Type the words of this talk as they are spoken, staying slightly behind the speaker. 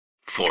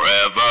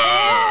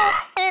Forever.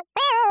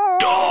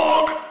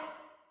 Dog.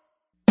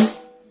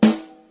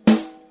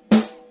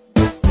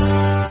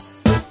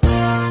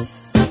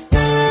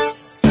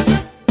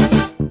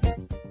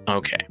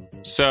 Okay,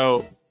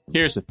 so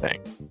here's the thing.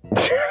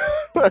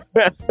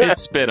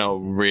 It's been a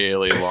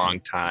really long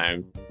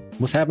time.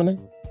 What's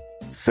happening?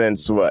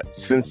 Since what?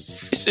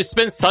 Since It's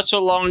been such a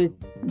long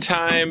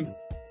time.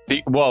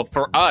 Well,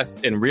 for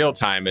us in real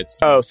time, it's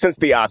since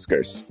the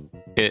Oscars.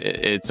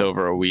 it's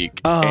over a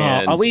week. Oh,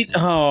 And- are we?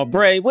 Oh,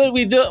 Bray, what did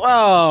we do?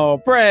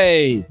 Oh,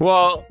 Bray.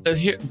 Well, but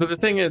the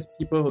thing is,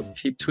 people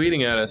keep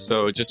tweeting at us,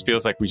 so it just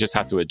feels like we just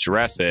have to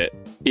address it.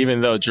 Even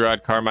though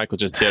Gerard Carmichael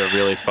just did a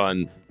really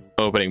fun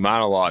opening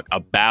monologue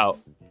about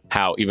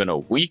how even a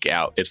week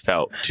out it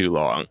felt too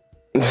long,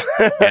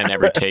 and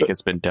every take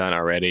has been done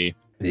already.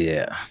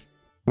 Yeah.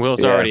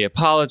 Will's already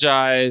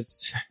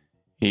apologized.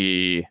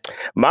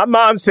 My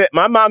mom said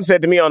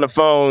to me on the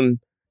phone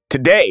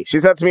today. She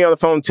said to me on the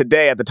phone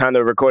today at the time they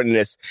were recording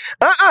this.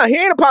 He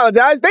ain't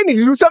apologized. They need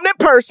to do something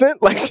in person.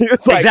 Like she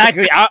was like,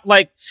 Exactly.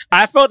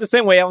 I felt the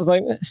same way. I was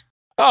like,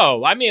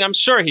 Oh, I mean, I'm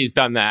sure he's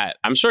done that.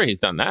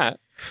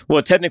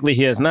 well, technically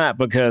he has not,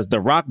 because the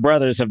Rock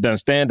brothers have done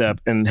stand-up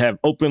and have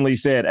openly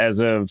said as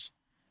of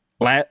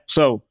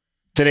so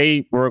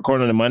today we're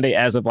recording on Monday.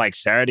 As of like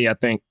Saturday, I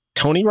think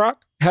Tony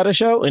Rock had a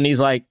show, and he's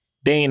like,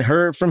 they ain't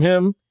heard from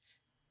him.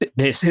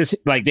 They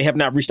have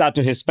not reached out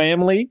to his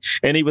family,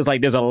 and he was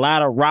like, "There's a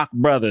lot of Rock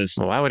brothers."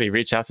 Well, why would he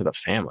reach out to the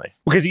family?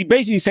 Because he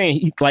basically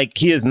saying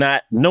he is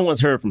not. No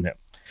one's heard from him.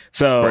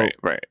 So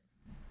Right.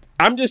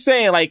 I'm just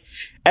saying, like,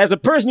 as a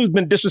person who's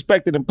been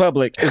disrespected in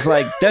public, it's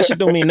like that shit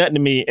don't mean nothing to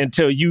me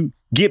until you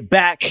get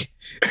back.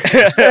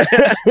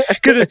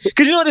 Because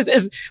you know this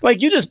is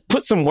like, you just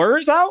put some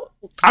words out.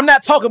 I'm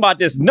not talking about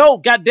this. No,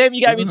 goddamn,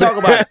 you got me talking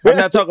about it. I'm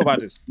not talking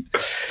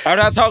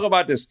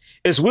about this.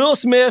 It's Will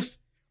Smith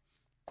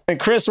and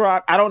Chris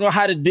Rock. I don't know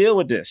how to deal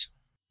with this.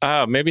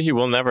 Maybe he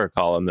will never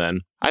call him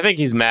then. I think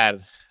he's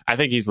mad. I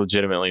think he's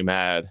legitimately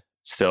mad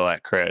still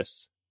at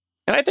Chris.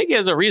 And I think he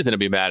has a reason to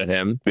be mad at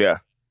him. yeah.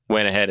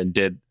 Went ahead and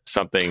did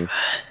something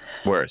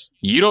worse.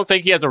 You don't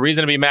think he has a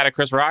reason to be mad at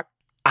Chris Rock?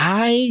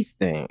 I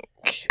think.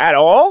 At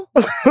all?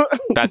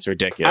 That's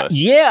ridiculous.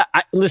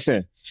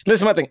 Listen,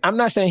 my thing. I'm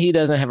not saying he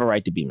doesn't have a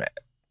right to be mad.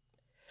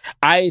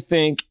 I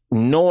think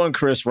knowing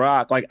Chris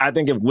Rock, like, I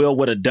think if Will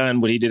would have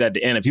done what he did at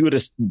the end, if he would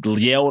have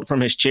yelled from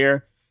his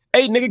chair,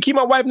 "Hey, nigga, keep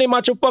my wife's name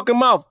out your fucking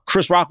mouth,"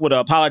 Chris Rock would have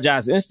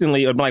apologized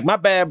instantly or been like, "My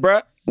bad,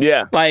 bruh."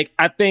 Yeah. Like,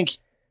 I think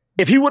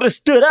if he would have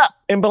stood up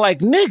and been like,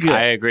 "Nigga,"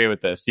 I agree with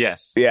this.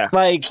 Yes. Yeah.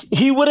 like,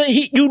 he would have,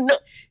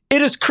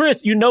 it is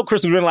Chris. You know,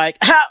 Chris would have been like,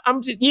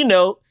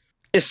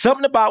 it's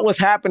something about what's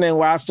happening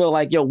where I feel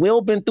like,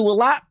 Will been through a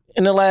lot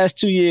in the last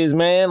 2 years,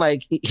 man.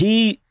 Like,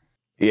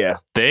 Yeah.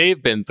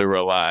 They've been through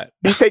a lot.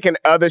 He's taking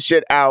other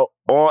shit out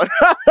on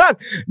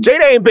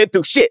Jada ain't been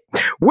through shit.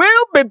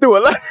 Will been through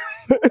a lot.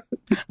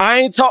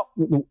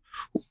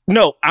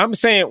 No, I'm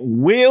saying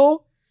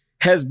Will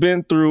has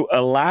been through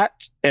a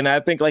lot. And I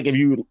think, like, if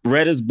you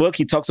read his book,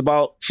 he talks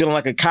about feeling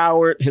like a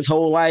coward his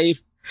whole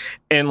life.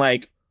 And,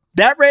 like,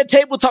 that Red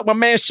Table Talk, my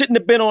man shouldn't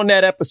have been on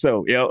that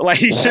episode, yo. Like,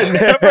 he should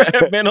never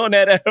have been on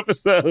that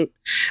episode.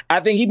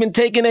 I think he been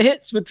taking the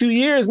hits for 2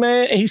 years,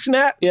 man. And he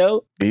snapped,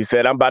 yo. He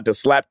said, "I'm about to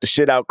slap the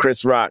shit out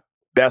Chris Rock."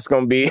 That's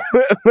going to be...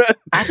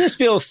 I just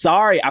feel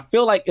sorry. I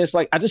feel like it's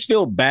like, I just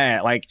feel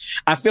bad. Like,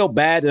 I feel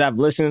bad that I've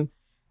listened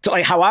to,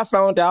 like, how I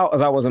found out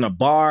as I was in a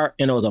bar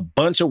and it was a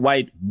bunch of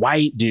white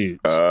dudes.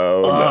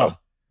 No.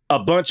 A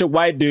bunch of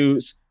white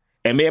dudes.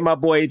 And me and my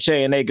boy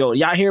Che, and they go,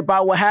 "Y'all hear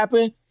about what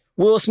happened?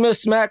 Will Smith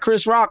smacked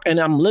Chris Rock." And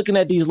I'm looking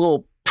at these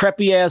little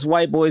preppy ass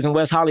white boys in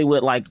West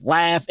Hollywood, like,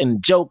 laugh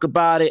and joke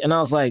about it. And I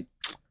was like,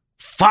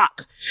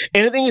 fuck.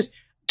 And the thing is,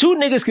 two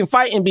niggas can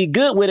fight and be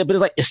good with it, but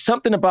it's like, it's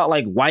something about,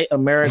 like, white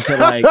America,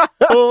 like,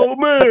 "Oh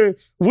man,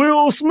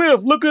 Will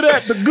Smith, look at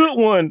that, the good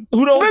one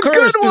who don't The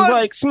curse good is one."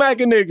 like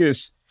smacking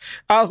niggas."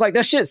 I was like,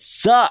 that shit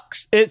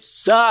sucks. It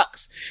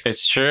sucks.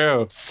 It's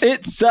true.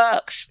 It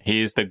sucks.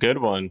 He's the good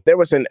one. There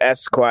was an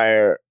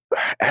Esquire,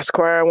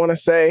 I want to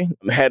say,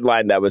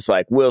 headline that was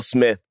like, "Will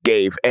Smith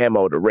gave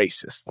ammo to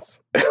racists."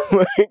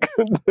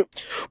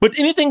 But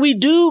anything we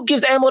do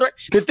gives ammo to...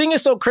 The thing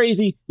is so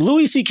crazy.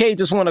 Louis C.K.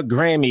 just won a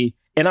Grammy,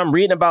 and I'm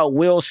reading about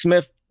Will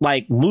Smith,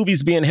 like,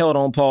 movies being held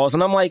on pause.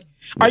 And I'm like,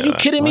 are you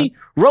kidding me?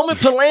 Roman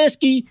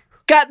Polanski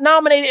got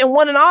nominated and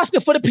won an Oscar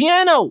for The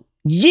Piano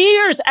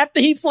years after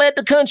he fled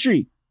the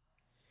country.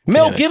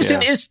 Mel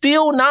Gibson is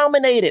still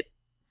nominated.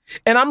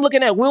 And I'm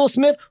looking at Will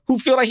Smith, who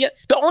feel like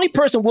the only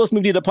person Will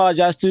Smith needs to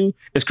apologize to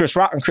is Chris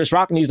Rock, and Chris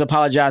Rock needs to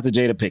apologize to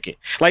Jada Pinkett.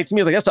 Like, to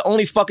me, it's like, that's the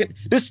only fucking...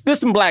 This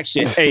some black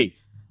shit. Hey,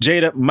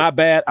 Jada, my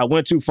bad. I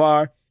went too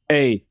far.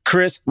 Hey,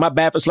 Chris, my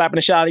bad for slapping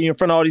the shit out of you in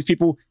front of all these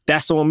people.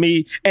 That's on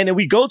me. And then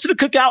we go to the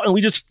cookout and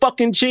we just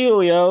fucking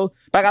chill, yo.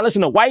 Like, I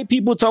listen to white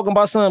people talking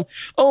about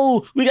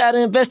 "Oh, we got to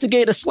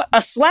investigate a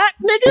slap,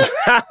 nigga."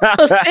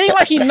 It ain't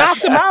like he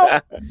knocked him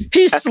out.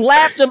 He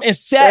slapped him and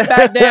sat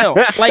back down.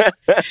 Like,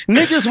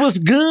 niggas was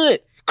good.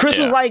 Chris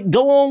was like,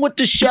 "Go on with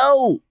the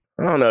show."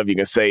 I don't know if you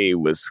can say it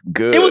was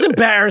good. It was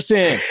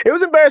embarrassing. It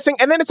was embarrassing,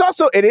 and then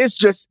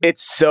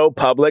it's so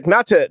public.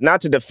 Not to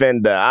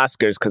defend the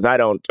Oscars because I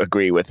don't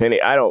agree with any.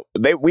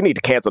 We need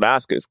to cancel the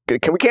Oscars.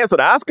 Can we cancel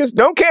the Oscars?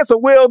 Don't cancel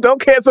Will. Don't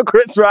cancel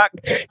Chris Rock.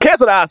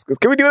 Cancel the Oscars.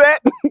 Can we do that?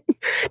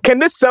 Can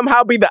this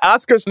somehow be the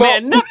Oscars'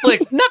 fault? Man,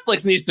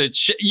 Netflix needs to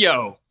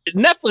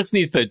Netflix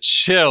needs to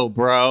chill,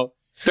 bro.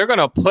 They're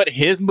gonna put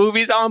his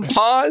movies on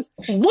pause.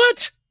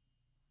 What?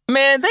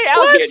 Man, they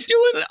out here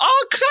doing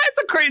all kinds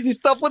of crazy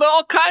stuff with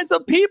all kinds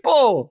of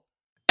people.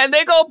 And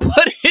they gonna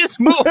put his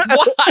movie.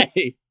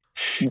 Why?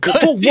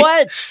 For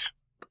what?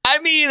 I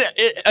mean,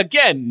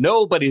 again,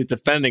 nobody's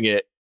defending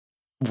it.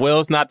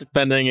 Will's not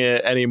defending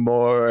it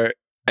anymore.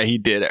 He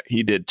did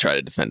try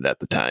to defend it at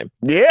the time.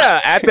 Yeah,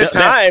 at the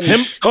time.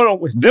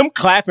 Them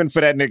clapping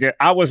for that nigga.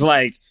 I was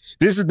like,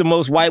 this is the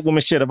most white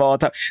woman shit of all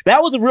time.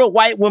 That was a real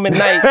white woman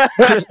night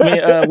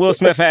Will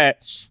Smith had.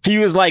 He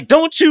was like,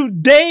 don't you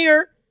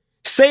dare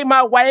say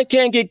my wife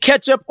can't get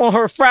ketchup on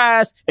her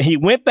fries. And he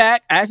went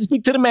back, asked to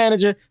speak to the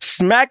manager,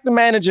 smacked the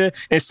manager,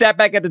 and sat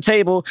back at the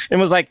table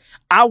and was like,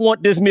 I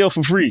want this meal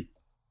for free.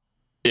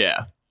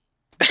 Yeah.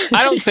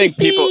 I don't think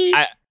people...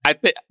 I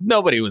think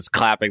nobody was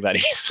clapping that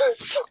he's...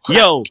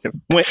 Yo,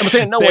 when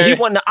he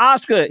won the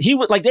Oscar, he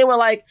was like, they were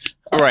like...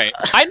 Right.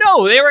 I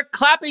know, they were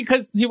clapping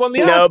because he won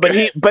the Oscar.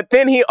 No, but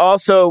then he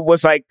also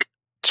was like,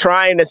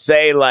 trying to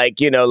say like,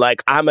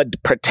 like I'm a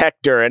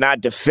protector and I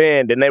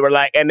defend, and they were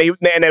like, and they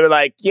were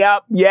like,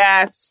 yep,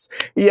 yes,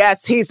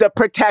 he's a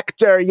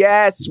protector,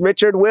 yes,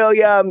 Richard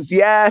Williams,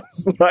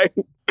 yes. Like,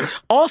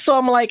 also,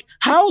 I'm like,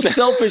 how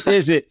selfish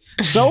is it?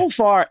 So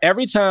far,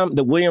 every time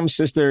the Williams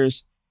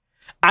sisters,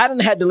 I done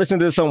had to listen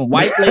to some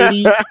white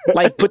lady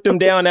like put them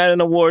down at an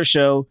award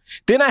show.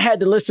 Then I had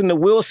to listen to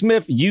Will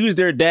Smith use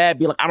their dad,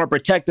 be like, I'm a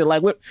protector.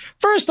 Like,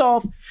 first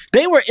off,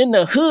 they were in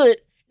the hood.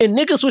 And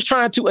niggas was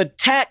trying to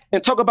attack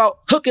and talk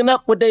about hooking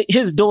up with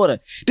his daughter.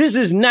 This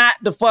is not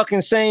the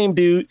fucking same,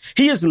 dude.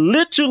 He is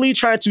literally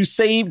trying to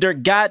save their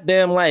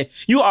goddamn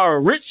life. You are a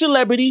rich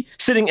celebrity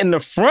sitting in the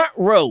front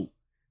row.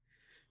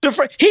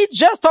 He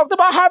just talked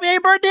about Javier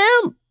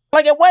Bardem.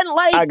 Like, it wasn't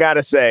like... I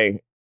gotta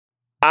say,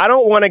 I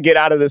don't want to get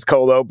out of this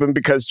cold open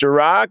because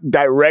Jirach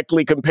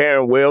directly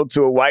comparing Will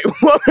to a white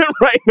woman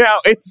right now,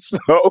 it's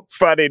so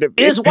funny to me.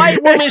 It's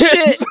white woman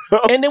shit.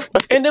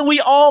 And then we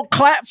all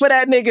clap for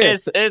that nigga.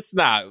 It's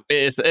not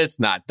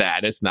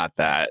that. It's not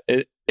that.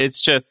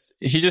 It's just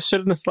he just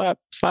shouldn't have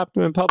slapped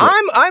him in public.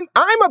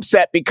 I'm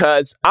upset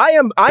because I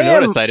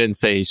notice I didn't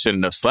say he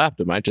shouldn't have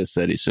slapped him. I just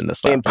said he shouldn't have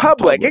slapped him in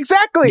public.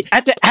 Exactly.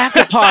 At the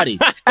after party.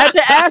 At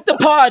the after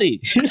party.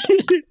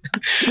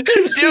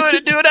 Just do it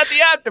at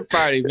the after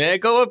party, man.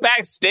 Go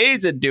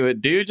backstage and do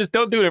it, dude. Just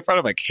don't do it in front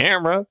of a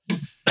camera.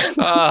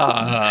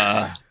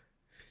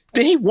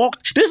 Then he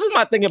walked. This is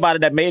my thing about it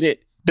that made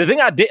it. The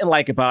thing I didn't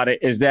like about it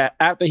is that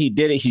after he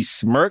did it, he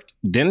smirked,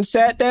 then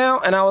sat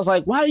down, and I was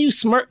like, "Why are you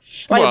smirk?"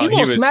 Like, well,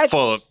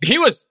 he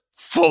was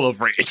full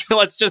of rage.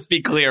 Let's just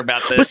be clear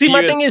about this. But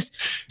my thing is,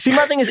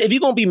 if you're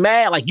gonna be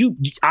mad, like you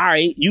all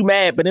right, you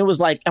mad, but it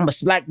was like I'm gonna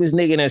smack this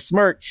nigga and then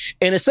smirk,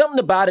 and there's something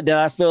about it that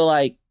I feel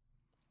like.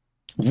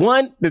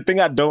 One, the thing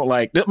I don't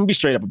like. Let me be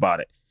straight up about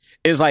it.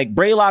 Is like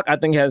Braylock, I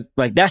think has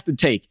like that's the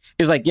take.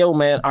 It's like, yo,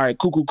 man, all right,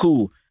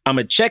 cool. I'm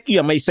gonna check you.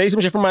 I may say some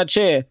shit from my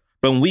chair,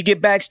 but when we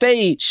get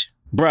backstage.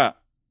 Bruh,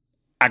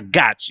 I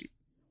got you.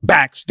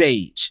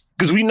 Backstage.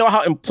 Because we know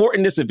how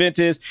important this event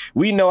is.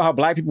 We know how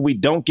black people, we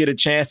don't get a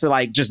chance to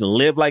like just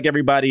live like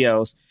everybody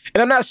else.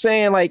 And I'm not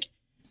saying like,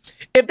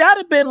 if that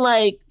had been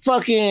like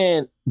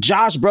fucking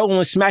Josh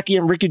Brolin, Smacky,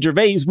 and Ricky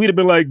Gervais, we'd have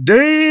been like,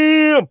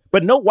 damn.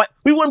 But no,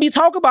 we wouldn't be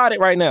talking about it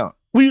right now.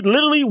 We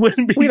literally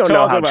wouldn't be talking about it. We don't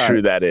know how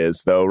true that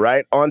is though,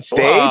 right? On stage?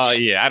 Oh,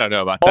 yeah, I don't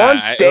know about that. On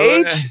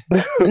stage?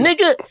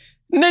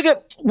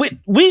 Nigga,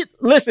 we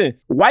listen,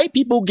 white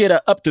people get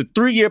a up to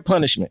 3-year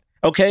punishment,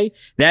 okay?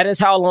 That is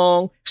how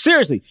long,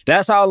 seriously,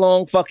 that's how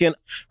long fucking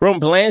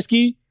Roman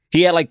Polanski,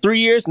 he had like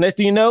 3 years. Next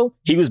thing you know,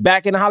 he was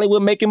back in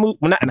Hollywood making movies.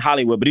 Well, not in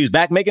Hollywood, but he was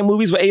back making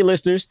movies with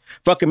A-listers.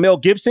 Fucking Mel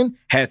Gibson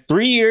had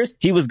 3 years.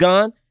 He was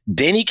gone.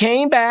 Then he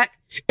came back.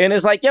 And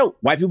it's like, yo,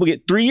 white people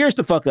get 3 years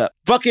to fuck up.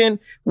 Fucking,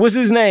 what's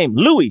his name?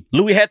 Louis.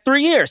 Louis had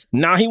 3 years.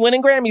 Now he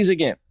winning Grammys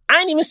again. I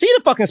didn't even see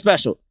the fucking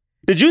special.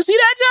 Did you see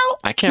that, Joe?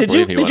 I can't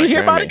believe he won a Grammy. Did you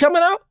hear about it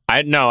coming out?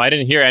 No, I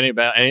didn't hear any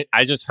about it.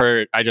 I just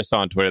saw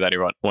on Twitter that he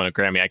won a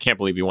Grammy. I can't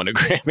believe he won a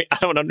Grammy. I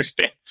don't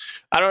understand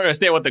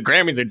what the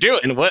Grammys are doing.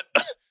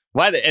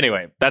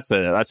 Anyway, that's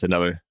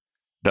another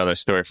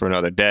story for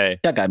another day.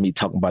 Y'all got me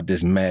talking about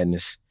this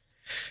madness.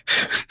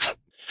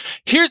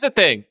 Here's the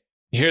thing.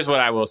 Here's what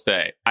I will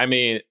say. I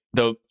mean,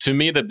 to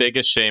me, the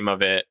biggest shame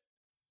of it,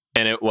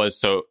 and it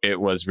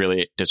was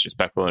really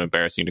disrespectful and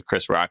embarrassing to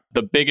Chris Rock.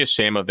 The biggest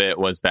shame of it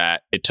was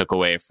that it took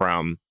away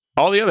from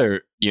all the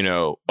other,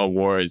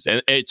 awards,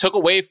 and it took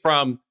away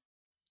from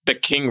the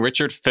King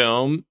Richard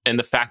film and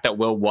the fact that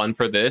Will won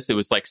for this. It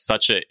was like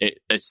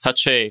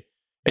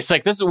it's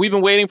like this. We've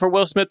been waiting for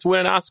Will Smith to win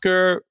an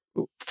Oscar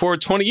for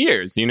 20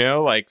 years, you know,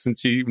 like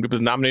since he was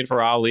nominated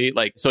for Ali.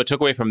 Like, so it took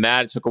away from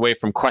that. It took away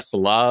from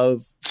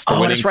Questlove for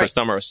winning for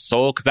Summer of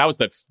Soul, because that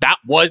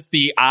was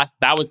the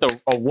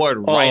award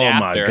right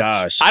after. Oh my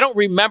gosh! I don't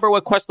remember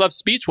what Questlove's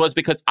speech was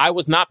because I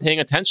was not paying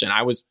attention.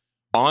 I was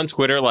on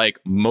Twitter like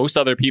most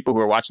other people who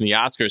are watching the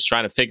Oscars,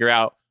 trying to figure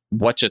out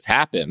what just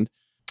happened.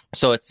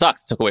 So it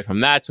sucks. It took away from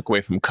that. Took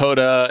away from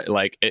Coda.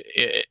 Like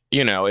that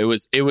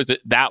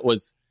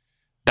was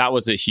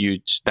a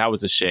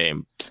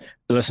shame.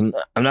 Listen,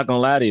 I'm not gonna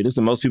lie to you. This is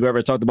the most people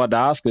ever talked about the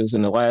Oscars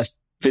in the last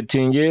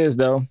 15 years,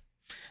 though.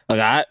 Like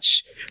I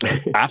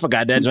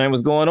forgot that joint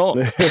was going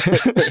on.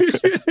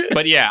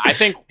 But yeah, I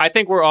think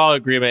we're all in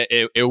agreement.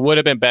 It would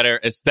have been better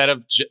instead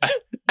of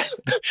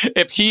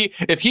if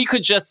he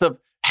could just have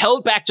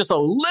held back just a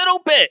little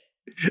bit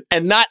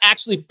and not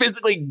actually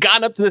physically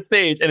gone up to the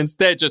stage, and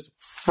instead just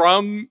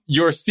from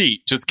your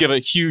seat just give a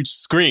huge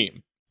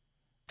scream.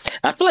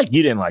 I feel like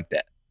you didn't like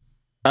that.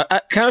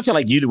 I kind of feel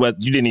like you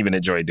didn't even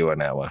enjoy doing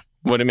that one.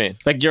 What do you mean?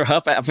 Like your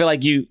huff, I feel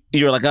like you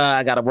were like,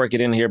 I got to work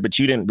it in here, but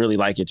you didn't really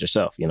like it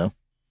yourself, you know?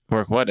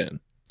 Work what in?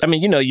 I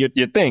mean, you know, your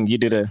thing. You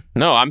did a...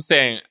 No, I'm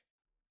saying,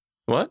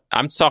 what?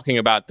 I'm talking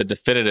about the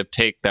definitive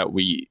take that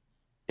we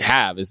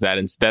have is that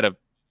instead of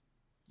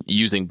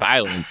using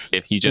violence,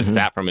 if he just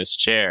sat from his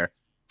chair,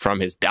 from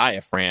his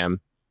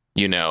diaphragm,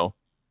 you know,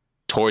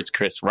 towards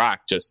Chris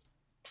Rock, just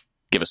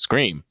give a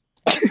scream.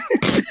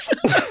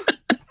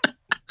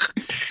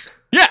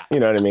 Yeah. You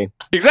know what I mean?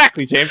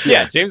 Exactly, James.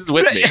 Yeah, James is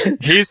with me.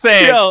 He's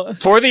saying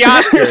for the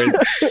Oscars,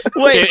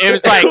 it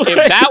was like,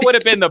 if that would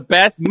have been the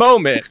best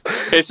moment,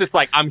 it's just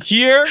like, I'm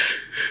here,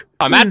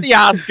 I'm at the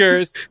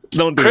Oscars,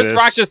 Don't do Chris this.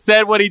 Rock just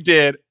said what he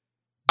did,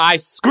 I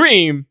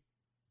scream,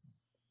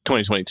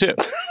 2022.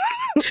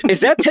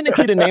 Is that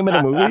technically the name of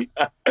the movie?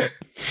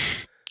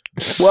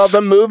 Well,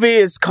 the movie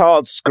is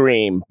called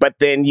Scream, but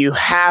then you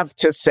have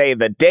to say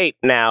the date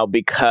now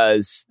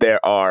because there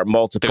are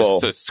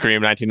multiple... There's a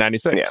Scream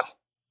 1996. Yeah.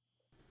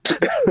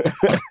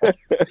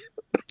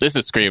 This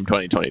is Scream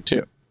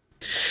 2022.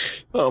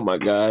 Oh my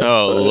God.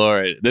 Oh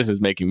Lord, this is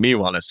making me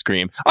want to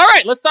scream. All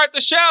right, let's start the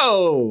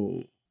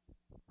show.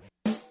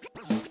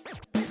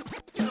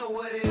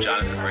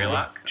 Jonathan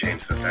Raylock,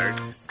 James III,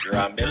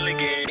 Drum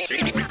Milligan.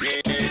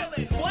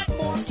 What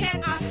more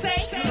can I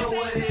say? You know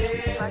what it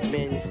is. Black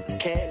men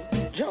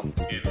can't jump.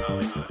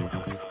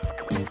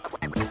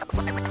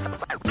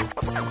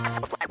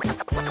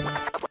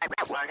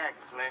 Black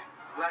actors, man.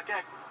 Black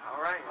actors.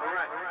 All right.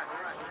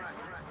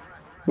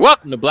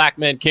 Welcome to Black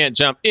Men Can't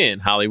Jump in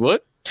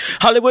Hollywood.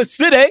 Hollywood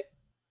City.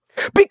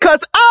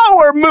 Because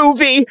our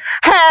movie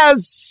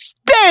has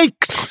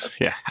stakes.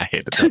 Yeah, I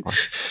hated that one.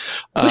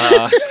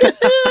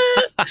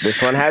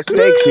 This one has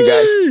stakes, you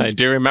guys. I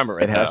do remember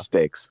it. It has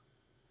stakes.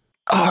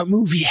 Our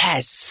movie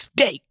has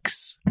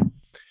stakes.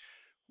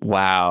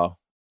 Wow.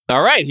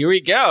 All right, here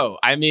we go.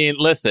 I mean,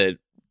 listen,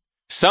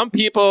 some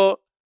people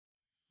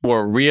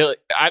were really...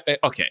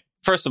 Okay,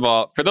 first of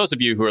all, for those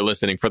of you who are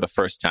listening for the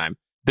first time,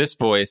 this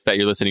voice that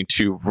you're listening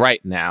to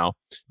right now,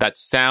 that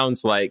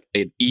sounds like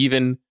an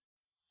even-leveled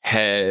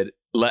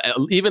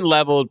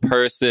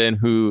person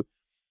who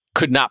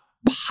could not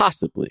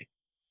possibly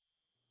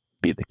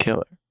be the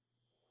killer.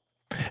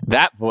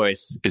 That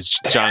voice is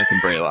Jonathan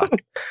Braylock.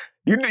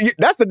 You,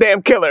 that's the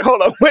damn killer.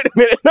 Hold on, wait a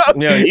minute. No,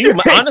 Yeah, you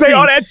can't honestly, say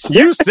all that shit.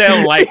 You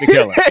sound like the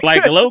killer.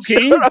 Like low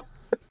key,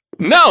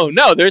 No,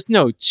 there's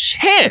no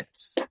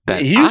chance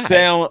that you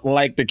sound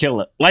like the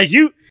killer. Like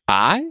you,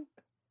 I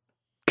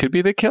could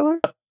be the killer?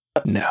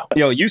 No.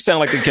 yo, you sound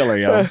like the killer,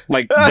 yo.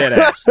 Like dead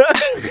ass.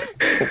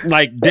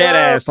 Like dead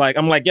ass. Like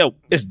I'm like, yo,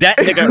 it's that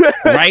nigga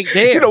right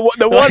there. You know what?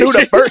 The one who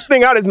the first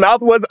thing out his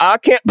mouth was, "I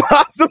can't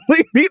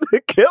possibly be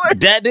the killer."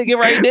 That nigga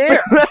right there.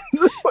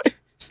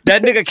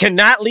 That nigga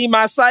cannot leave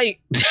my sight.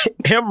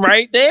 Him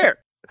right there.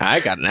 I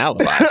got an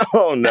alibi.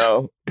 Oh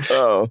no.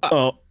 Oh.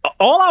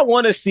 All I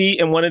want to see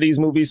in one of these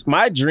movies,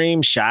 my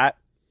dream shot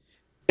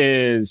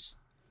is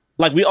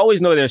like we always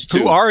know there's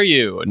two. Who are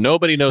you?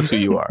 Nobody knows who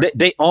you are.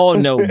 They all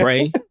know,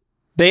 Bray.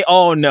 They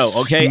all know,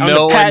 okay? I'm No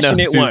the one passionate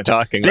knows who's one.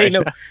 talking They right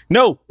know. now.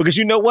 No, because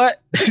you know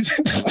what?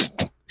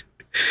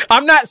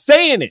 I'm not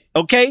saying it,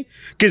 okay?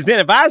 Because then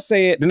if I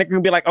say it, then they're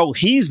going to be like, oh,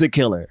 he's the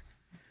killer.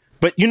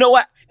 But you know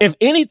what? If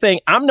anything,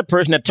 I'm the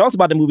person that talks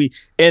about the movie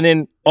and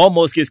then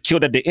almost gets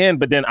killed at the end,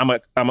 but then I'm a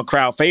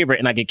crowd favorite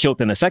and I get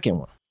killed in the second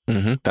one.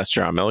 Mm-hmm. That's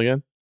John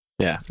Milligan.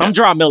 Yeah. I'm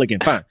Draw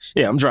Milligan, fine.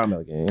 Yeah, I'm Draw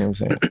Milligan. You know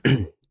what I'm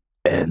saying?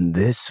 And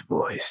this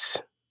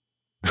voice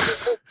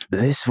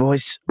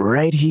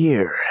right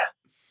here,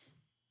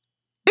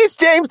 is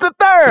James the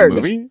It's a Third.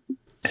 movie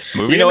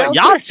You know what?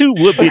 announcer? Y'all two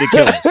would be the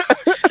killers.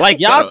 Like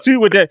y'all two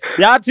would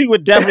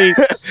definitely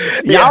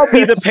y'all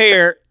be the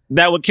pair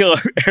that would kill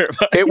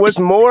everybody. It was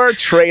more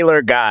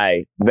trailer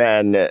guy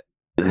than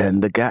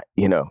the guy.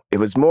 You know, it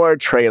was more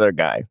trailer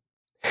guy.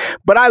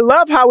 But I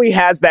love how he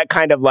has that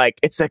kind of like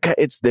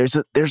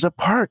there's a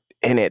part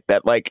in it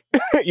that like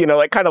you know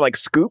like kind of like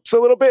scoops a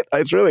little bit.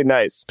 It's really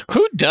nice.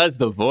 Who does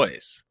the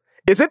voice?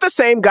 Is it the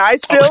same guy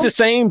still? Oh, it's the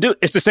same dude.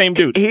 It's the same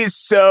dude. He's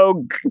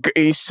so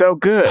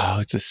good. Oh,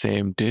 it's the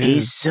same dude.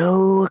 He's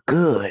so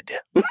good.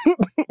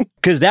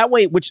 Because that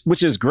way,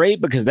 which is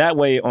great, because that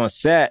way on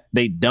set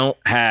they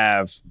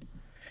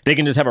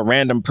can just have a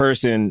random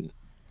person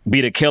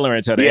be the killer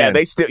until the end.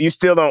 You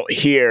still don't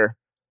hear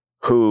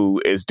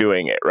who is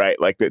doing it, right?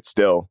 Like it's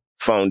still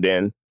phoned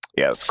in.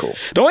 Yeah, that's cool.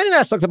 The only thing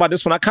that sucks about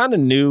this one, I kind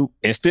of knew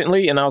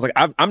instantly, and I was like,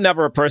 I'm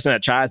never a person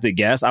that tries to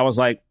guess. I was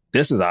like,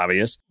 this is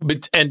obvious.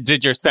 And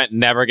did your set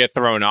never get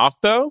thrown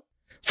off though?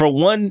 For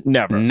one,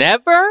 never.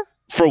 Never?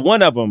 For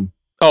one of them.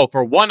 Oh,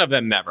 for one of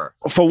them, never.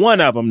 For one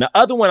of them. The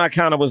other one, I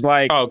kind of was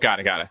like, oh, got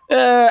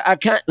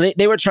it.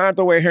 They were trying to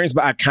throw away herrings,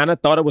 but I kind of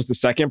thought it was the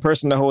second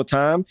person the whole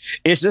time.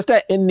 It's just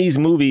that in these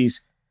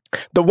movies,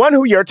 the one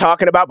who you're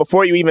talking about,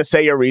 before you even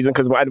say your reason,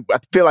 because I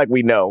feel like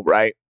we know,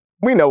 right?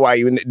 We know why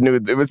you knew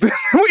it was.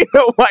 We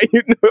know why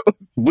you knew it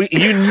was.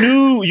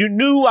 You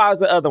knew I was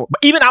the other one.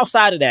 But even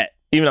outside of that.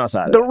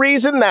 The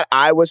reason that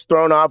I was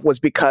thrown off was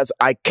because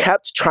I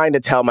kept trying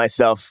to tell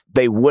myself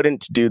they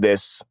wouldn't do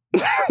this.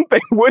 They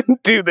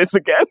wouldn't do this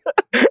again.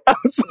 I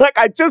was like,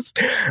 I just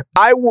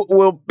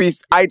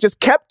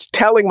kept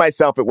telling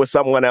myself it was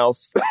someone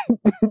else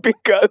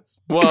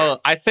because.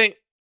 Well, I think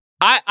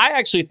I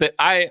actually think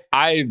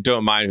I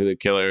don't mind who the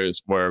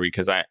killers were,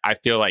 because I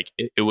feel like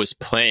it was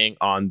playing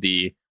on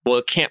it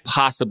can't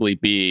possibly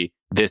be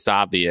this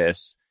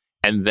obvious.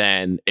 And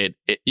then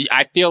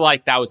I feel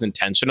like that was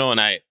intentional, and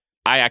I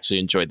actually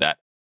enjoyed that.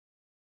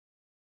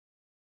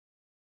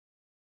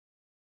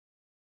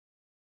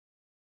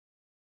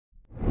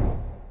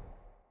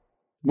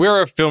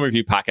 We're a film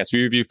review podcast.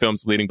 We review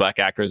films with leading Black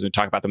actors and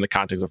talk about them in the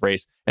context of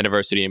race and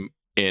diversity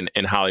in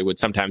Hollywood.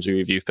 Sometimes we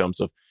review films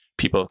of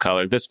people of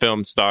color. This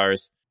film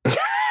stars...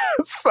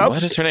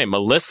 what is her name?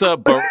 Melissa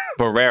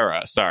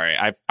Barrera. Sorry,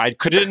 I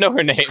couldn't know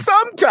her name.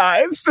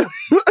 Sometimes.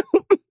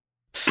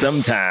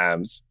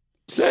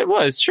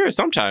 Well, it's true.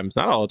 Sometimes,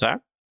 not all the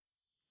time.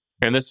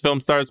 And this film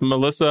stars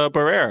Melissa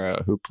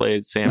Barrera, who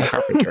played Sam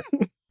Carpenter.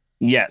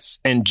 Yes,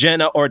 and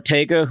Jenna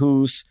Ortega,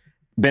 who's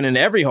been in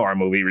every horror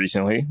movie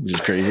recently, which is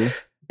crazy.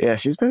 Yeah,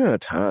 she's been in a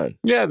ton.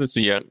 Yeah, that's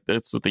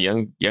what the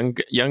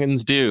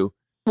youngins do.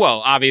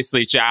 Well,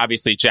 obviously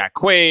Jack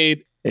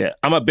Quaid. Yeah,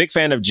 I'm a big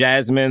fan of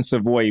Jasmine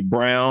Savoy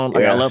Brown.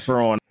 I love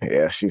her on.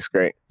 Yeah, she's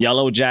great.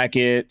 Yellow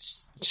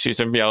Jackets. She's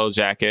from Yellow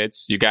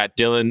Jackets. You got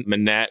Dylan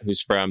Minnette,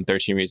 who's from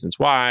 13 Reasons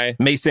Why.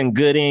 Mason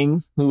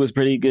Gooding, who was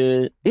pretty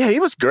good. Yeah, he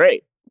was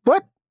great.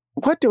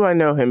 What do I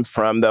know him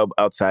from, though,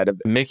 outside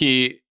of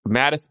Mickey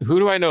Madison? Who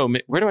do I know?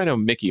 Where do I know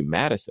Mickey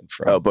Madison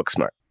from? Oh,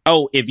 Booksmart.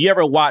 Oh, if you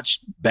ever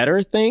watched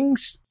Better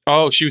Things?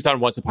 Oh, she was on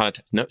Once Upon a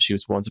Time. No, she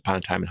was Once Upon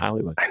a Time in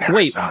Hollywood. I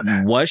never saw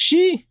that. Was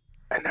she?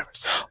 I never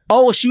saw that.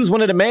 Oh, she was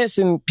one of the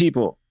Manson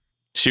people.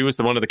 She was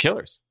one of the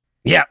killers.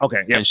 Yeah,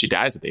 okay. Yep. And she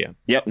dies at the end.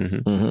 Yep.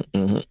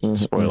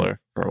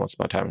 Spoiler for Once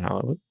Upon a Time in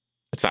Hollywood.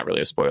 It's not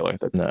really a spoiler.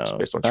 It's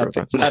based on true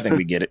events. I think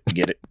we get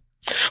it.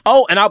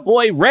 Oh, and our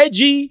boy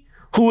Reggie,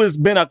 who has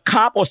been a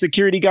cop or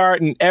security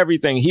guard and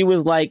everything. He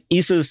was like he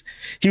was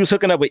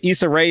hooking up with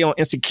Issa Rae on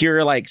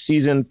Insecure, like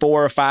season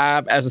 4 or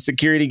 5 as a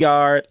security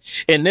guard.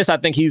 In this, I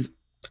think he's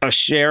a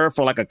sheriff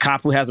or like a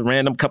cop who has a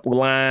random couple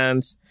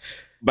lines.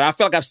 But I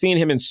feel like I've seen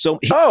him in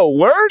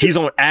word? He's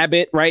on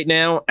Abbott right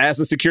now as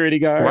a security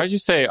guard. Why'd you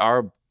say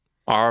our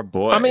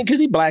boy? I mean, because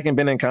he's black and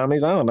been in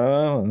comedies. I don't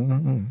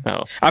know.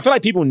 Oh. I feel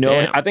like people know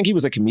him. Damn. I think he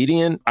was a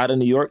comedian out of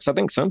New York, so I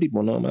think some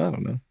people know him. I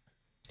don't know.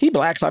 He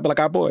black, so I'd be like,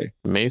 our boy.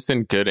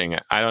 Mason Gooding.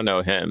 I don't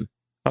know him.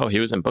 Oh, he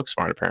was in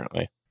Booksmart,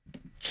 apparently.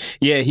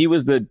 Yeah, he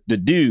was the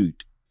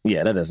dude.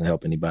 Yeah, that doesn't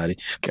help anybody.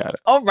 Got it.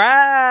 All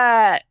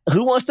right.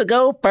 Who wants to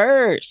go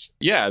first?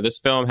 Yeah, this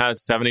film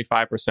has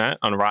 75%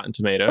 on Rotten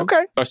Tomatoes.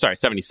 Okay. Oh, sorry,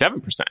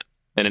 77%.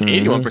 And an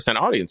 81%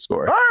 audience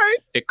score. All right.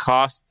 It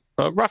cost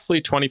roughly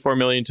 $24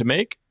 million to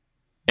make,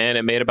 and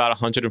it made about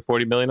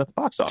 $140 million at the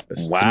box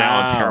office. Wow. It's now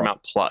on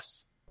Paramount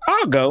Plus.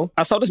 I'll go.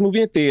 I saw this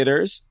movie in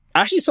theaters.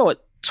 I actually saw it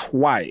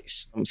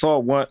twice. I saw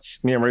it once.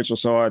 Me and Rachel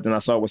saw it. Then I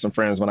saw it with some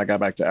friends when I got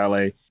back to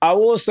LA. I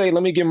will say,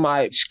 let me give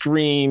my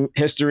Scream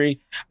history.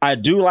 I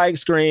do like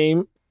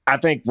Scream. I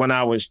think when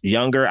I was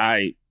younger,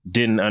 I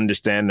didn't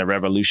understand the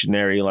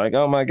revolutionary, like,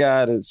 oh my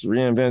God, it's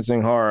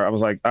reinventing horror. I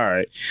was like, all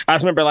right. I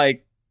just remember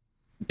like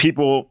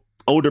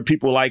older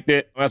people liked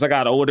it. As I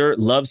got older,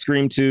 loved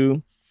Scream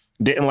 2.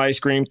 Didn't like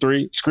Scream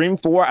 3. Scream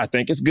 4, I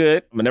think it's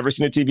good. I've never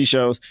seen the TV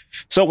shows.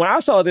 So when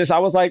I saw this, I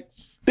was like,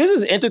 this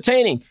is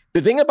entertaining. The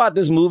thing about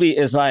this movie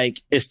is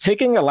like, it's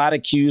taking a lot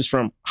of cues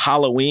from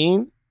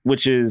Halloween,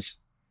 which is,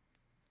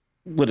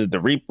 what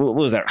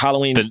was that?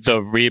 Halloween?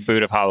 The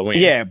reboot of Halloween.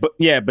 Yeah,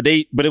 but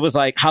it was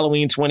like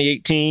Halloween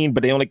 2018,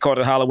 but they only called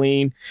it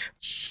Halloween,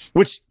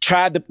 which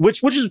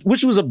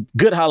was a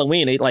good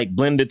Halloween. They like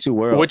blended two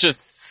worlds. Which is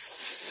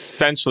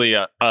essentially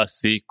a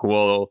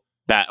sequel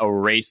that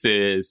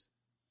erases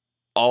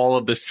all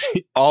of the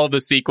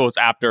sequels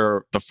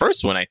after the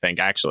first one, I think,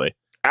 actually.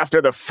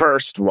 After the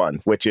first one,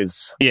 which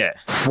is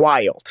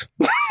wild.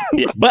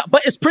 Yeah, but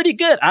it's pretty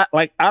good. I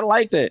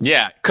liked it.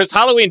 Yeah, because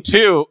Halloween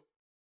 2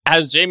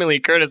 has Jamie Lee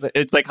Curtis.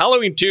 It's like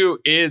Halloween 2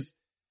 is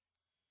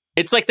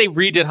It's like they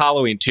redid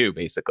Halloween 2,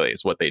 basically,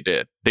 is what they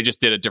did. They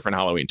just did a different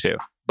Halloween 2.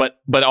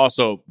 But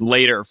also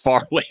later,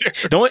 far later.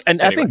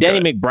 And I think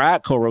Danny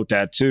McBride co-wrote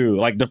that too.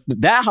 Like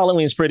that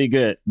Halloween is pretty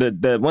good.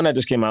 The one that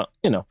just came out,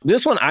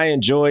 this one I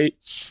enjoyed.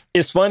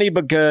 It's funny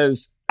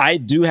because I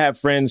do have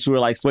friends who are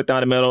like split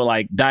down the middle,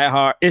 like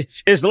diehard.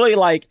 It's literally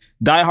like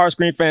diehard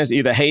Scream fans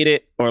either hate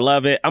it or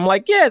love it. I'm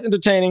like, yeah, it's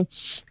entertaining.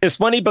 It's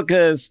funny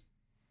because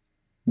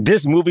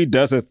this movie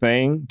does a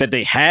thing that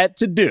they had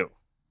to do.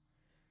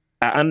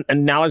 I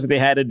acknowledge that they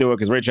had to do it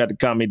because Rachel had to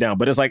calm me down.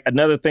 But it's like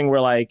another thing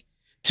where like,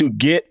 to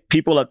get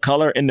people of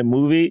color in the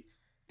movie,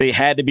 they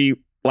had to be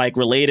like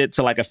related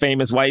to like a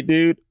famous white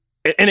dude.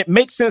 And it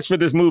makes sense for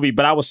this movie,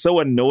 but I was so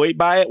annoyed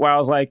by it where I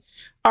was like,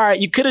 all right,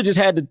 you could have just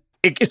had to,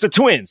 it's the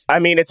twins. I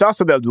mean, it's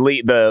also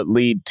the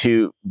lead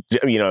to,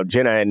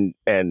 Jenna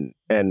and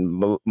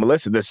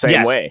Melissa the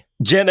same way.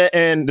 Jenna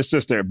and the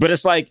sister. But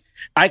it's like,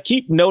 I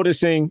keep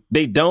noticing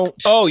they don't.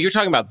 Oh, you're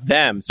talking about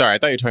them. Sorry, I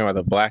thought you were talking about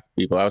the black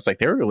people. I was like,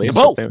 they were related.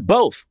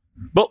 Both.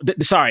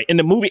 Sorry, in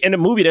the movie,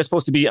 they're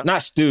supposed to be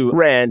not Stu.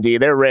 Randy.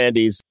 They're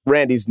Randy's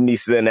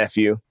niece and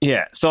nephew.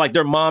 Yeah. So like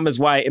their mom is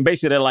white, and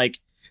basically they're like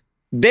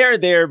they're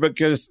there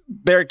because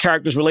their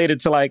character's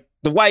related to like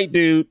the white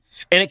dude,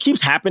 and it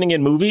keeps happening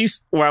in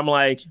movies where I'm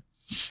like,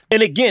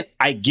 and again,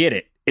 I get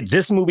it.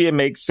 This movie it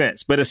makes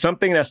sense, but it's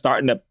something that's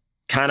starting to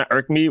kind of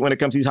irk me when it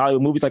comes to these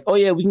Hollywood movies. Like, oh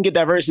yeah, we can get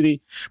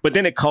diversity, but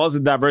then it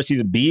causes diversity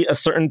to be a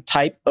certain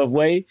type of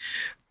way.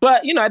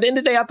 But at the end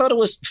of the day, I thought it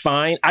was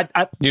fine.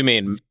 You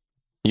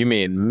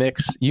mean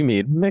mix? You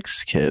mean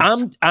mixed kids?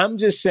 I'm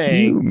just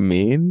saying. You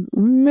mean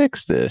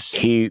mixed-ish?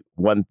 He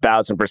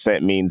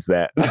 1000% means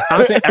that.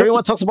 I'm saying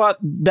everyone talks about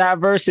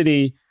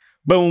diversity,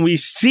 but when we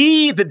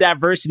see the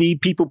diversity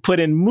people put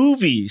in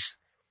movies,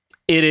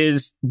 it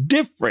is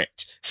different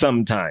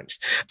sometimes.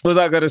 What was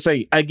I going to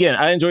say? Again,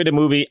 I enjoyed the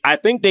movie. I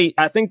think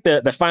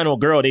the final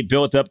girl they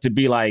built up to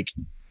be like,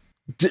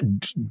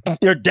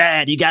 your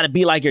dad, you got to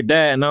be like your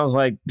dad. And I was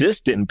like,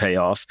 this didn't pay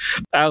off.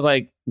 I was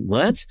like,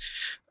 what?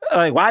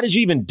 Like, why did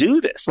you even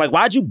do this? Like,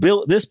 why'd you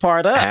build this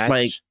part up?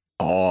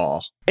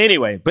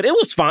 Anyway, but it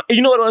was fine.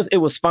 You know what it was? It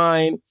was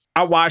fine.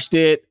 I watched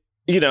it.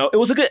 It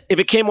was if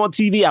it came on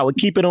TV, I would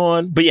keep it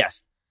on. But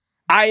yes,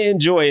 I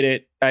enjoyed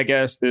it, I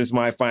guess is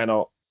my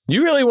final.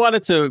 You really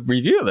wanted to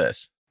review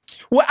this.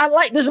 Well,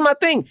 this is my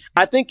thing.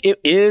 I think it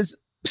is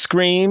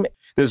Scream.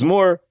 There's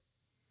more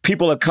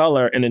people of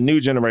color in the new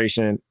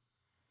generation.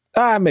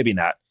 Maybe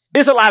not.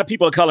 There's a lot of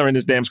people of color in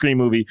this damn Scream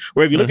movie,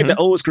 where if you look at the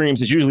old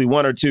Screams, it's usually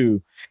one or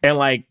two. And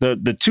like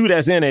the two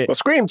that's in it. Well,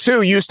 Scream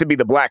 2 used to be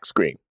the black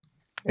Scream.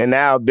 And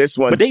now this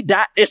one. But they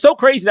died. It's so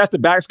crazy that's the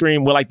back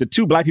Scream where like the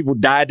two black people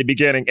died at the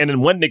beginning and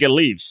then one nigga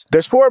leaves.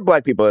 There's 4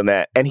 black people in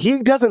that. And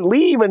he doesn't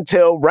leave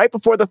until right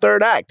before the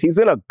third act. He's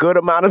in a good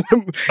amount of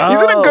them.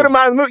 He's in a good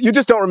amount of the movie. You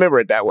just don't remember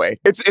it that way.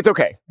 It's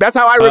okay. That's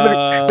how I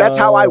remember. That's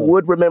how I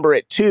would remember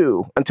it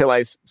too until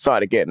I saw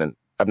it again. And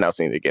I've now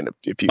seen it again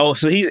a few. Oh,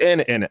 so he's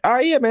in it. All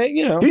right, yeah, man.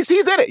 He's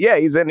in it. Yeah,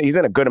 he's in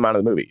a good amount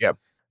of the movie. Yeah,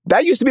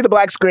 that used to be the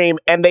black Scream,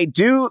 and they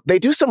do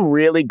some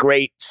really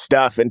great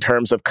stuff in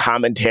terms of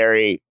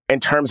commentary, in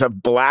terms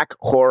of black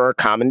horror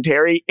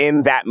commentary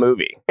in that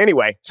movie.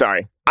 Anyway,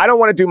 sorry, I don't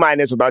want to do my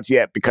initial thoughts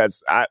yet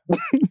because I.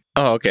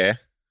 Oh, okay,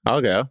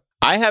 I'll go.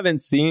 I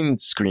haven't seen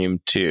Scream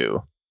 2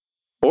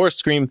 or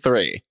Scream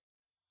 3.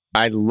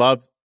 I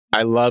love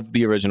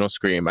the original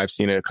Scream. I've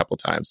seen it a couple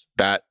times.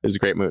 That is a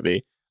great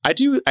movie.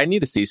 I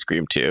need to see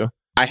Scream 2.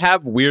 I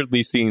have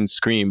weirdly seen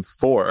Scream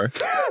 4.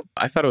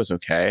 I thought it was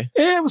okay.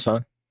 Yeah, it was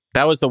fun.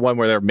 That was the one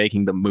where they're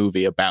making the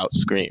movie about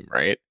Scream,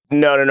 right?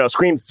 No.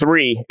 Scream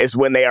 3 is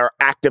when they are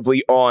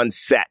actively on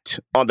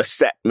the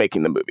set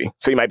making the movie.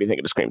 So you might be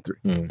thinking of Scream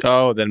 3.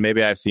 Oh, then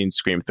maybe I've seen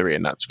Scream 3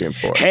 and not Scream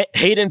 4.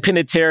 Hayden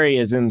Panettiere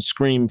is in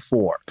Scream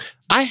 4.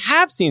 I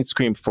have seen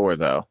Scream 4,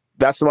 though.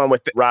 That's the one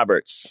with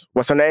Roberts.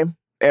 What's her name?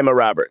 Emma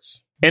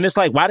Roberts. And it's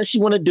like, why does she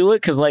want to do it?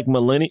 Because like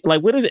millennial,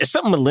 like what is it? It's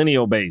something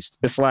millennial based.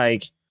 It's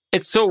like,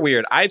 it's so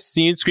weird. I've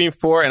seen Scream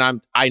 4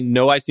 and I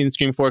know I've seen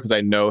Scream 4 because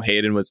I know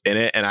Hayden was in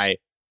it and I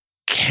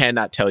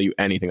cannot tell you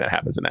anything that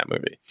happens in that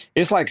movie.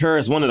 It's like her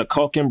as one of the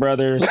Culkin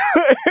brothers.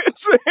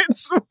 it's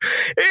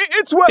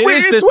what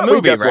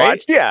we just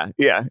watched. Yeah.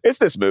 It's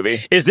this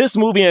movie. Is this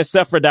movie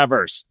except for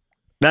diverse?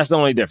 That's the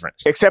only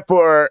difference. Except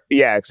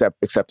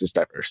it's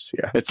diverse.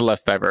 Yeah. It's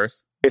less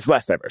diverse. It's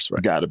less diverse,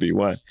 right? Gotta be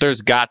one.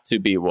 There's got to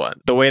be one.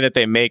 The way that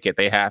they make it,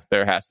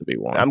 there has to be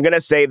one. I'm gonna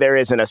say there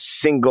isn't a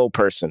single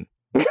person.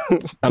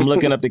 I'm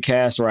looking up the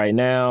cast right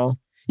now.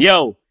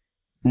 Yo,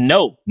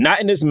 no,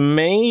 not in this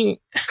main.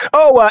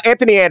 Oh,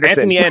 Anthony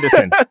Anderson. Anthony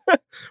Anderson.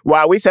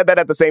 Wow, we said that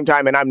at the same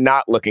time, and I'm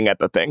not looking at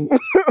the thing.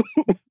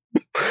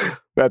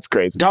 That's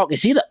crazy. Dog,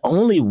 is he the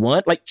only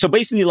one? Like, so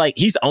basically, like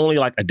he's only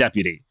like a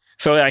deputy.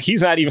 So like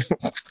he's not even.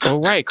 Oh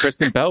right,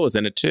 Kristen Bell was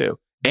in it too.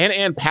 And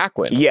Anne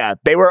Paquin. Yeah,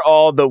 they were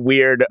all the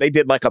weird. They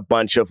did like a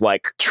bunch of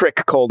like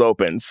trick cold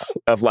opens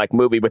of like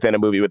movie within a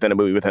movie within a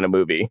movie within a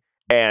movie.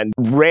 And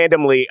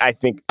randomly, I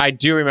think I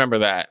do remember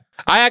that.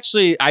 I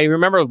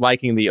remember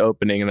liking the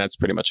opening, and that's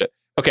pretty much it.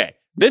 Okay,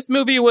 this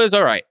movie was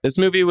all right. This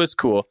movie was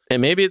cool,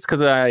 and maybe it's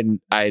because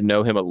I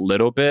know him a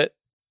little bit.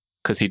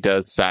 because he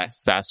does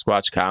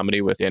Sasquatch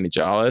comedy with Andy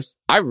Jollis.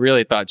 I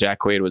really thought Jack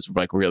Quaid was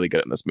like really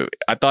good in this movie.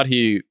 I thought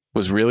he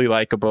was really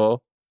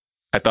likable.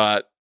 I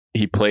thought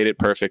he played it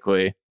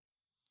perfectly.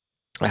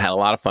 I had a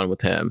lot of fun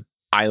with him.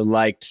 I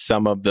liked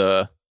some of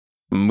the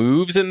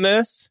moves in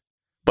this,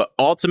 but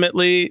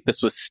ultimately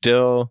this was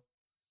still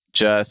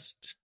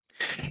just...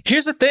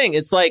 Here's the thing.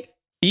 It's like,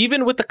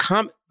 even with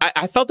the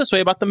I felt this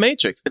way about The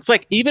Matrix. It's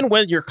like, even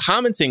when you're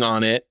commenting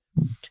on it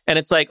and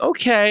it's like,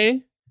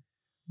 okay,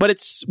 but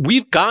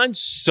we've gone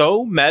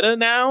so meta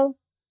now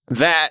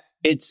that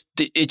you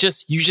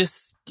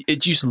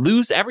just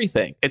lose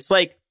everything. It's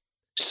like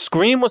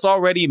Scream was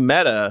already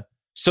meta.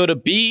 So to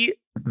be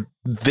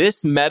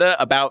this meta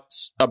about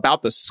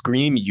the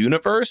Scream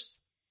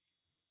universe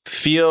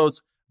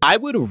feels, I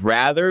would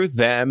rather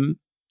them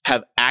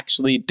have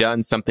actually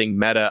done something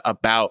meta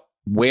about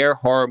where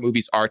horror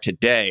movies are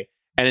today.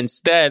 And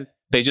instead,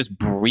 they just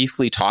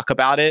briefly talk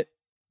about it.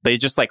 They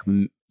just like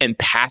in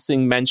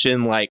passing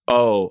mention like,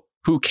 oh,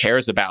 who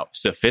cares about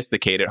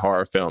sophisticated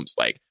horror films?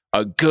 Like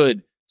a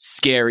good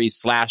scary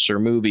slasher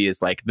movie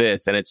is like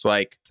this. And it's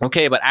like,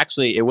 okay, but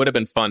actually it would have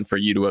been fun for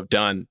you to have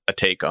done a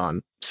take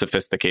on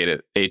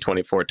sophisticated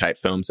A24 type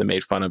films and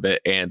made fun of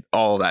it and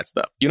all that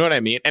stuff. You know what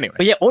I mean? Anyway.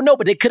 But yeah,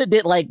 but they could have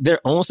did like their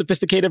own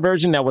sophisticated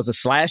version that was a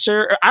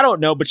slasher. I don't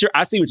know, but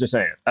I see what you're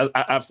saying.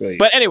 I feel you.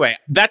 But anyway,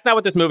 that's not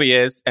what this movie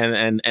is. So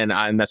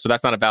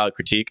that's not a valid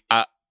critique.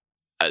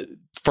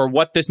 For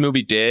what this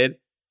movie did,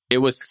 it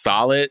was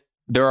solid.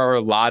 There are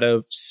a lot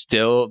of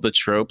still the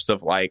tropes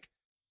of like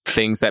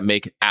things that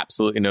make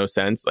absolutely no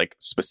sense, like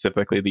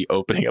specifically the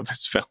opening of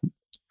this film.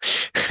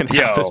 And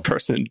how this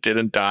person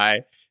didn't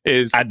die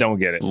is, I don't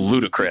get it,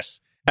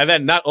 ludicrous. And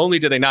then not only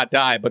did they not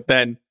die, but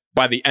then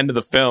by the end of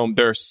the film,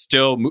 they're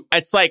still,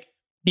 it's like,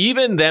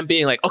 even them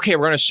being like, okay,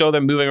 we're going to show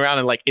them moving around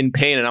and like in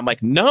pain. And I'm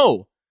like,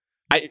 no,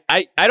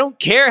 I don't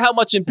care how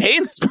much in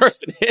pain this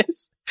person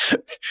is.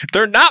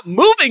 They're not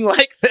moving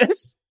like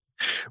this.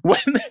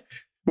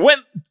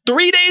 When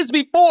 3 days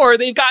before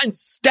they've gotten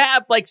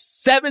stabbed like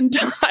 7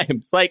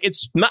 times. Like,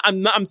 it's not,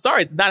 I'm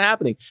sorry, it's not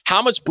happening.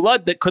 How much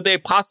blood that could they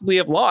possibly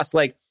have lost?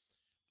 Like,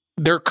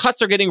 their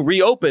cuts are getting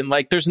reopened.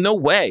 Like, there's no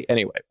way.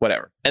 Anyway,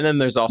 whatever. And then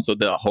there's also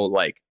the whole,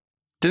 like,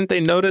 didn't they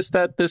notice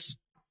that this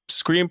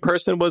Scream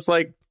person was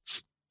like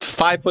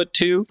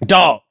 5'2"?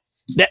 Dog.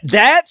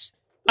 That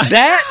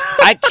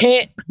I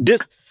can't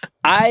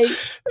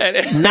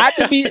not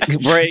to be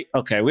great.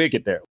 Okay, we'll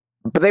get there.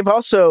 But they've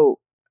also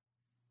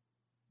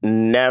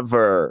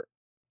never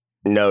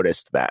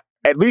noticed that.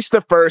 At least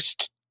the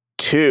first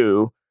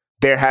two,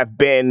 they're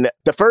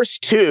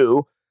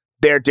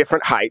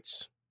different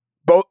heights.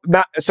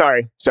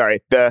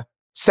 The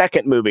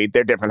second movie,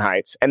 they're different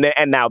heights. And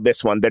now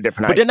this one, they're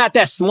different heights. But they're not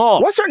that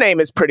small. What's her name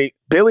is pretty.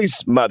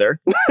 Billy's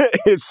mother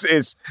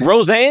is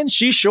Roseanne.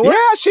 She's short.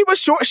 Yeah, she was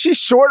short. She's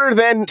shorter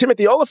than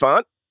Timothy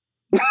Olyphant.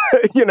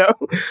 You know?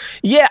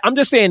 Yeah, I'm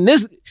just saying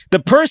the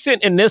person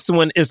in this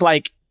one is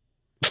like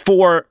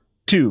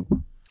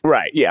 4'2".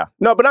 Right, yeah.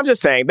 No, but I'm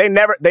just saying they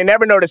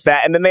never noticed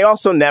that, and then they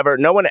also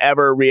no one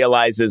ever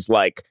realizes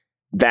like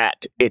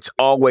that it's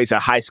always a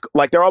high school,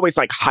 like they're always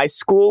like high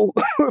school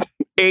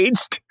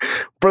aged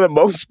for the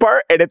most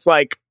part, and it's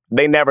like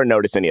they never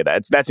notice any of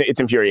that. It's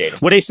infuriating.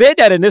 Well, they said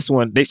that in this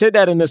one.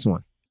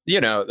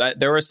 You know,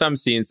 there were some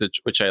scenes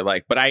which I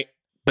like,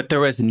 but there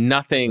was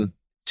nothing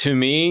to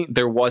me.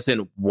 There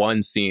wasn't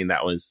one scene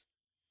that was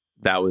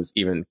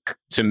even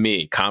to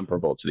me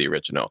comparable to the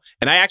original,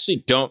 and I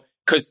actually don't.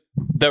 Because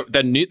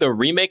the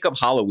remake of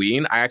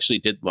Halloween, I actually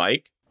did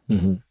like.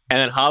 Mm-hmm. And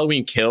then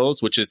Halloween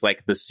Kills, which is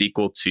like the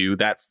sequel to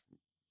that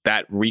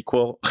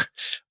requel,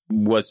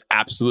 was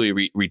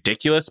absolutely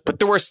ridiculous. But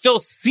there were still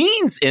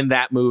scenes in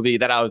that movie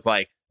that I was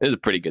like, this is a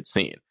pretty good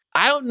scene.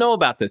 I don't know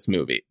about this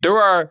movie. There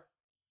are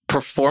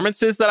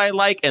performances that I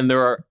like, and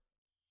there are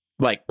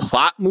like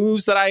plot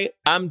moves that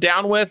I'm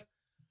down with.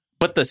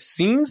 But the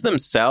scenes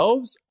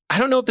themselves, I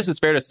don't know if this is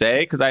fair to say,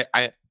 because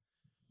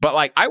but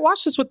like I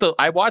watched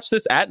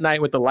this at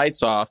night with the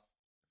lights off.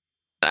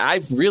 I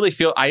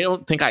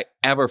don't think I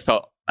ever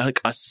felt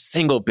like a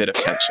single bit of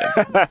tension.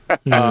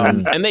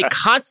 And they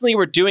constantly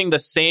were doing the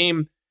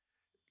same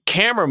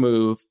camera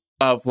move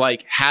of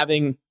like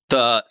having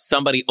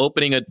somebody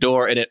opening a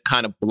door and it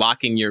kind of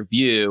blocking your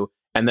view,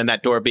 and then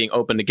that door being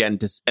opened again,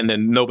 and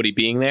then nobody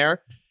being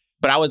there.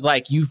 But I was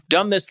like, you've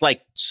done this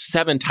like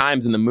 7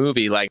 times in the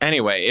movie. Like,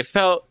 anyway, it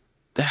felt.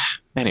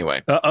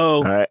 Anyway.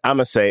 All right, I'm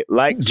gonna say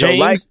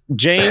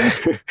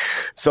James.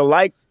 So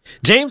like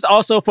James,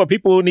 also for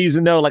people who need to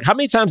know, like, how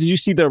many times did you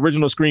see the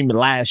original Scream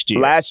last year?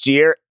 Last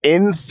year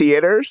in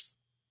theaters,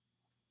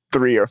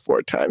 3 or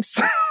 4 times.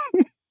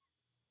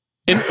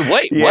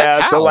 What?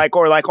 Yeah, How? so like,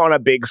 or like on a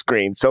big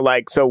screen. So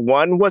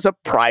one was a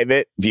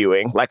private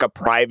viewing,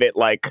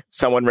 like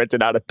someone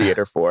rented out a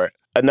theater for it.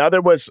 Another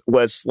was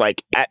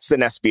like at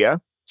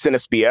Cinespia,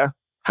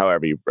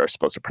 however you are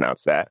supposed to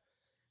pronounce that.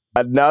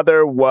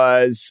 Another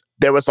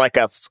there was like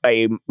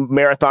a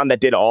marathon that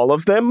did all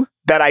of them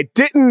that I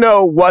didn't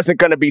know wasn't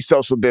going to be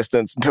social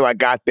distance until I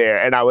got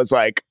there. And I was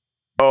like,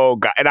 Oh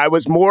God! And I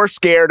was more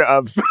scared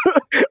of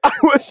I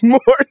was more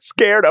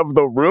scared of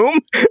The Room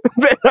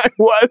than I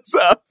was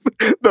of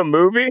the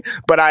movie.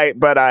 But I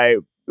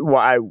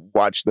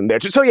watched them there.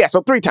 So yeah,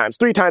 so three times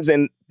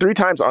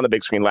on the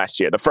big screen last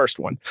year, the first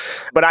one.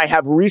 But I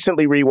have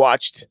recently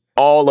rewatched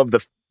all of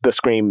the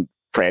Scream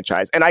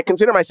franchise, and I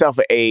consider myself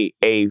a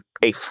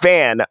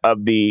fan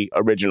of the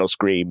original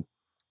Scream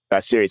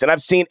series. And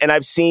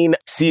I've seen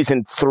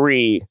season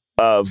 3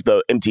 of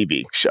the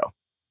MTV show.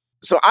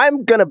 So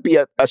I'm gonna be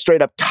a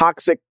straight up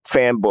toxic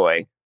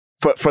fanboy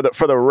for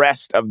the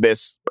rest of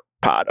this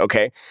pod.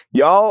 Okay,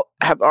 y'all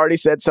have already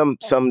said some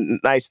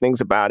nice things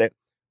about it.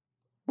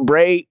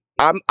 Bray,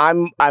 I'm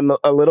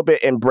a little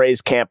bit in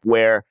Bray's camp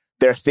where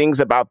there are things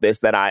about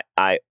this that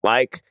I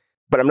like,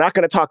 but I'm not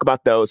going to talk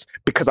about those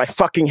because I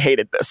fucking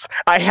hated this.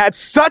 I had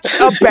such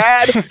a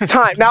bad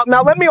time.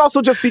 Now let me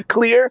also just be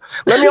clear.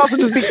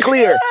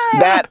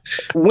 That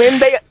when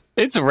they...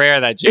 It's rare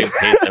that James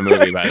hates a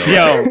movie, by the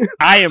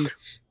way. Yo,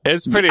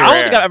 it's pretty I rare.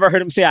 don't think I've ever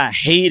heard him say I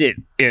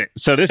hated it.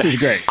 So this is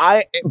great.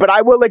 But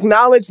I will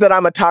acknowledge that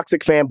I'm a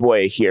toxic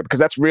fanboy here because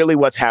that's really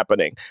what's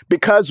happening.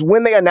 Because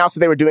when they announced that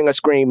they were doing a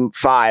Scream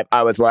 5,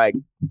 I was like,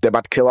 they're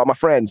about to kill all my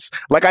friends.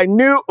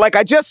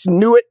 I just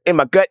knew it in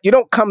my gut. You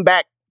don't come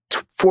back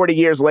 40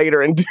 years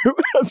later and do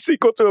a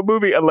sequel to a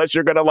movie unless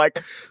you're gonna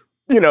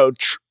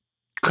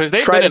because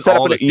they've been in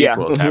all the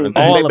sequels, haven't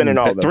they? They've been in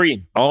all of them.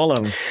 3, all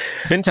of them.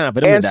 Been time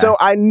for them And to so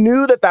die. I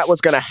knew that was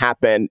going to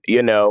happen,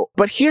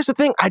 But here's the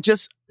thing: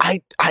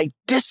 I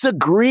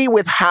disagree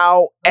with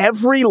how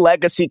every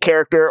legacy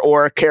character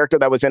or a character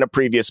that was in a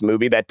previous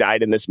movie that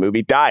died in this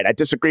movie died. I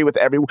disagree with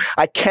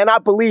I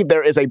cannot believe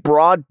there is a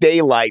broad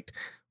daylight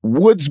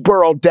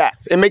Woodsboro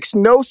death. It makes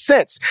no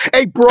sense.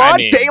 A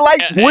broad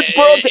daylight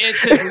Woodsboro death.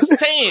 It's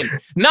insane.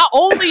 Not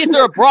only is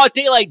there a broad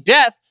daylight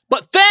death,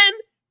 but then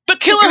the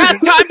killer has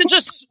time to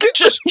just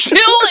chill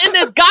in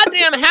this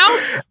goddamn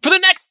house for the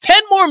next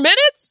 10 more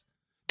minutes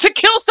to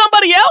kill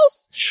somebody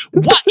else?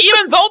 What?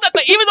 Even though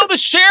the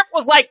sheriff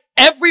was like,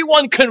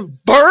 everyone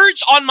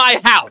converge on my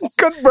house.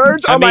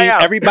 My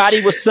house.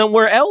 Everybody was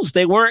somewhere else.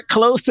 They weren't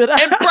close to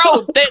that. And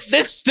bro,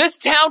 this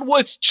town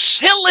was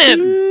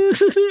chilling.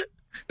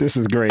 This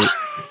is great.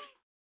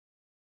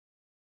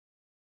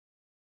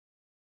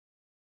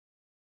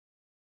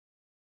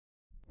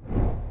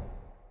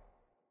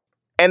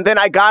 And then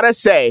I gotta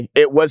say,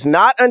 it was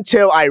not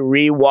until I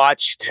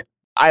rewatched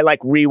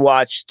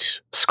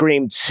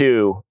Scream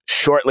 2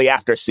 shortly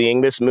after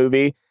seeing this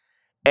movie.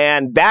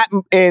 And that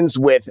ends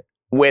with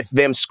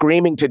them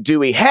screaming to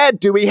Dewey,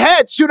 head,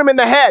 shoot him in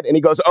the head. And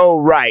he goes, oh,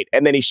 right.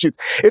 And then he shoots.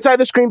 It's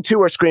either Scream 2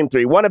 or Scream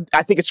 3.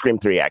 I think it's Scream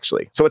 3,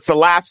 actually. So it's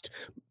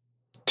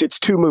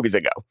 2 movies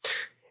ago.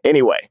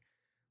 Anyway,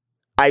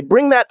 I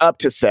bring that up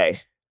to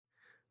say,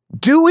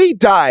 Dewey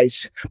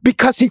dies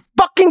because he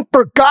fucking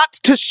forgot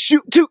to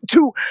shoot,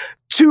 to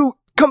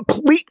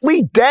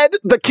completely dead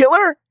the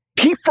killer.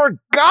 He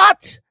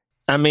forgot.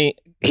 I mean,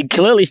 he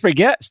clearly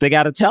forgets. They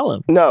got to tell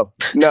him. No.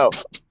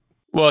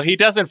 Well, he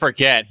doesn't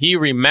forget. He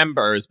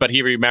remembers, but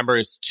he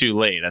remembers too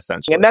late,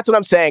 essentially. And that's what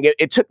I'm saying.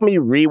 It took me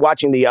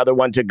rewatching the other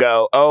one to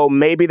go, oh,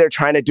 maybe they're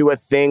trying to do a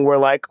thing where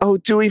like, oh,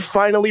 Dewey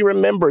finally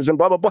remembers and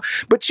blah, blah, blah.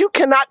 But you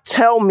cannot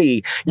tell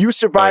me you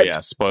survived. Oh, yeah,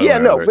 spoiler. Yeah,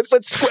 no, alerts.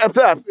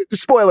 but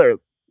spoiler.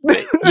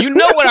 You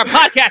know what our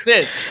podcast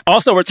is.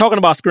 Also, we're talking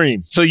about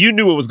Scream, so you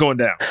knew it was going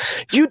down.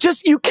 You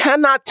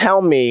cannot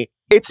tell me.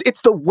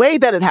 It's the way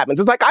that it happens.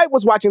 It's like I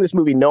was watching this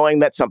movie knowing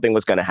that something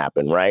was going to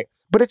happen, right?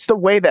 But it's the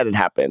way that it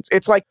happens.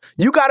 It's like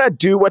you got to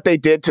do what they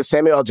did to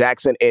Samuel L.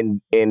 Jackson in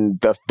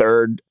the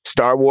third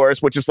Star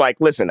Wars, which is like,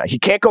 listen, he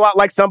can't go out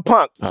like some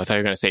punk. Oh, I thought you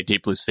were going to say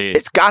Deep Blue Sea.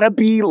 It's got to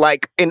be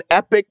like an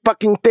epic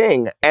fucking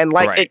thing. And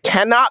like, It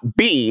cannot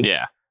be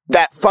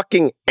that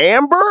fucking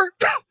Amber,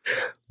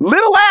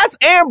 little ass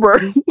Amber,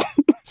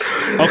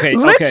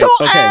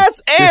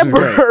 ass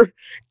Amber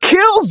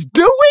kills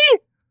Dewey.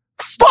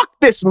 Fuck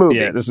this movie.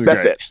 Yeah, this is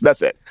That's great. it.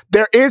 That's it.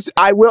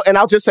 And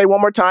I'll just say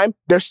one more time,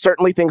 there's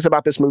certainly things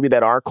about this movie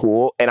that are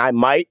cool. And I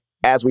might,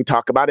 as we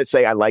talk about it,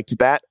 say I liked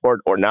that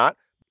or not.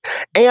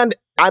 And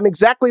I'm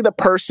exactly the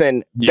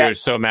person You're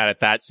so mad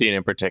at that scene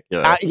in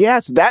particular.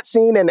 Yes, that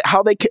scene and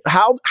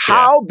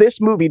how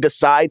this movie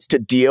decides to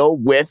deal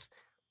with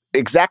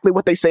exactly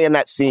what they say in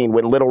that scene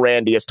when little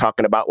Randy is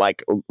talking about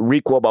like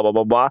requel, blah, blah,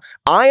 blah, blah.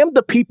 I am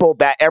the people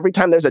that every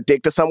time there's a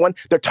dig to someone,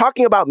 they're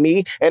talking about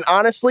me. And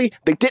honestly,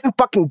 they didn't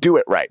fucking do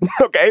it right.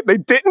 Okay. They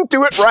didn't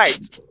do it right.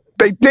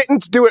 They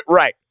didn't do it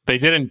right. They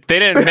didn't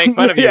make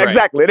fun of you. Yeah, right.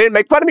 Exactly. They didn't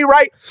make fun of me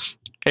right.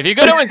 If you're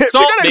going to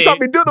insult me,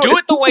 do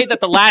it the way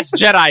that The Last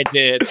Jedi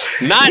did.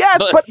 Not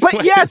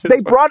but yes,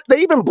 they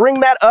even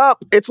bring that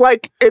up. It's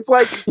like,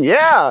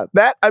 yeah,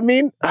 that, I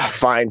mean,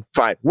 fine.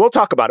 We'll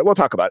talk about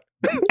it.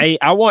 Hey,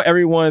 I want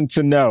everyone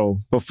to know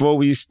before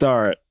we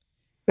start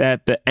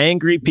that the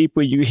angry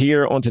people you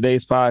hear on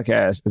today's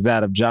podcast is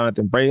that of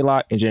Jonathan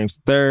Braylock and James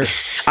III.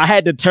 I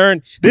had to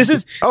turn. This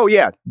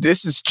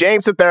is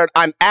James III.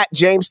 I'm at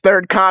James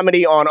III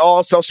Comedy on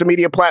all social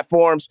media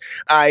platforms.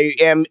 I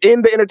am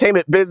in the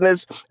entertainment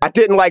business. I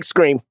didn't like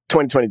Scream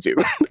 2022.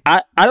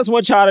 I just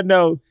want y'all to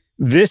know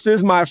This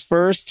is my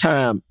first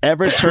time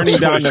ever turning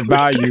down the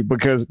value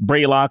because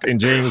Braylock and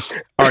James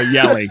are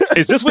yelling.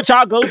 Is this what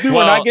y'all go through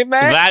when I get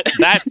mad?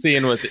 That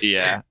scene was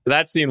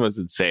that scene was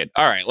insane.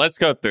 All right, let's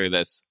go through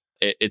this.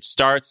 It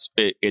starts.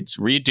 It's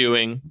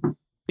redoing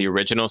the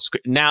original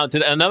script. Now,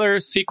 did another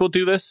sequel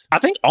do this? I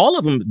think all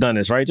of them done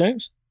this, right,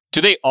 James? Do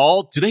they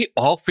all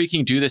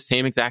freaking do the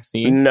same exact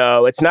scene?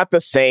 No, it's not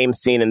the same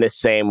scene in the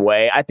same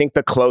way. I think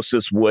the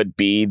closest would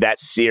be that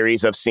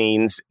series of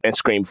scenes in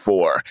Scream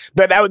 4.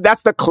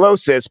 That's the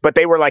closest, but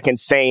they were like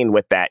insane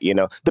with that, you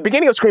know. The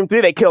beginning of Scream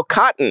 3, they kill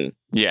Cotton.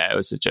 Yeah, it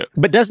was a joke.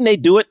 But doesn't they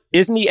do it?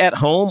 Isn't he at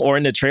home or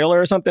in the trailer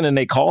or something and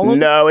they call him?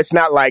 No, it's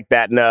not like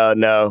that.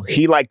 No.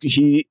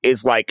 He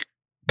is like,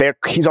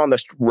 he's on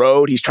the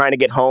road. He's trying to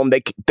get home.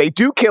 They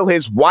do kill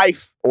his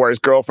wife or his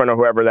girlfriend or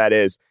whoever that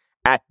is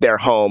at their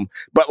home,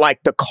 but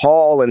like the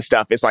call and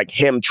stuff is like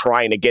him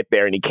trying to get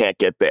there and he can't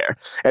get there.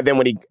 And then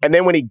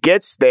when he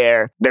gets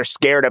there, they're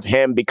scared of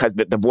him because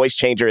the voice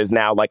changer is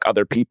now like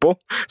other people.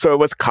 So it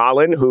was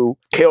Colin who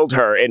killed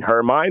her in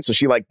her mind. So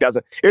she like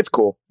doesn't. It's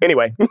cool.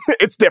 Anyway,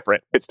 it's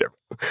different.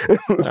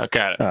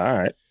 Okay. All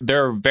right.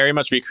 They're very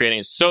much recreating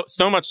it.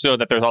 So much so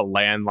that there's a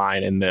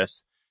landline in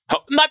this.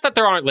 Not that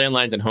there aren't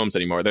landlines in homes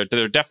anymore.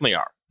 There definitely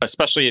are,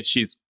 especially if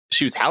she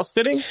was house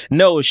sitting.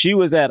 No, she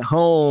was at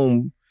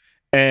home.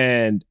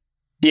 And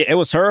yeah, it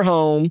was her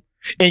home.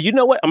 And you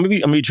know what? I'm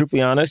gonna be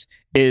truthfully honest,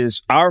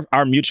 is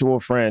our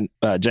mutual friend,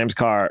 James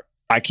Carr,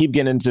 I keep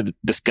getting into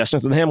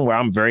discussions with him where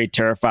I'm very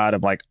terrified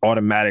of like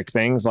automatic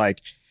things.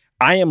 Like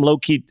I am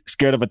low-key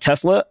scared of a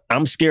Tesla.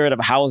 I'm scared of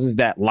houses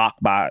that lock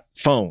by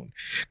phone.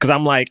 Cause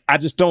I'm like, I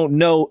just don't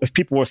know if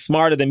people were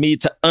smarter than me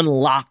to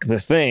unlock the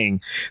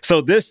thing.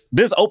 So this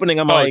opening,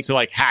 I'm like, to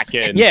like hack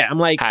in. Yeah, I'm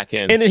like, hack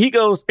in. And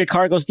then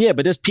Carr goes, yeah,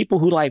 but there's people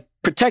who like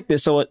protect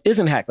this so it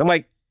isn't hacked. I'm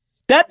like,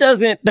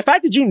 the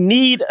fact that you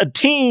need a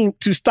team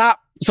to stop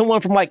someone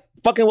from like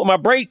fucking with my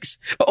brakes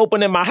or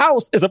opening my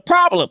house is a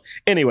problem.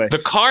 Anyway. The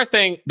car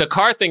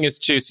thing is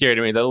too scary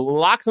to me. The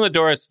locks on the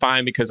door is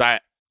fine because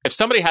if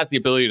somebody has the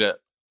ability to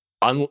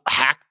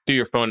hack through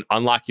your phone,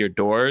 unlock your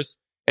doors,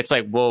 it's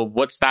like, well,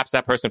 what stops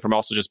that person from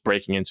also just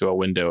breaking into a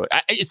window?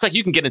 It's like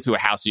you can get into a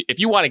house. If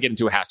you want to get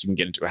into a house, you can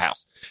get into a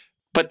house.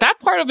 But that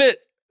part of it,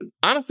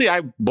 honestly,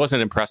 I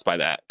wasn't impressed by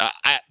that.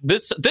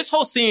 This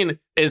whole scene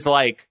is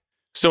like,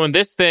 so in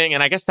this thing,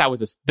 and I guess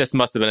this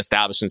must have been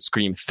established in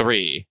Scream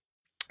 3,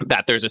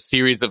 that there's a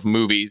series of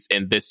movies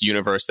in this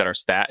universe that are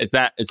Is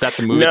that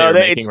the movie they're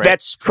making, right?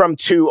 That's from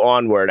 2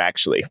 onward,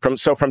 actually. From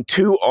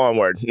 2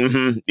 onward.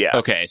 Mm-hmm, yeah.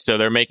 Okay, so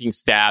they're making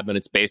Stab, and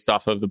it's based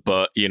off of the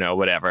book, you know,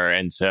 whatever.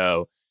 And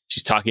so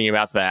she's talking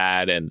about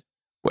that, and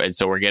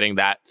so we're getting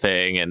that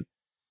thing. And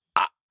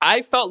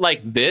I felt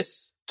like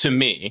this, to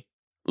me,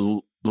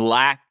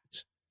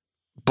 lacked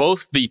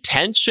both the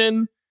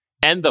tension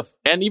and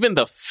even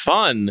the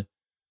fun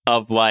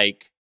of the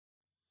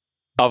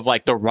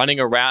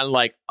running around.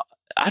 Like,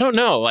 I don't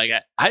know. Like,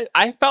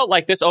 I felt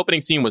like this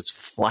opening scene was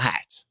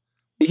flat.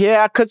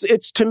 Yeah, because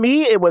to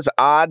me, it was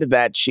odd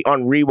that she,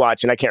 on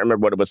rewatch, and I can't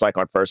remember what it was like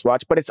on first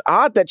watch, but it's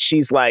odd that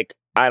she's like,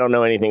 I don't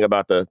know anything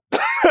about the,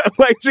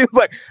 like, she's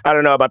like, I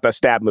don't know about the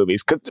Stab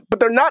movies.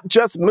 But they're not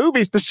just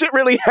movies. The shit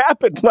really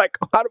happened. Like,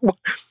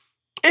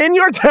 in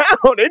your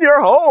town, in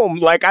your home.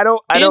 Like,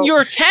 in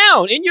your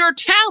town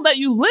that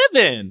you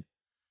live in.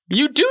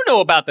 You do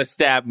know about the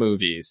Stab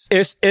movies.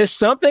 It's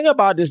something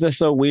about this that's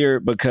so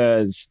weird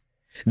because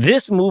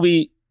this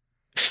movie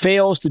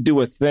fails to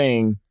do a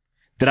thing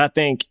that I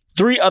think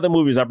 3 other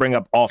movies I bring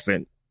up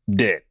often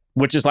did,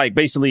 which is like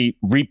basically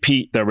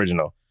repeat the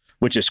original,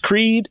 which is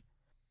Creed,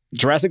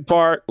 Jurassic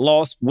Park,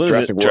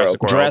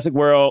 Jurassic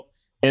World,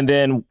 and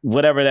then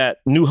whatever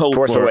that New Hope,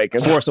 Force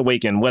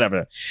Awakens,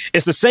 whatever.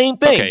 It's the same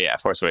thing. Okay, yeah,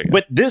 Force Awakens.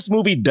 But this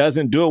movie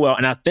doesn't do it well,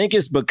 and I think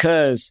it's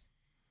because,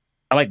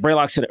 like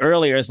Braylock said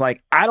earlier, it's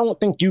like, I don't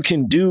think you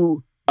can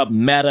do a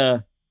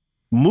meta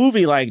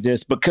movie like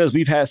this because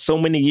we've had so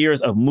many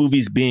years of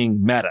movies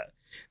being meta.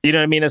 You know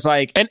what I mean? It's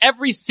like... And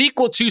every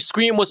sequel to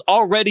Scream was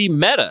already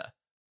meta.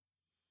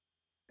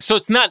 So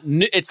it's not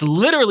new. It's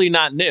literally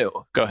not new.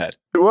 Go ahead.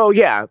 Well,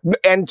 yeah.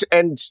 And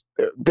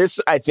this,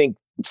 I think,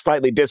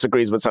 slightly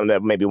disagrees with something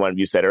that maybe one of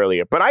you said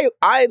earlier. But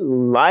I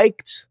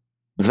liked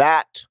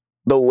that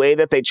the way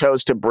that they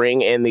chose to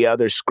bring in the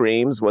other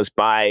Screams was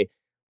by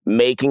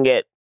making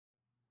it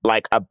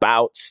like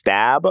about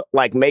Stab,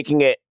 like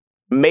making it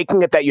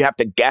that you have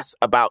to guess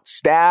about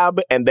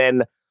Stab, and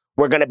then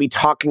we're going to be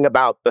talking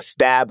about the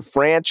Stab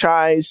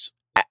franchise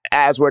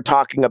as we're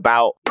talking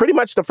about pretty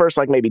much the first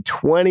like maybe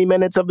 20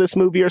 minutes of this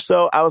movie or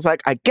so. I was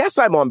like, I guess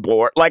I'm on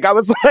board. Like I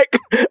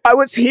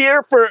was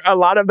here for a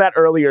lot of that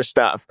earlier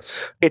stuff.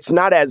 It's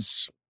not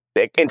as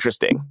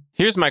interesting.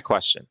 Here's my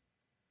question.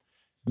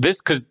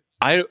 This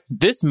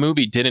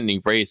movie didn't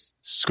erase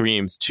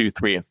Screams 2,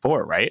 3, and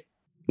 4, right?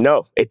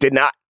 No, it did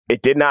not.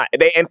 It did not.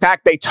 In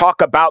fact, they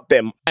talk about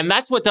them. And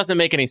that's what doesn't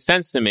make any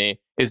sense to me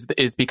is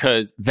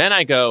because then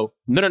I go,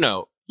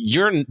 no.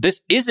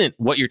 This isn't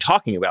what you're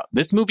talking about.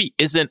 This movie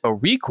isn't a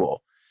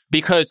requel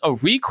because a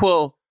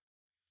requel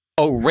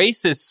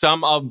erases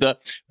some of the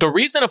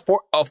reason of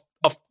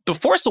The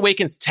Force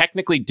Awakens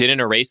technically didn't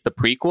erase the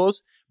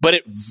prequels,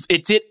 but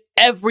it did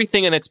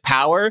everything in its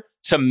power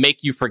to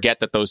make you forget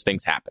that those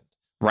things happened,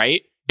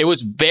 right? It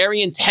was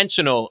very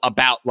intentional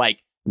about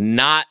like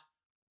not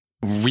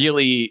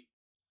really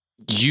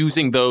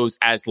using those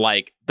as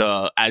like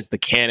the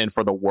canon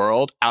for the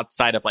world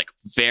outside of like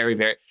very,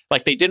 very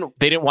like they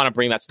didn't want to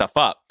bring that stuff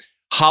up.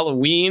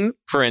 Halloween,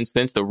 for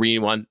instance, the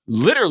one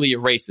literally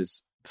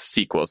erases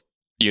sequels,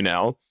 you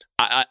know,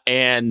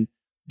 and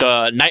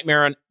the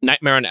Nightmare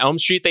on Elm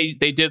Street,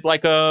 they did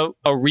like a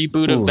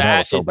reboot of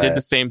that. So it did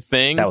the same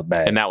thing. That was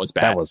bad. And that was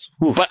bad. That was,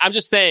 oof. But I'm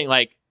just saying,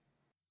 like,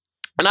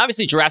 and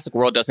obviously Jurassic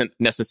World doesn't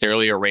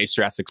necessarily erase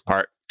Jurassic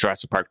Park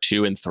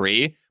 2 and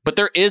 3, but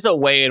there is a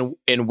way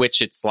in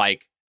which it's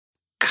like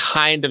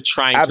kind of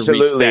trying to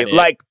reset it,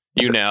 like,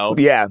 you know?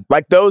 Yeah,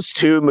 like those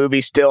two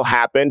movies still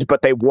happened,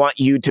 but they want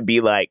you to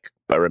be like,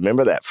 but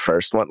remember that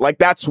first one? Like,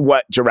 that's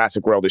what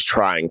Jurassic World is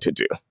trying to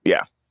do.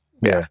 Yeah.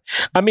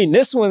 I mean,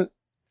 this one's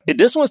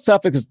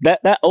tough because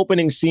that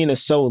opening scene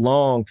is so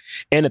long.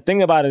 And the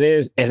thing about it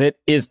is it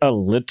is a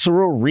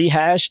literal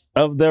rehash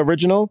of the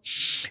original.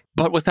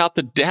 But without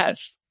the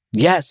death.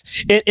 Yes.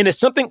 And it's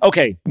something,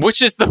 okay.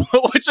 Which is the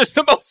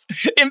most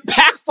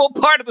impactful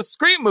part of the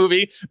Scream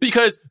movie,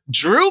 because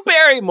Drew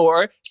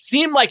Barrymore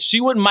seemed like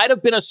she might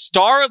have been a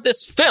star of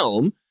this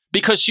film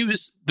because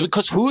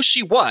who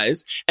she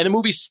was. And the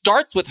movie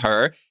starts with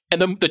her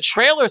and the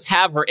trailers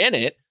have her in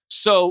it.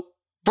 So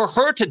for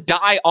her to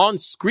die on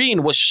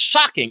screen was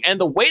shocking.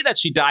 And the way that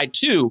she died,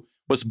 too,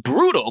 was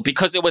brutal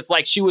because it was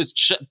like she was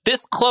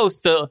this close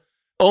to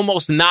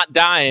almost not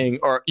dying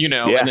or, you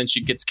know, and then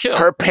she gets killed.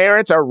 Her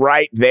parents are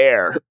right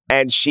there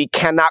and she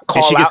cannot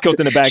call out. And she gets killed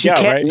in the backyard,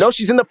 right? No,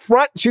 she's in the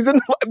front. She's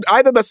in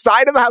either the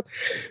side of the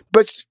house,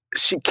 but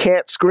she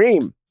can't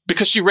scream.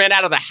 Because she ran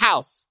out of the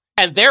house.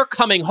 And they're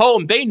coming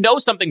home. They know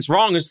something's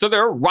wrong. And so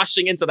they're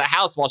rushing into the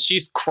house while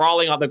she's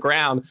crawling on the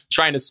ground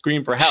trying to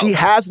scream for help. She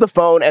has the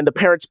phone and the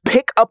parents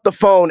pick up the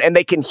phone and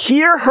they can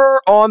hear her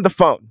on the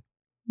phone,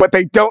 but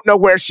they don't know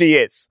where she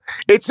is.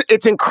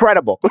 It's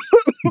incredible.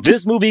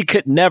 This movie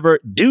could never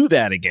do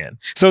that again.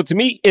 So to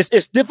me,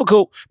 it's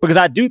difficult because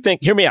I do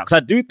think, hear me out, because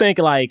I do think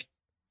like,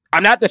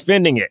 I'm not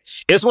defending it.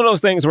 It's one of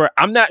those things where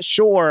I'm not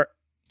sure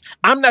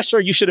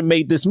you should have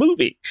made this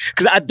movie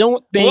because I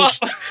don't think. Well,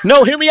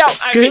 no, hear me out.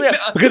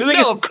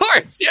 Of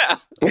course, yeah.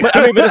 But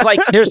it's like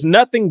there's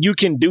nothing you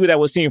can do that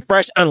would seem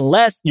fresh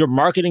unless you're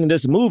marketing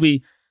this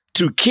movie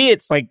to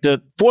kids. Like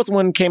the fourth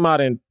one came out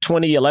in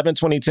 2011,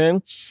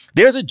 2010.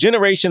 There's a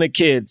generation of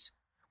kids,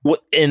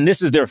 and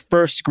this is their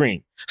first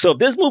Scream. So if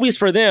this movie's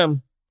for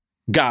them,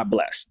 God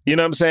bless. You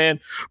know what I'm saying?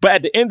 But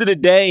at the end of the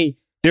day,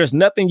 there's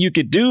nothing you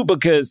could do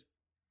because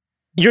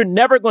you're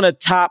never going to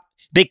top.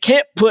 They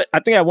can't put, I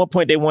think at one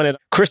point they wanted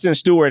Kristen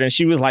Stewart and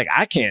she was like,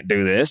 I can't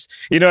do this.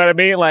 You know what I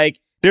mean? Like,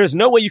 there's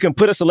no way you can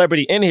put a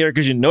celebrity in here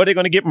because you know they're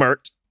going to get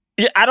murked.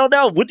 Yeah, I don't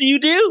know. What do you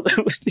do?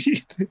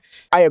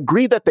 I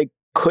agree that they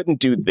couldn't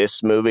do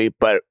this movie,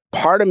 but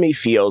part of me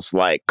feels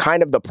like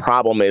kind of the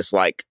problem is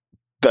like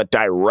the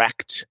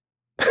direct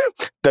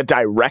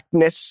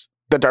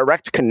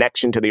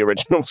connection to the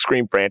original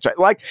Scream franchise.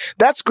 Like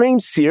that Scream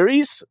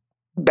series,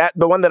 that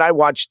the one that I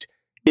watched,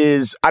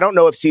 is, I don't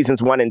know if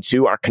seasons 1 and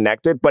 2 are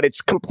connected, but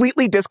it's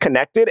completely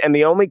disconnected. And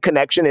the only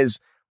connection is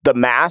the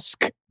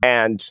mask.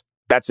 And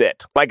that's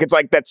it. Like, it's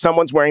like that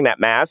someone's wearing that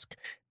mask.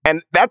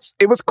 And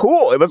it was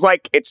cool. It was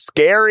like, it's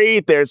scary.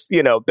 There's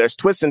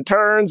twists and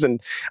turns.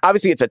 And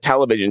obviously it's a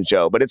television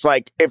show, but it's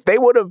like, if they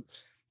would have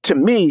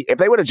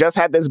just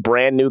had this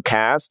brand new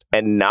cast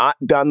and not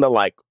done the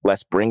like,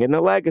 let's bring in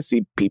the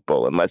legacy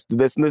people and let's do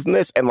this and this and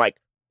this. And like,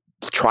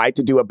 tried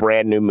to do a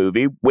brand new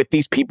movie with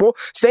these people.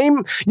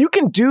 You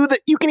can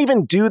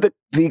even do the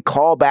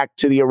callback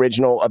to the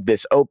original of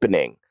this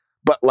opening.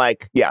 But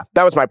like, yeah,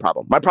 that was my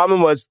problem. My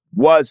problem was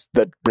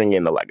the bringing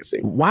in the legacy.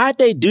 Why'd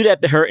they do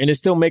that to her and it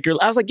still make her?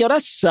 I was like, yo,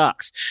 that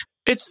sucks.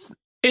 It's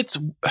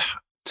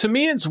to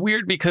me, it's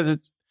weird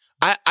because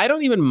I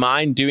don't even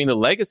mind doing the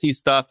legacy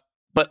stuff,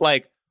 but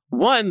like,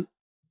 one,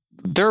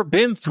 there have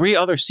been 3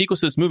 other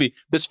sequels to this movie.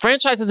 This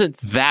franchise isn't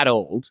that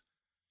old.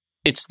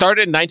 It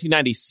started in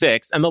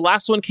 1996, and the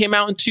last one came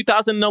out in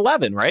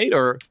 2011, right?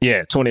 Or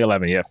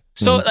 2011, yeah.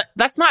 So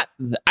that's not.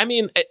 I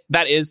mean,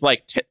 that is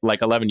like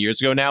 11 years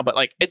ago now, but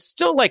like it's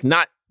still like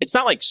not. It's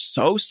not like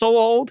so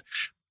old.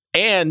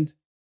 And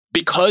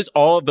because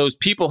all of those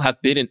people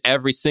have been in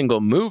every single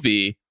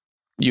movie,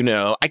 you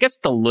know, I guess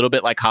it's a little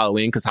bit like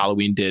Halloween because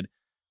Halloween did.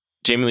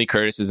 Jamie Lee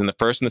Curtis is in the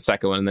first and the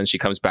second one, and then she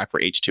comes back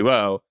for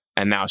H2O,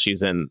 and now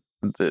she's in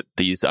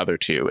these other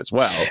 2 as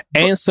well.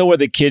 And so are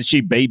the kids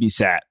she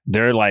babysat.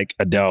 They're like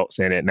adults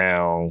in it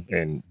now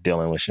and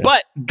dealing with shit.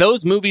 But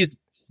those movies,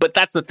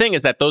 that's the thing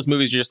is that those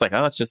movies are just like,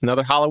 oh, it's just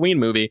another Halloween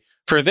movie.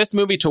 For this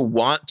movie to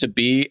want to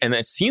be, and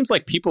it seems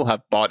like people have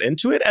bought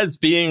into it as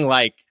being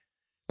like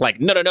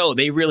no,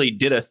 they really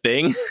did a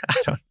thing. I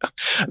don't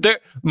know.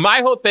 My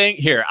whole thing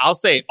here, I'll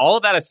say all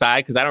of that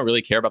aside, because I don't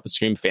really care about the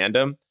Scream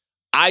fandom.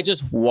 I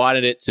just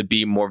wanted it to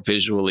be more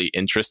visually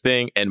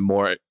interesting and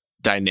more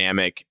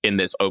dynamic in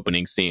this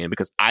opening scene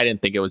because I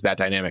didn't think it was that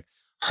dynamic.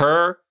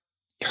 Her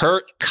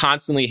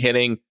constantly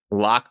hitting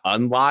lock,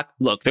 unlock.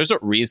 Look, there's a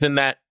reason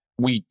that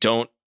we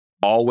don't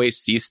always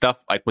see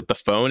stuff like with the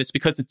phone. It's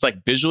because it's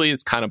like visually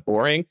is kind of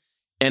boring.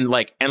 And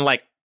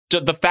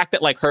the fact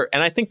that like her,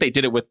 and I think they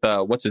did it with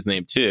what's his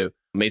name too,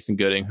 Mason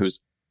Gooding, who's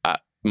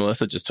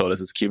Melissa just told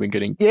us it's Cuban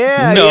Gooding.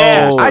 Yeah, No.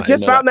 yeah. I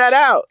just found that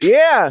out.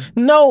 Yeah.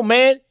 No,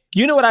 man.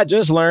 You know what I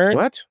just learned?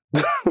 What?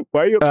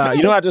 Why are you upset?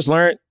 You know what I just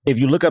learned? If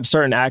you look up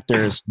certain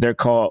actors, they're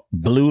called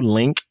blue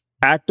link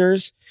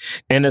actors.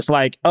 And it's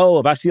like, oh,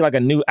 if I see like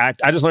a new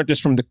actor, I just learned this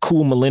from the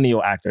cool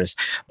millennial actors.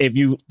 If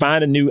you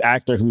find a new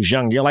actor who's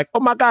young, you're like, oh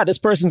my God, this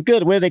person's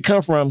good. Where did they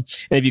come from?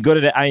 And if you go to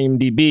the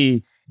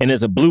IMDb and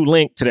there's a blue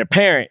link to their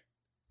parent,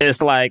 it's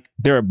like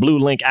they're a blue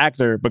link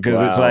actor because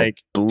it's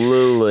like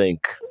Blue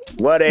Link.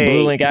 What a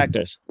blue link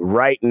actors.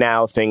 right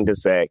now thing to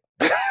say.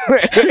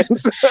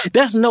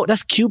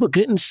 That's Cuba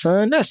Gooding's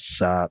son. That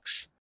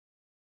sucks.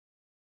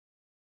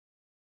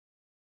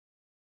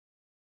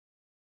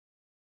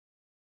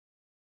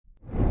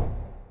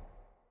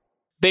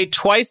 They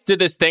twice did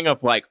this thing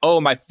of like, oh,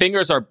 my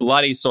fingers are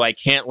bloody, so I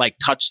can't like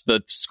touch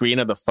the screen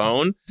of the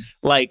phone.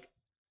 Like,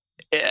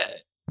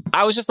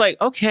 I was just like,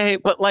 okay,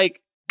 but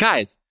like,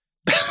 guys,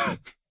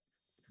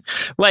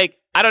 like,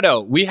 I don't know.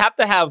 We have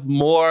to have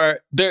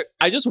more there.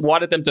 I just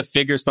wanted them to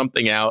figure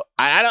something out.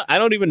 I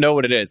don't even know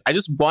what it is. I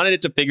just wanted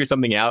it to figure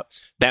something out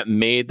that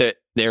made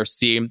there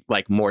seem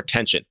like more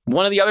tension.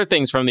 One of the other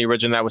things from the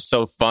original that was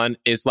so fun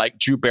is like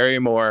Drew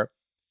Barrymore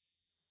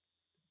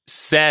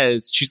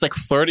says she's like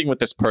flirting with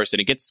this person.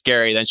 It gets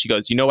scary. Then she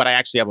goes, you know what? I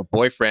actually have a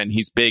boyfriend.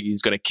 He's big.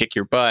 He's going to kick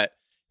your butt,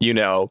 you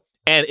know?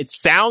 And it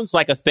sounds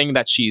like a thing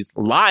that she's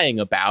lying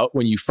about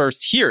when you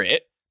first hear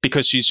it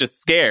because she's just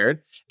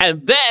scared.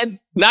 And then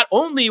not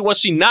only was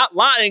she not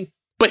lying,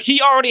 but he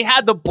already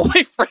had the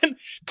boyfriend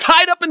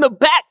tied up in the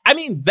back. I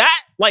mean,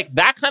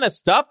 that kind of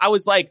stuff. I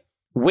was like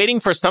waiting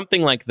for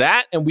something like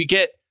that. And we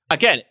get,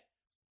 again,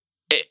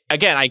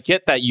 I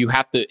get that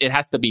it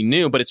has to be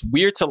new, but it's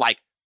weird to like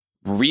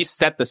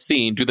reset the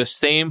scene, do the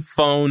same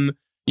phone,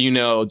 you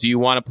know, do you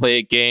want to play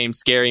a game,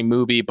 scary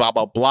movie, blah,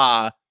 blah,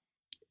 blah.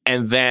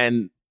 And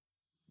then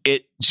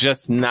it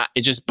just not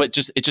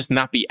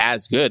be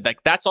as good.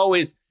 Like that's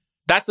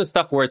the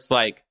stuff where it's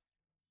like,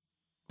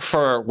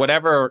 for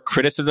whatever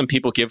criticism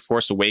people give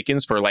Force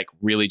Awakens for like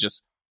really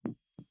just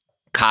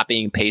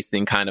copying,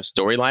 pasting kind of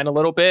storyline a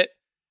little bit.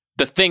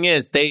 The thing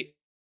is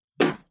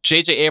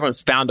J.J.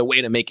 Abrams found a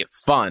way to make it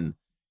fun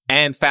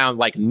and found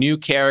like new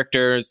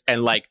characters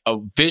and like a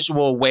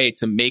visual way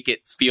to make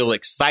it feel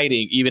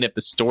exciting, even if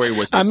the story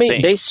was the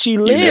same. She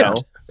lived. You know?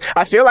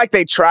 I feel like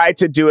they tried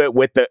to do it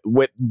with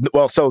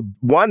so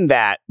one,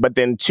 that, but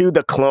then two,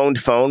 the cloned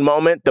phone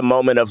moment, the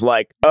moment of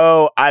like,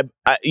 oh, I'm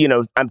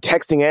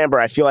texting Amber.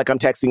 I feel like I'm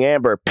texting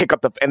Amber. Pick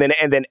up and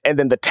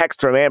then the text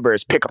from Amber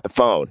is pick up the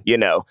phone, you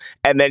know,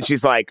 and then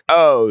she's like,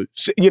 oh,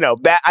 you know,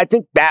 that I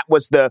think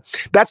that's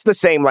the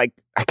same. Like,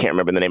 I can't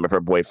remember the name of her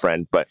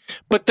boyfriend, but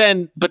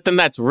then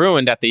that's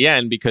ruined at the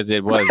end because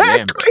it was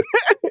Amber.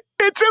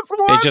 It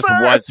just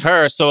was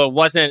her. So it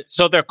wasn't,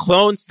 so their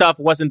clone stuff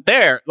wasn't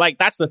there. Like,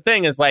 that's the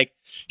thing is like,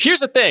 here's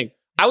the thing.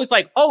 I was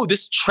like, oh,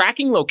 this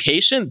tracking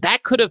location,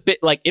 that could have been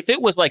like, if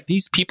it was like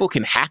these people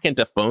can hack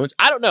into phones,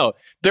 I don't know.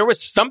 There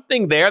was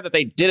something there that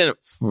they didn't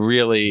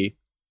really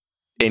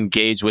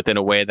engage with in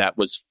a way that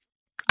was,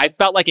 I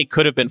felt like it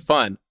could have been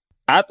fun.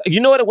 You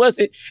know what it was?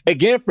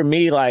 Again, for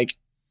me, like,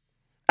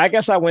 I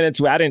guess I went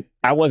into it.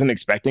 I wasn't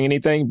expecting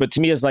anything, but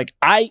to me, it's like,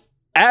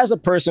 as a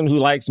person who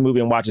likes movie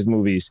and watches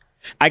movies,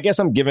 I guess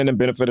I'm giving them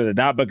benefit of the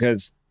doubt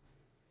because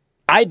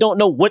I don't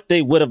know what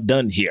they would have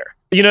done here.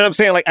 You know what I'm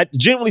saying? Like,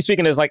 generally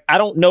speaking, it's like, I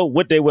don't know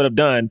what they would have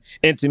done.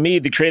 And to me,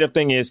 the creative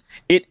thing is,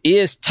 it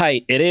is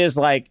tight. It is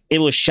like, it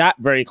was shot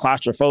very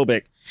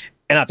claustrophobic.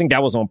 And I think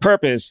that was on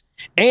purpose.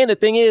 And the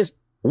thing is,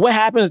 what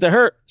happens to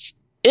her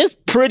is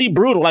pretty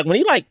brutal. Like, when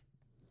he like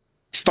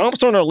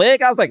stomps on her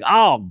leg, I was like,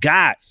 oh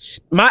God.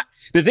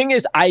 The thing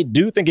is, I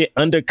do think it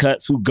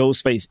undercuts who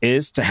Ghostface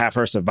is to have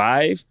her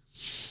survive.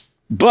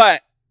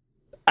 But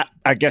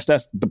I guess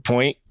that's the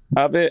point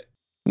of it.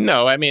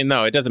 No, I mean,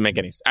 no, it doesn't make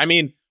any sense. I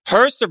mean,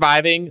 her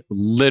surviving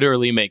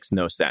literally makes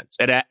no sense.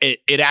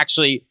 It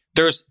actually,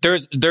 there's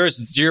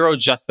zero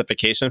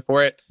justification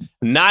for it.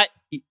 Not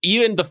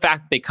even the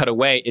fact that they cut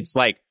away. It's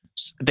like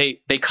they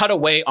cut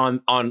away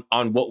on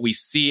what we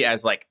see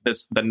as like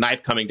the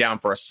knife coming down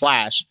for a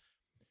slash.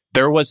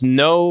 There was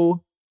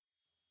no,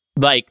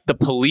 like, the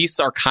police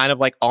are kind of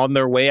like on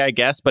their way, I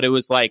guess, but it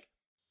was like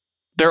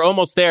they're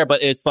almost there,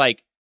 but it's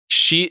like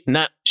she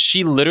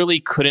literally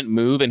couldn't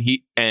move,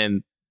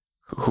 and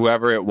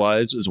whoever it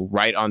was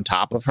right on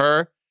top of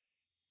her.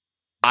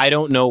 I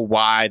don't know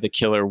why the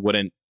killer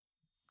wouldn't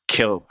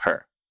kill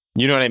her.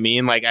 You know what I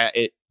mean? Like,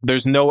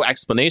 there's no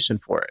explanation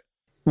for it.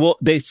 Well,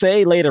 they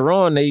say later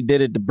on they did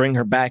it to bring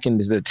her back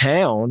into the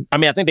town. I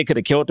mean, I think they could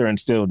have killed her and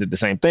still did the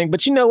same thing.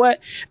 But you know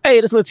what?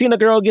 Hey, this Latina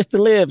girl gets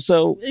to live.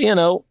 So, you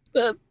know.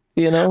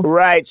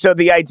 Right. So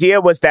the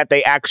idea was that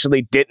they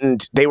actually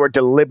didn't, he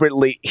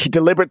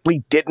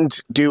deliberately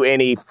didn't do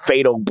any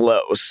fatal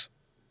blows.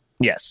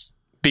 Yes.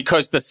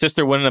 Because the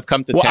sister wouldn't have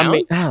come to Well, town? I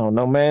mean, I don't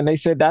know, man. They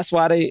said that's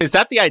why they... Is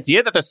that the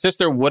idea, that the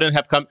sister wouldn't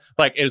have come?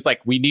 Like, it was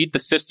like, we need the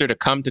sister to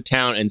come to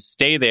town and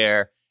stay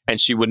there, and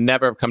she would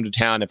never have come to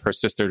town if her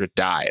sister had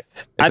died.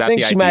 I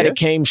think she might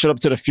have showed up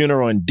to the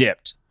funeral and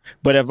dipped.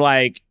 But if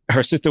like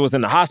her sister was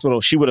in the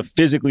hospital, she would have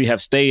physically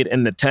have stayed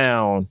in the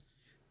town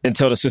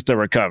until the sister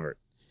recovered.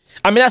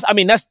 That's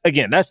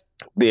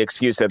the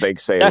excuse that they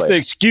say. That's later. the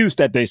excuse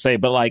that they say.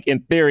 But like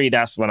in theory,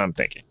 that's what I'm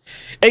thinking.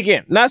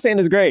 Again, not saying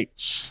it's great,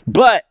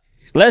 but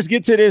let's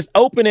get to this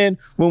opening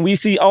when we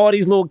see all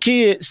these little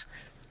kids.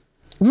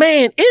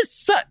 Man,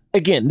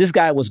 again, this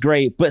guy was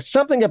great, but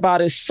something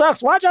about it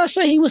sucks. Why'd y'all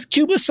say he was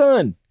Cuba's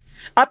son?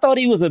 I thought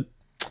he was a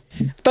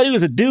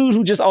dude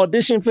who just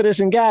auditioned for this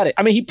and got it.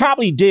 I mean, he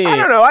probably did. I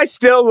don't know. I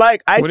still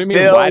like. What do you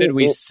mean? Why did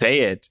we say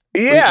it?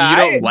 Yeah, you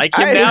don't like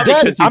him now It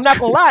does. because I'm not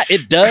gonna lie.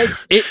 It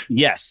does.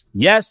 Yes.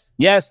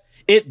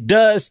 It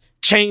does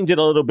change it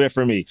a little bit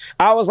for me.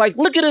 I was like,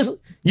 look at this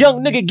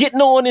young nigga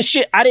getting on and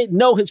shit. I didn't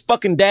know his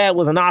fucking dad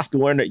was an Oscar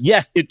winner.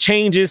 Yes, it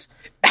changes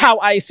how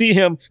I see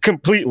him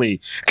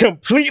completely.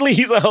 Completely,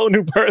 he's a whole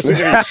new person.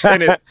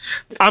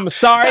 I'm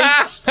sorry.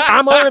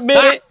 I'm gonna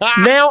admit it.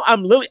 Now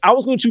I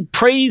was going to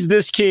praise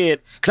this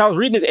kid because I was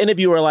reading this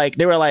interview where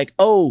they were like,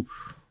 oh,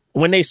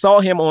 when they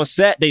saw him on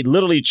set, they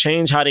literally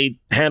changed how they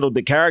handled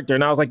the character.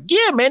 And I was like,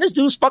 yeah, man, this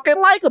dude's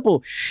fucking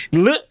likable.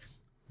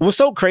 What's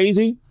so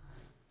crazy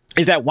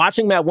is that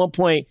watching him at one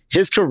point,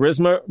 his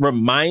charisma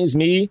reminds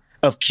me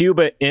of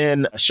Cuba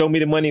in Show Me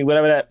the Money,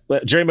 whatever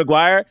that, Jerry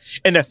Maguire.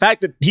 And the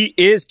fact that he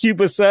is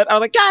Cuba's son, I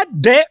was like,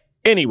 God damn.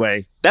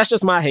 Anyway, that's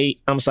just my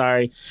hate. I'm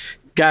sorry.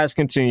 Guys,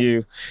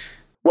 continue.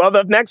 Well,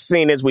 the next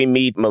scene is we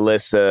meet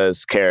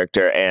Melissa's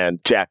character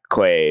and Jack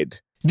Quaid.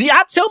 Did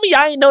y'all tell me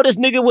I didn't know this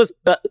nigga was,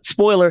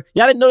 spoiler,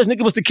 y'all didn't know this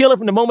nigga was the killer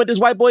from the moment this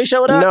white boy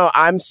showed up? No,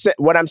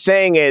 what I'm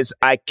saying is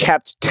I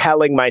kept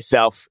telling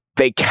myself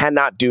they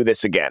cannot do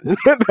this again.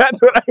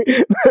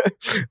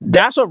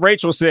 That's what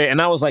Rachel said.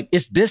 And I was like,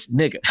 it's this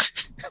nigga.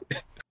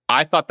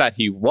 I thought that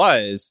he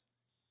was,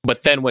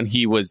 but then when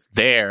he was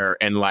there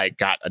and like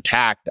got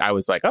attacked, I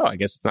was like, oh, I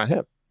guess it's not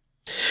him.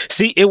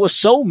 See, it was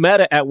so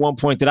meta at one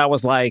point that I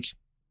was like,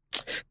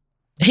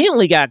 he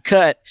only got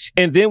cut.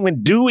 And then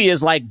when Dewey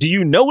is like, do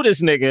you know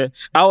this nigga?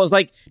 I was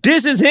like,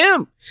 this is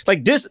him.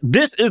 Like this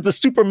is the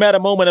super meta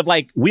moment of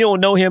like, we don't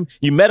know him.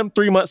 You met him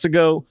 3 months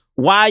ago.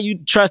 Why are you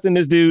trusting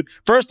this dude?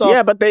 First off.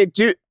 Yeah, but they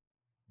do.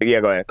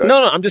 Yeah, go ahead.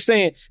 No, I'm just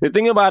saying, the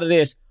thing about it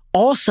is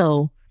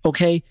also,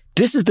 okay,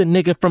 this is the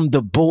nigga from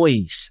The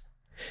Boys.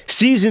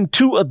 Season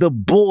 2 of The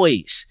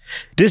Boys.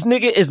 This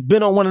nigga has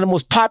been on one of the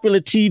most popular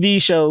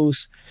TV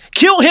shows.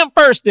 Kill him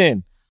first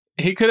then.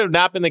 He could have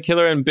not been the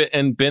killer and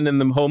been in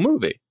the whole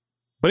movie.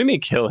 What do you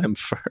mean kill him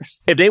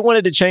first? If they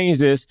wanted to change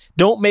this,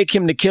 don't make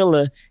him the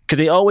killer, because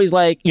they always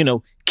like,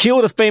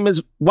 kill the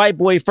famous white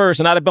boy first.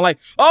 And I'd have been like,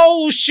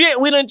 oh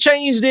shit, we done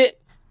changed it.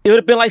 It would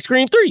have been like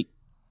Scream 3.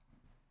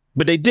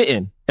 But they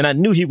didn't. And I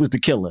knew he was the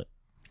killer.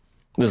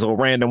 This old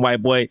random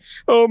white boy.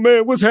 Oh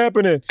man, what's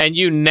happening? And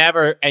you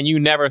never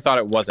thought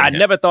it wasn't him. I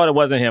never thought it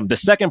wasn't him. The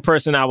second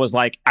person, I was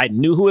like, I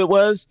knew who it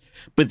was.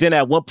 But then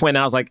at one point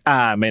I was like,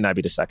 it may not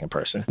be the second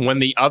person. When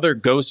the other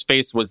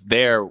Ghostface was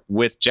there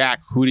with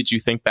Jack, who did you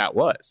think that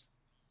was?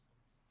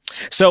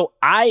 So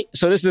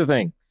this is the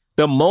thing.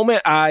 The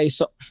moment I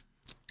saw,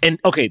 and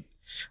okay,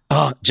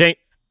 James,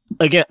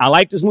 again, I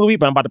like this movie,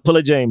 but I'm about to pull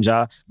a James,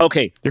 y'all.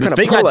 Okay, the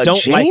thing I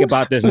don't like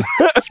about this,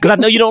 because I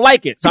know you don't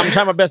like it, so I'm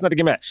trying my best not to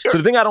get mad. So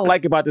the thing I don't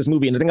like about this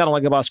movie, and the thing I don't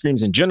like about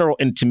Screams in general,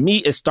 and to me,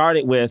 it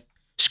started with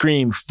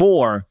Scream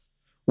 4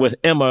 with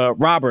Emma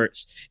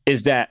Roberts,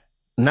 is that,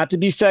 not to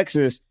be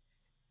sexist,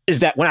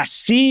 is that when I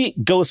see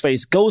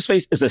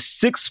Ghostface is a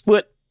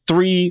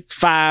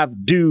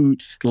 6'3",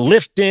 dude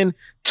lifting,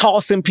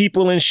 tossing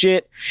people and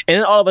shit, and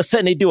then all of a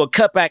sudden they do a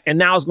cutback, and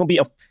now it's gonna be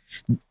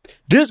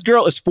this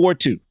girl is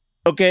 4'2".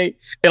 Okay,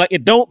 and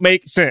it don't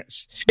make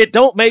sense. It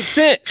don't make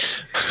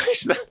sense.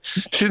 she's not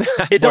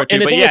it don't,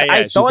 and the thing is,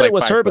 I thought it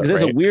was her because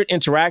there's right? a weird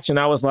interaction.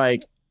 I was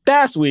like,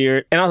 that's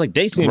weird, and I was like,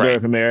 they seem very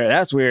familiar.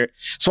 That's weird.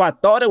 So I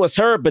thought it was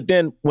her, but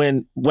then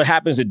when what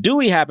happens to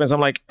Dewey happens, I'm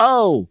like,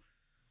 oh,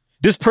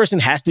 this person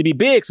has to be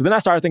big. So then I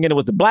started thinking it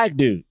was the black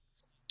dude.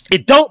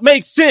 It don't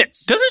make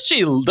sense. Doesn't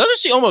she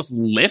almost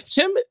lift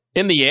him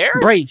in the air?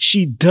 Bray,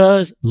 she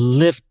does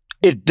lift.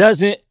 It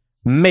doesn't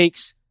make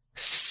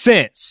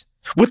sense.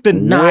 With the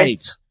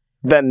knives.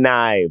 The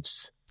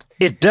knives.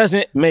 It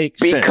doesn't make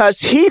sense. Because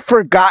he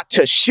forgot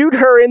to shoot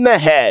her in the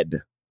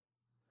head.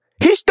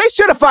 They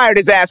should have fired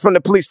his ass from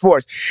the police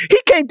force. He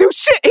can't do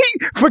shit. He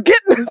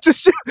forgetting to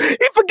shoot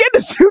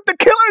the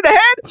killer in the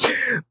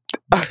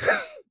head.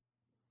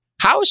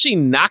 How is she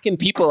knocking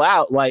people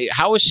out? Like,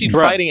 how is she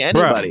fighting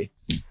anybody?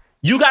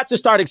 You got to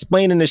start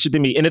explaining this shit to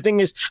me. And the thing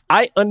is,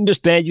 I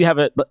understand you have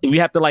to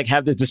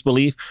have this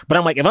disbelief, but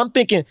I'm like, if I'm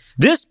thinking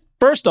this.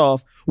 First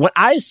off, when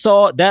I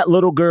saw that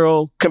little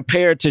girl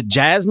compared to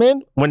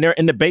Jasmine when they're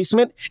in the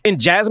basement, and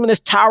Jasmine is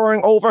towering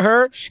over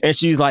her, and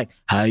she's like,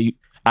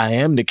 I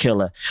am the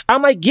killer.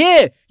 I'm like,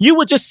 yeah, you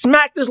would just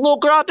smack this little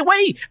girl out the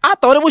way. I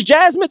thought it was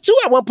Jasmine too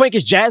at one point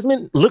because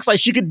Jasmine looks like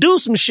she could do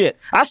some shit.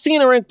 I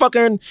seen her in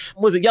fucking,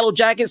 was it Yellow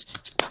Jackets,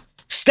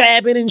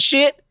 stabbing and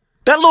shit.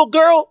 That little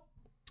girl,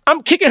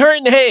 I'm kicking her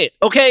in the head,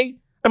 okay?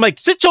 I'm like,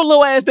 sit your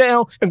little ass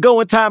down and go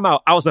in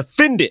timeout. I was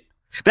offended.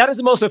 That is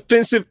the most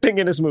offensive thing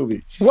in this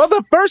movie. Well,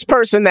 the first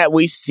person that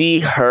we see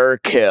her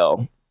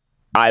kill,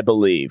 I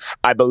believe.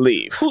 Who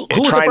was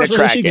the first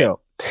person she killed?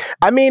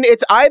 I mean,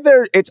 it's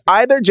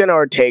either Jenna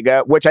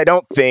Ortega, which I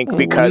don't think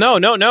because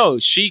No.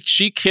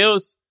 She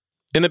kills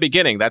in the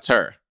beginning. That's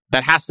her.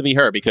 That has to be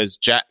her because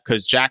Jack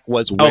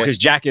was with. Oh, because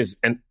Jack is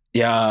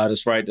yeah,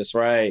 that's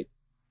right.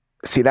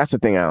 See, that's the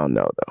thing I don't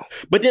know though.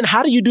 But then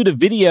how do you do the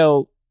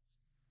video?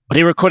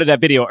 They recorded that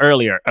video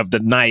earlier of the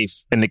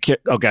knife and the kid.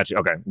 Oh, gotcha.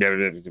 Okay.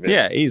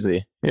 Yeah,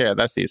 easy. Yeah,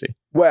 that's easy.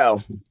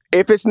 Well,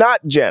 if it's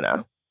not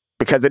Jenna,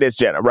 because it is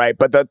Jenna, right?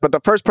 But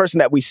the first person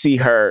that we see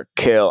her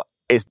kill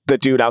is the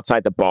dude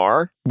outside the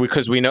bar.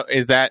 Because we know,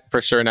 is that for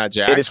sure not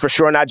Jack? It is for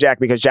sure not Jack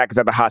because Jack is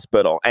at the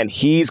hospital and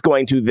he's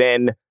going to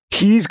then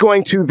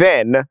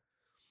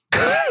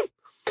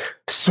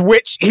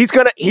switch.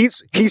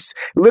 He's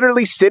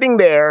literally sitting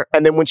there.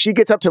 And then when she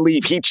gets up to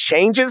leave, he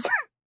changes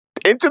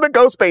into the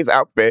Ghostface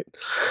outfit,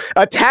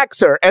 attacks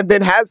her, and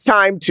then has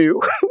time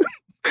to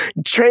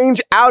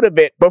change out of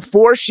it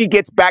before she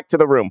gets back to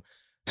the room.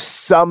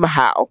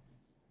 Somehow.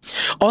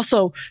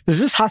 Also, does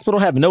this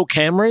hospital have no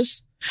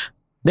cameras?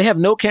 They have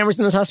no cameras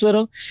in this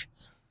hospital?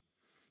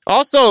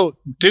 Also,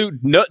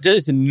 dude,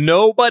 does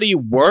nobody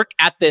work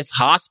at this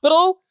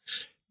hospital?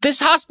 This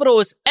hospital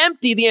is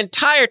empty the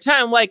entire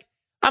time.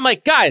 I'm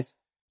like, guys,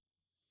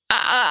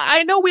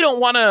 I know we don't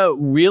want to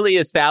really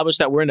establish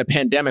that we're in a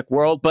pandemic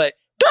world, but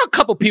there are a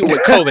couple people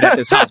with COVID at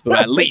this hospital,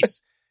 at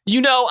least. You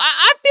know,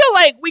 I feel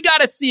like we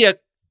got to see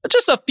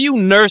just a few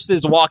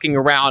nurses walking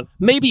around,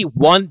 maybe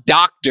one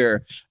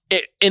doctor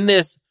in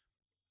this.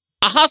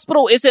 A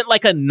hospital isn't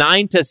like a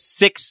 9 to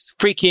 6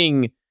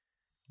 freaking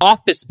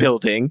office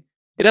building.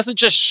 It doesn't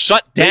just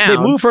shut down. They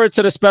move her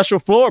to the special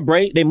floor,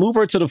 Bray. They move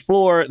her to the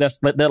floor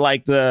they're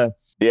like the...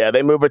 Yeah,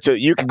 they move her to...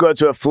 You can go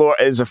to a floor...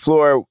 It's a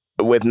floor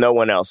with no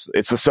one else.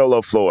 It's a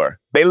solo floor.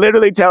 They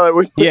literally tell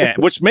her... Yeah,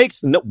 which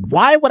makes...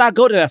 Why would I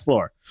go to that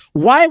floor?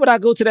 Why would I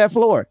go to that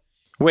floor?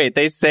 Wait,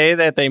 they say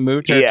that they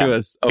moved her to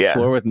a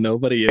floor with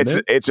nobody in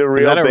it? It's a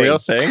real thing. Is that a real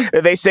thing?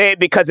 They say it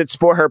because it's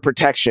for her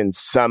protection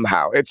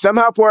somehow. It's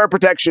somehow for her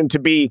protection to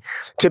be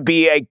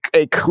a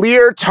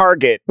clear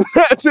target.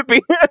 to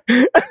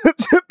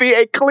be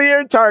a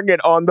clear target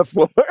on the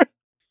floor.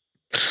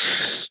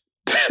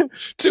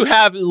 To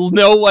have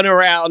no one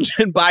around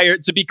and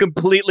to be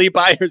completely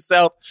by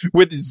herself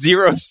with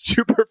zero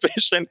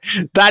supervision.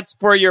 That's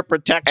for your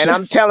protection. And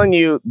I'm telling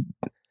you,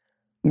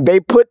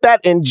 they put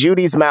that in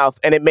Judy's mouth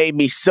and it made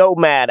me so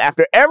mad.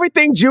 After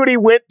everything Judy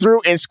went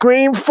through in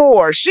Scream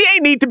 4, she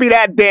ain't need to be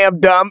that damn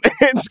dumb.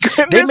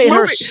 They made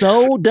her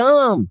so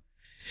dumb.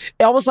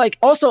 I was like,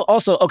 also,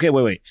 okay,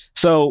 wait.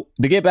 So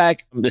to get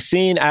back, the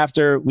scene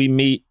after we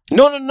meet,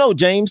 no,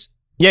 James.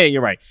 Yeah,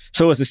 you're right.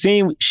 So it's a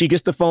scene, she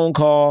gets the phone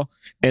call,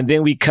 and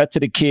then we cut to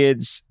the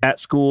kids at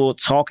school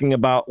talking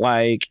about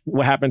like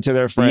what happened to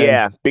their friend.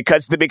 Yeah,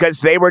 because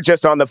they were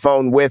just on the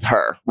phone with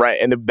her, right?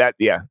 And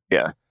yeah.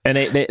 And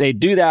they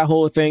do that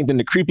whole thing. Then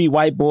the creepy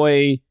white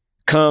boy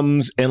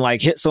comes and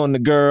like hits on the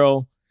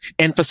girl.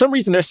 And for some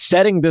reason, they're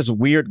setting this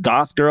weird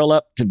goth girl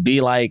up to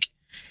be like,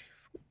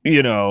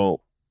 you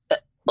know,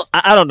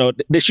 I don't know.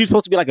 She's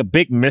supposed to be like a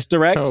big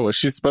misdirect. Oh, was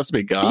she supposed to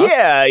be goth?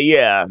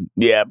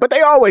 Yeah. But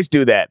they always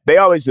do that.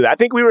 I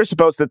think we were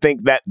supposed to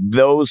think that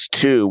those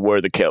two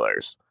were the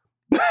killers.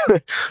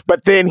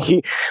 But then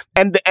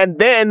and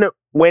then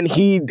when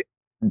he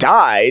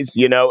dies,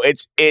 you know,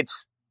 it's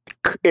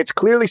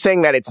clearly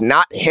saying that it's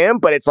not him,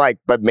 but it's like,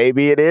 but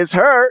maybe it is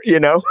her, you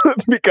know,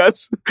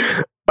 because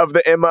of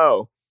the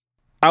MO.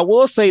 I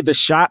will say the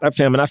shot of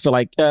him, and I feel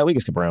like we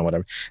can skip around,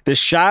 whatever. The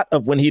shot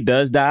of when he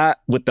does die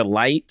with the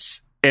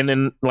lights, and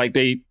then like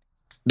they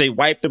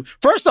wiped him.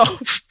 First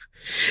off,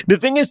 the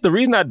thing is, the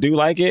reason I do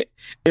like it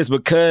is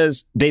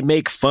because they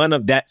make fun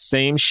of that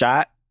same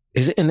shot.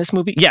 Is it in this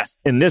movie? Yes,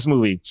 in this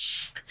movie.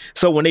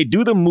 So when they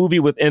do the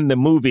movie within the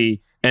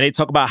movie, and they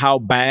talk about how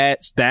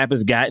bad Stab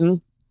has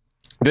gotten,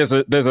 there's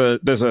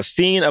a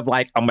scene of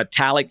like a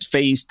metallic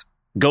faced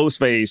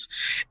Ghostface,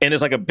 and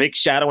there's like a big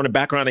shadow in the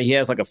background, and he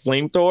has like a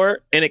flamethrower,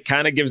 and it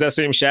kind of gives that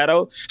same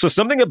shadow. So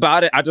something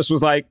about it, I just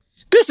was like,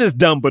 this is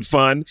dumb but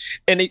fun.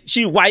 And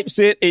she wipes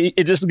it.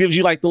 It just gives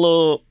you like the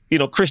little, you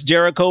know, Chris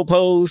Jericho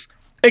pose.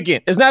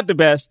 Again, it's not the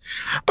best,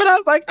 but I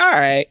was like, all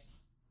right,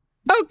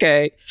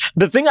 okay.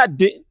 The thing I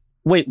did,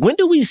 wait, when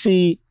do we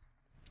see?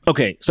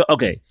 Okay,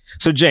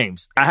 so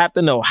James, I have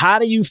to know, how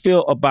do you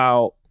feel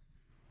about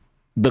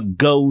the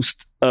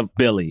ghost of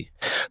Billy?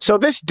 So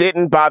this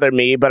didn't bother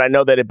me, but I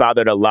know that it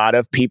bothered a lot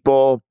of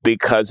people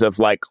because of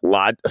like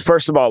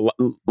first of all,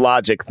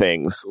 logic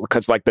things,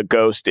 because like the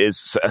ghost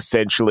is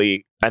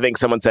essentially, I think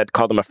someone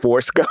called him a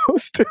force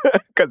ghost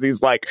because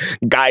he's like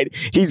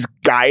he's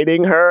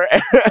guiding her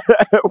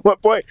at one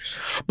point.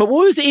 But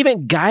what was he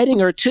even guiding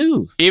her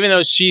to? Even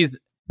though she's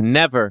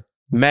never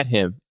met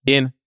him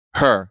in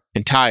her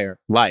entire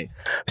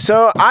life.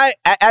 So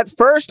at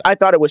first I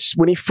thought it was,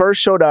 when he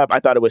first showed up, I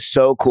thought it was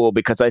so cool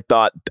because I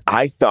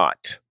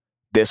thought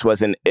this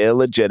was an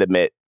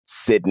illegitimate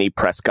Sidney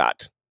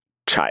Prescott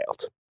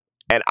child.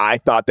 And I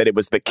thought that it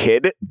was the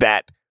kid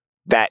that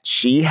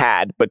she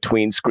had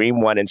between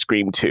Scream 1 and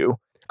Scream 2.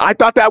 I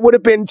thought that would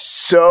have been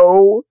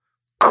so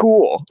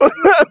cool.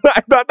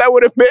 I thought that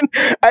would have been,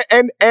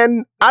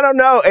 and I don't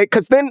know,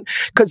 because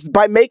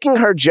by making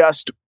her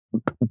just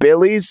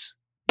Billy's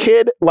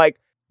kid, like,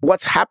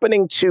 what's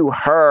happening to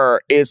her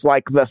is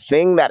like the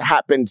thing that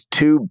happened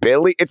to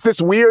Billy. It's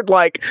this weird,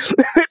 like,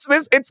 it's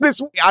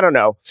this, I don't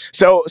know.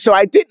 So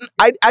I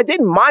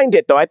didn't mind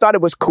it though. I thought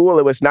it was cool.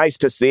 It was nice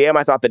to see him.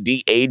 I thought the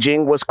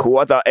de-aging was cool.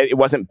 I thought it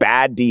wasn't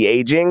bad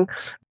de-aging.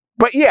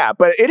 But yeah,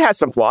 but it has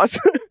some flaws.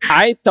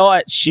 I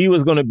thought she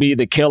was going to be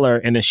the killer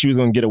and then she was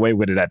going to get away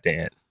with it at the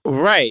end.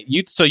 Right.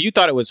 So you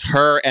thought it was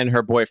her and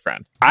her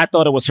boyfriend. I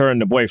thought it was her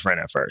and the boyfriend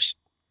at first.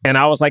 And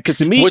I was like, because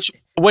to me...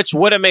 Which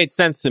would have made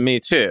sense to me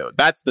too.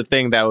 That's the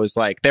thing that was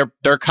like,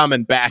 they're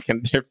coming back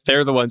and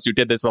they're the ones who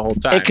did this the whole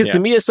time. Because to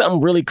me, it's something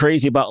really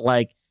crazy about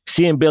like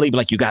seeing Billy be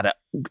like, you got to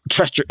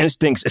trust your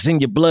instincts. It's in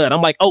your blood.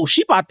 I'm like, oh,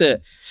 she about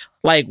to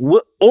like,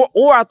 what?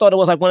 Or I thought it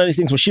was like one of these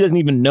things where she doesn't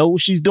even know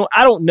what she's doing.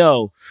 I don't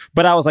know.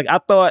 But I was like, I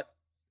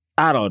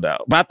don't know.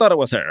 But I thought it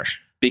was her.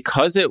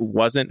 Because it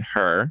wasn't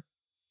her,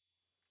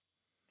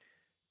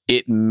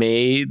 it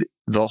made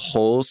the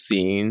whole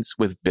scenes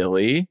with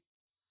Billy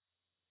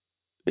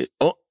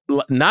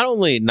not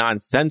only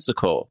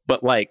nonsensical,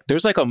 but like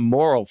there's like a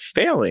moral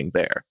failing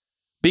there.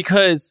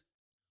 Because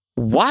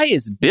why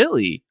is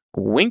Billy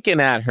winking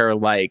at her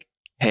like,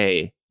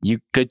 hey, you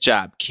good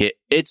job, kid?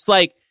 It's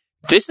like,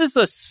 this is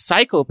a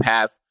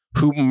psychopath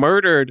who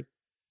murdered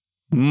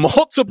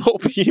multiple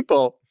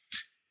people,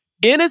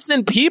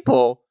 innocent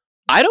people.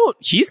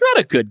 He's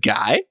not a good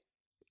guy.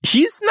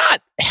 He's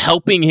not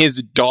helping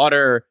his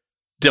daughter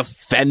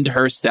defend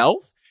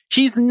herself.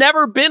 He's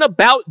never been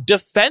about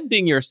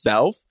defending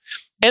yourself.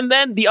 And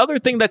then the other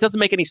thing that doesn't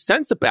make any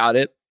sense about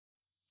it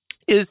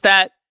is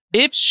that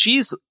if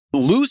she's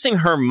losing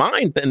her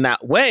mind in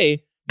that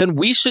way, then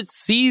we should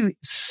see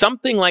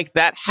something like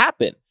that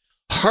happen.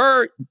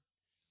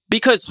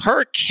 Because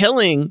her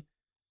killing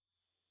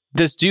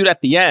this dude at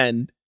the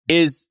end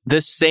is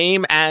the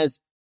same as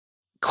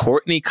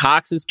Courtney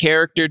Cox's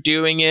character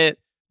doing it,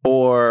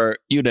 or,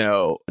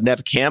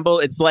 Neve Campbell.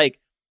 It's like,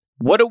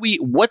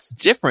 what's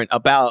different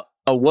about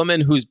a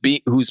woman who's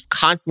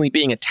constantly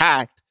being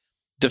attacked,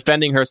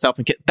 defending herself?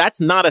 That's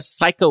not a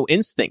psycho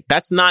instinct.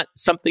 That's not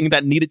something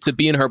that needed to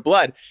be in her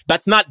blood.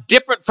 That's not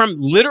different from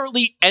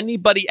literally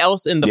anybody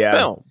else in the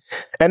film.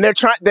 And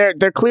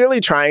they're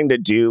clearly trying to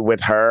do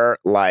with her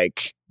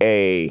like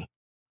a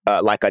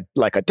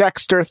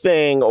Dexter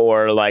thing,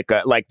 or like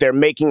they're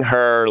making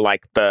her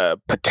like the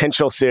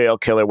potential serial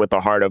killer with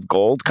a heart of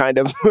gold kind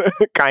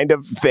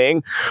of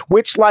thing,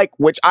 which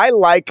I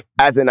like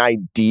as an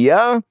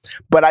idea,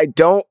 but I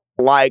don't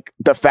like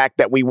the fact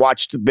that we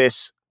watched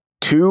this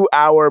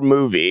 2-hour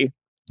movie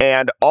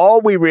and all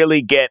we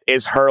really get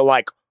is her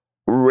like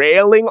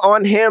railing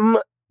on him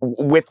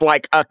with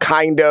like a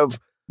kind of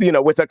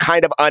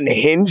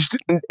unhinged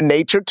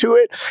nature to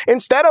it.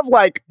 Instead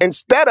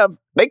of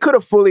they could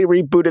have fully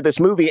rebooted this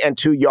movie, and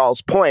to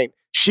y'all's point,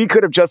 she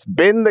could have just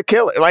been the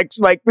killer. Like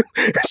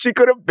she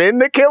could have been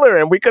the killer,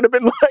 and we could have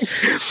been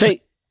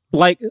say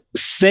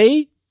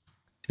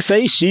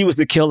she was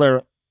the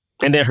killer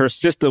and then her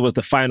sister was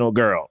the final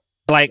girl.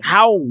 Like,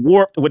 how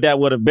warped would that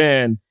would have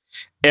been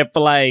if,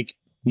 like,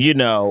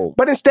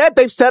 But instead,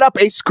 they've set up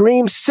a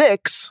Scream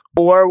 6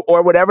 or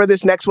whatever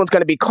this next one's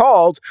going to be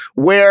called,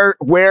 where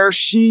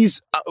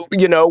she's,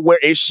 where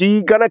is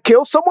she going to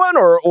kill someone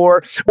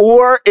or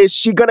is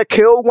she going to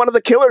kill one of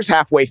the killers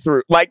halfway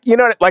through? Like,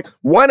 like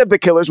one of the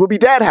killers will be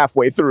dead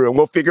halfway through and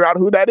we'll figure out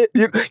who that is.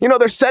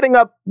 They're setting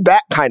up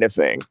that kind of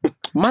thing.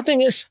 My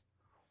thing is,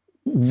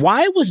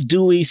 why was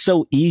Dewey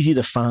so easy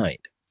to find?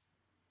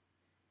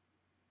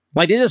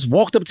 Like, they just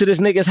walked up to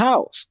this nigga's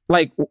house.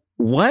 Like,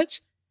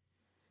 what?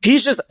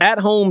 He's just at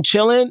home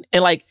chilling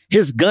and like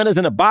his gun is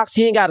in a box.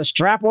 He ain't got a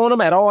strap on him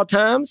at all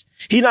times.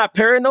 He not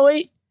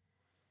paranoid.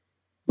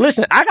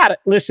 Listen,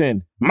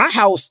 my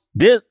house,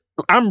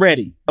 I'm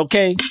ready,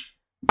 okay?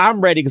 I'm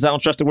ready because I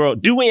don't trust the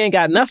world. Dewey ain't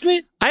got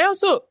nothing.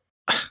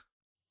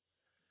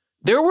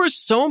 There were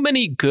so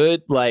many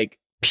good, like,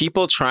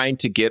 people trying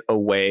to get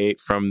away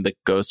from the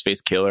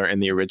Ghostface killer in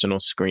the original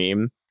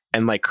Scream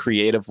and like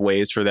creative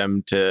ways for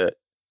them to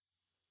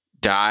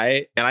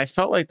die. And I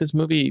felt like this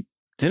movie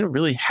didn't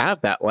really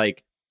have that.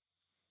 Like,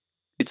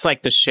 it's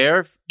like the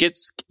sheriff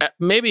gets,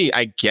 maybe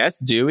I guess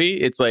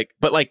Dewey, it's like,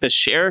 but like the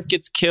sheriff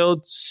gets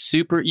killed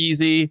super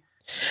easy.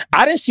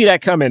 I didn't see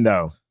that coming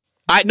though.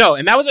 I know,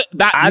 and that was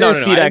I didn't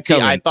see that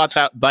coming. I thought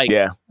that, like,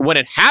 when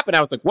it happened,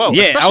 I was like, whoa.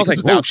 Yeah, I was like,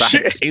 it was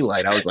outside of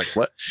daylight. I was like,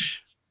 what?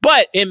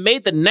 But it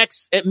made the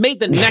next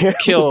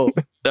kill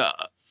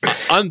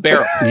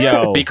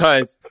unbearable.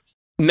 Because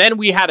then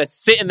we had to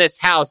sit in this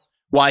house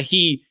while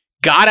he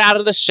got out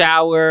of the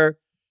shower,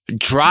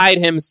 dried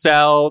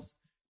himself,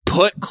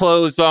 put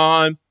clothes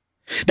on.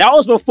 That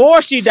was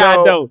before she died,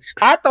 So- though.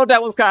 I thought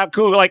that was kind of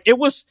cool. Like, it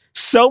was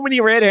so many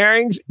red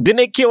herrings. Then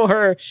they kill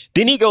her.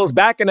 Then he goes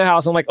back in the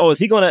house. I'm like, oh, is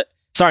he going to...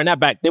 Sorry, not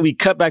back. Then we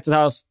cut back to the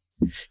house.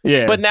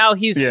 Yeah. But now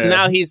he's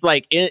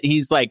like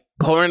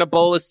pouring a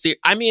bowl of cereal.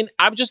 I mean,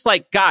 I'm just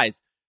like,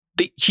 guys,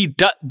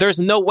 there's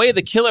no way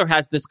the killer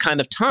has this kind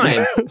of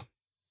time.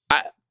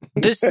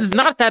 This is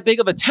not that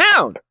big of a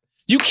town.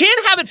 You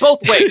can't have it both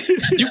ways.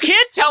 You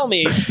can't tell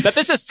me that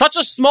this is such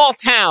a small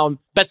town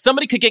that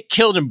somebody could get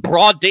killed in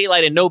broad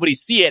daylight and nobody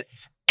see it,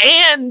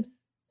 and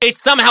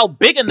it's somehow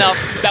big enough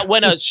that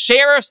when a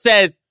sheriff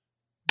says,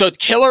 the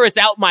killer is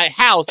out my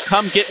house,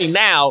 come get me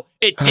now,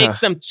 it takes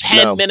them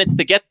 10 minutes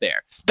to get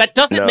there. That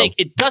doesn't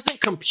it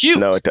doesn't compute.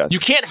 No, it doesn't. You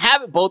can't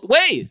have it both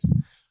ways.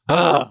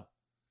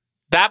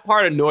 That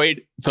part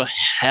annoyed the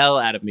hell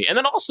out of me. And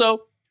then also,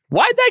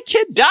 why'd that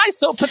kid die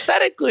so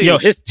pathetically? Yo,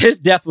 his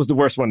death was the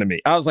worst one to me.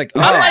 I was like,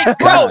 I'm like,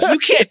 bro,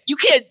 you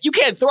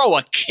can't throw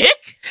a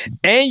kick?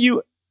 and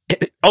you...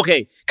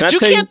 Okay, can I You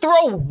tell you... can't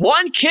throw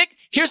one kick?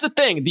 Here's the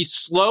thing. The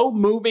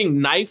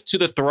slow-moving knife to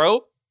the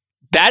throat,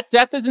 that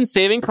death is in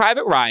Saving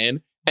Private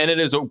Ryan, and it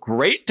is a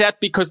great death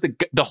because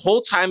the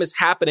whole time is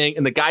happening,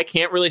 and the guy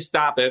can't really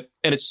stop it,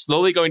 and it's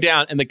slowly going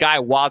down, and the guy,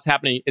 while it's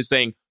happening, is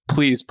saying,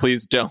 please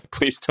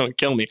don't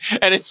kill me.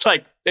 And it's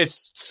like,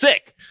 it's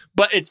sick.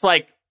 But it's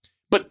like,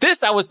 but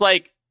this, I was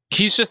like,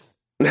 he's just,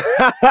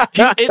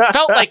 it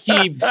felt like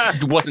he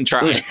wasn't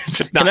trying.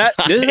 To not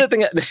die. This is the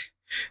thing.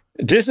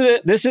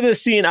 This is the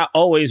scene I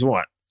always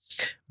want.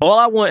 All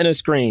I want in a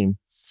Scream,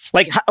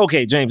 like,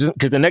 okay, James,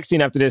 because the next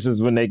scene after this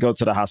is when they go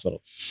to the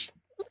hospital.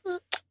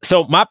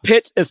 So my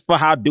pitch is for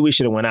how Dewey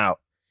should have went out.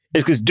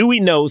 Is because Dewey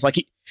knows, like,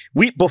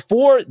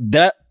 before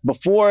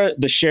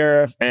the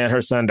sheriff and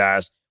her son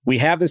dies, we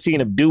have the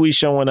scene of Dewey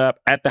showing up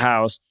at the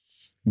house,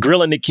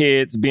 grilling the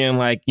kids, being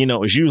like, you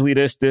know, it's usually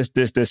this,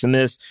 and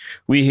this.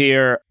 We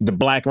hear the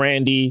Black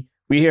Randy.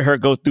 We hear her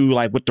go through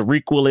like what the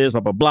requel is,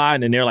 blah, blah, blah.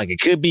 And then they're like, it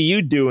could be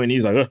you, Dewey. And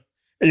he's like,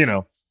 you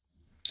know.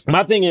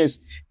 My thing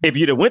is, if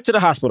you'd have went to the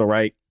hospital,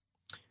 right,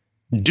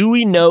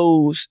 Dewey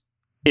knows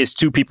it's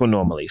two people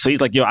normally. So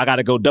he's like, yo, I got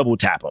to go double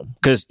tap him.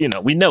 Because, you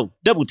know, we know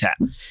double tap.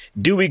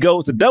 Dewey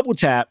goes to double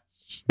tap.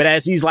 But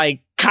as he's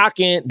like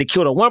cocking to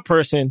kill the one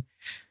person,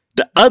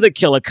 the other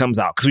killer comes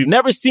out. Because we've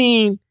never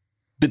seen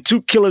the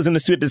two killers in the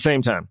suit at the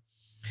same time.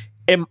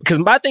 And because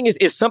my thing is,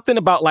 it's something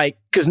about like,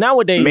 because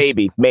nowadays.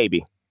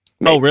 Maybe.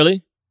 Oh,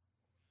 really?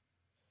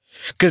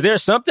 Because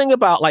there's something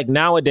about like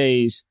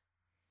nowadays,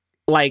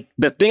 like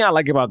the thing I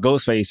like about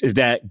Ghostface is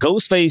that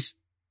Ghostface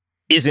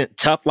isn't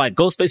tough. Like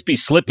Ghostface be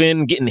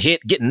slipping, getting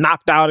hit, getting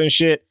knocked out and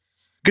shit.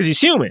 Because he's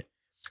human.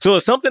 So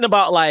it's something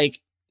about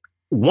like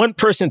one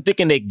person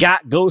thinking they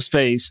got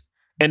Ghostface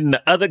and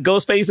the other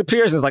Ghostface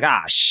appears and it's like,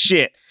 ah,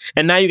 shit.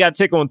 And now you got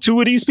to take on two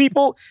of these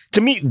people.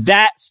 To me,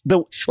 that's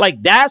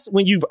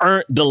when you've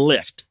earned the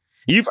lift.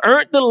 You've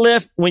earned the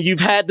lift when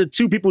you've had the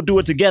two people do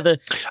it together.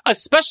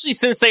 Especially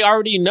since they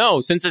already know,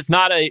 since it's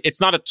not a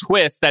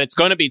twist that it's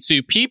going to be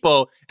two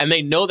people and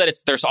they know that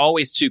there's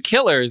always two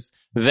killers,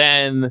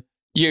 then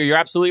you're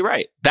absolutely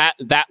right. That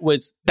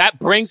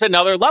brings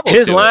another level.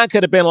 His to line it.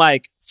 could have been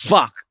like,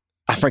 fuck,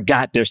 I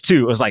forgot there's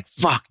two. It was like,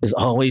 fuck, there's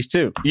always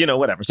two. You know,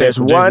 whatever. There's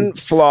one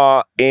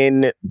flaw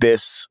in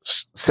this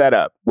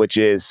setup, which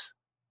is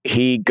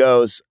he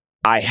goes,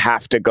 I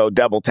have to go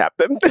double tap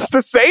them. It's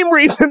the same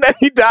reason that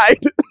he died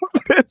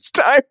this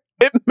time.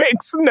 It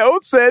makes no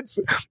sense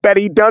that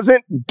he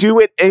doesn't do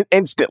it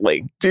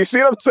instantly. Do you see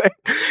what I'm saying?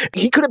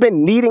 He could have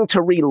been needing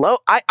to reload.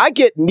 I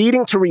get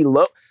needing to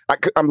reload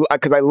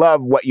because I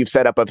love what you've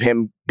set up of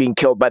him being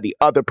killed by the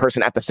other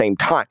person at the same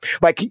time.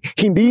 Like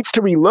he needs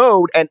to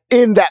reload, and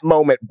in that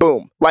moment,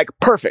 boom, like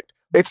perfect.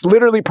 It's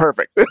literally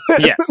perfect.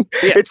 Yes.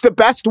 It's the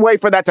best way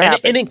for that to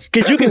happen. And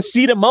because you can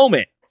see the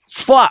moment.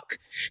 Fuck.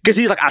 Because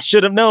he's like, I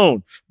should have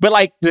known. But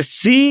like to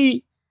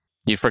see.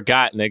 You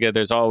forgot, nigga.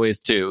 There's always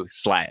two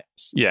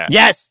slats. Yeah.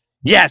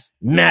 Yes,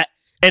 Matt.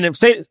 And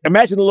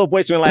imagine the little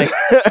voice being like,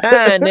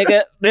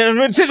 nigga.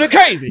 It's been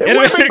crazy.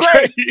 It's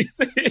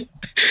been crazy.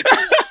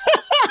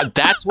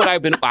 That's what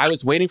I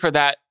was waiting for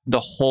that the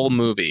whole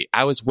movie.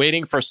 I was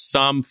waiting for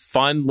some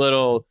fun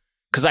little,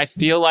 because I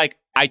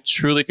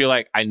truly feel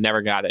like I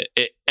never got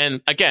it.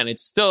 And again,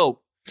 it's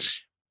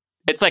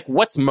like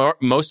what's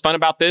most fun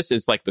about this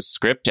is like the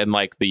script and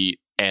like the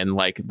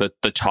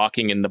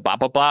talking and the blah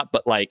blah blah,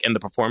 but like and the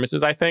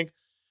performances, I think.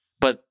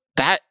 But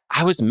that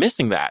I was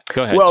missing that.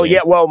 Go ahead. Well, James. yeah.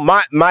 Well,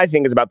 my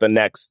thing is about the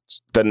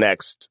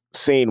next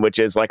scene, which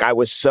is like I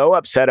was so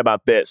upset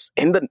about this.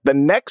 And the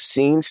next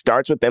scene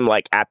starts with them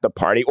like at the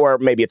party, or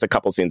maybe it's a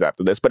couple scenes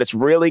after this, but it's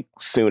really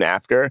soon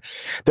after.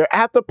 They're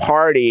at the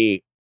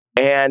party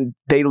and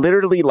they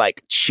literally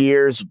like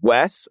cheers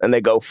Wes and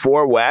they go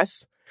for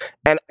Wes,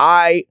 and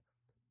I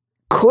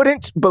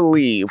couldn't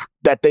believe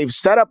that they've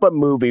set up a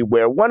movie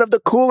where one of the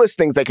coolest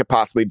things they could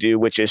possibly do,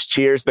 which is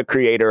cheers the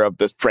creator of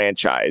the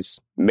franchise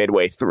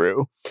midway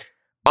through,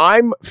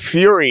 I'm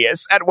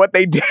furious at what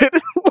they did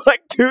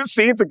like 2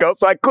 scenes ago,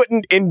 so I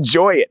couldn't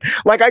enjoy it.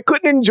 Like I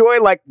couldn't enjoy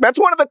that's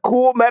one of the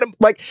cool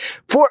like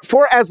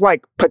for as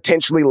like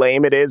potentially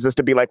lame it is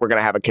to be like we're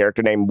gonna have a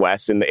character named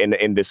Wes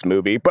in this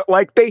movie, but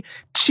like they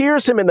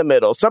cheers him in the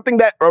middle, something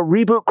that a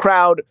reboot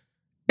crowd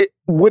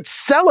would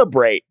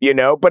celebrate,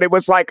 but it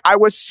was like I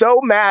was so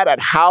mad at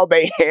how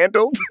they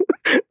handled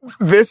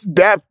this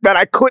death that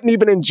I couldn't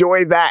even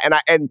enjoy that,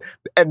 and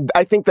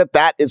I think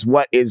that is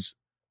what is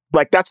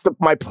like that's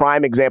my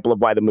prime example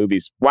of why I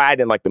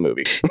didn't like the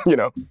movie.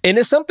 And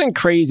it's something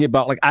crazy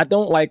about like I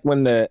don't like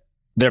when they're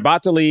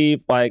about to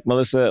leave, like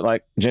Melissa,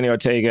 like Jenny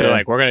Ortega. They're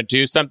like, we're gonna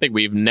do something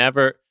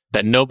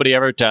that nobody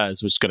ever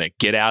does. We're just gonna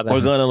get out of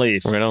We're gonna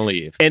leave. We're gonna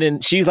leave. And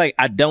then she's like,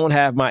 I don't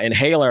have my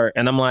inhaler,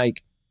 and I'm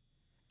like,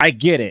 I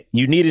get it.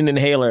 You need an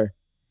inhaler.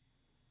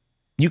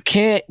 You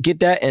can't get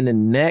that in the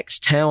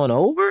next town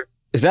over?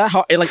 Is that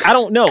hard? Like, I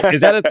don't know.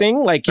 Is that a thing?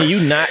 Like, can you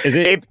not? Is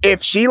it?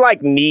 If she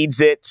like needs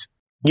it,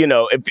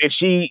 if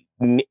she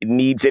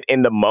needs it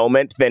in the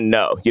moment, then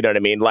no. You know what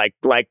I mean? Like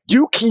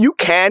you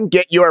can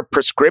get your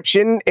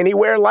prescription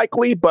anywhere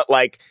likely, but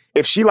like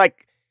if she's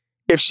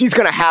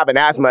gonna have an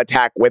asthma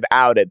attack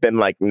without it, then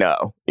like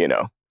no.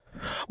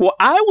 Well,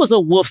 I was a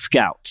Wolf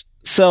Scout.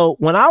 So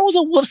when I was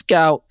a Wolf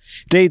Scout,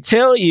 they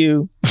tell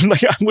you,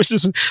 like, I wish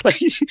this was, like,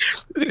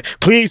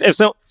 please,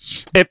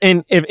 if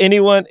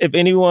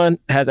anyone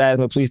has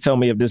asthma, please tell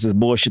me if this is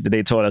bullshit that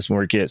they taught us when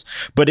we were kids.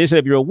 But they said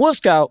if you're a Wolf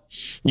Scout,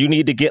 you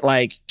need to get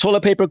like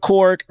toilet paper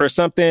cork or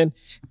something,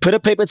 put a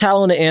paper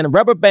towel on the end,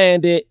 rubber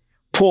band it,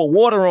 pour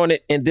water on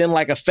it, and then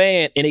like a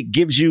fan, and it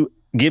gives you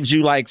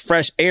like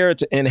fresh air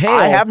to inhale.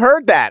 I have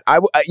heard that.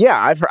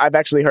 I've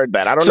actually heard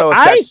that. I don't know if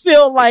I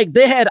feel like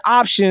they had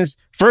options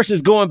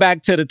versus going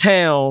back to the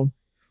town,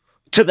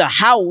 to the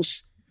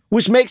house,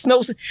 which makes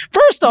no sense.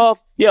 First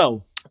off,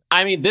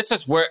 I mean, this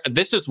is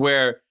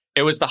where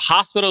it was the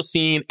hospital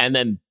scene, and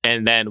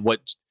then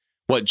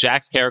what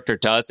Jack's character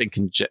does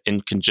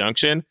in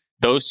conjunction.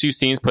 Those 2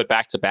 scenes put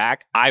back to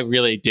back, I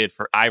really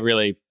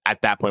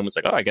at that point was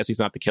like, oh, I guess he's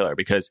not the killer,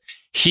 because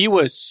he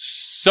was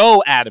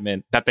so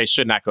adamant that they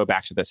should not go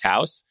back to this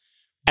house.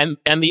 And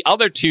the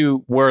other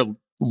 2 were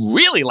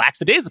really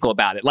lackadaisical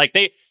about it. Like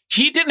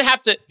he didn't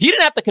have to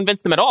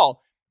convince them at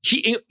all.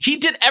 He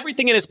did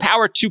everything in his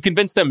power to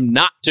convince them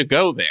not to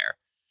go there,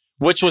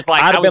 which was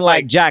like, I'd have been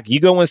like, Jack, you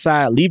go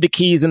inside, leave the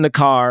keys in the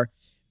car,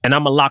 and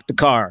I'm gonna lock the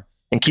car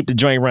and keep the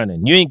joint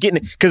running. You ain't getting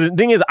it. Because the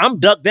thing is, I'm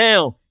ducked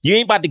down. You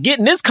ain't about to get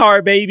in this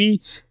car,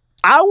 baby.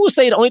 I will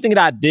say the only thing that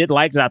I did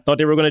like that I thought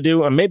they were going to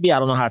do, and maybe I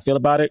don't know how I feel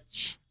about it,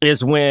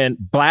 is when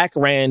Black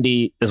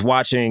Randy is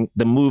watching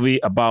the movie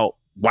about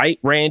White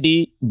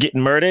Randy getting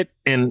murdered,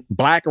 and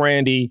Black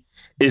Randy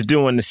is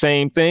doing the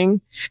same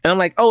thing. And I'm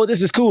like, oh,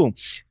 this is cool.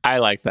 I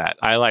like that.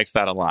 I liked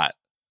that a lot.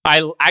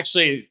 I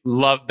actually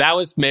love, that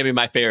was maybe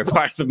my favorite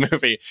part of the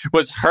movie,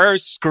 was her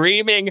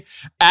screaming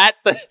at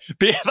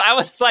I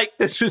was like,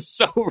 this is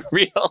so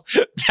real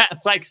that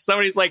like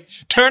somebody's like,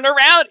 turn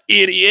around,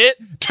 idiot,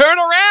 turn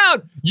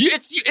around.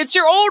 It's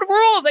your old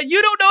rules and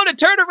you don't know to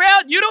turn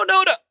around. You don't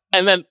know to,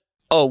 and then,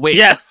 oh wait.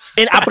 Yes.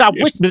 But I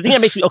wish, the thing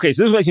that makes me, okay,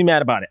 so this makes me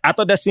mad about it. I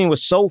thought that scene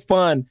was so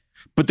fun,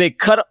 but they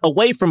cut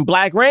away from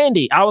Black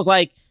Randy. I was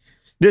like,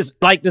 this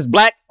Black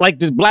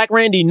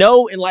Randy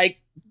know and like,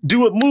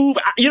 do a move,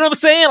 you know what I'm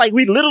saying? Like,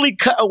 we literally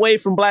cut away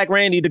from Black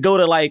Randy to go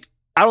to like,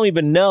 I don't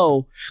even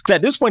know. Because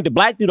at this point, the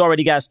black dude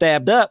already got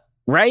stabbed up,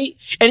 right?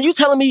 And you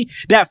telling me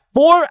that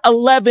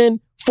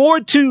 4'11",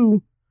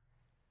 4'2"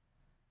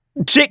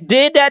 chick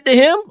did that to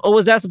him? Or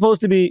was that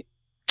supposed to be...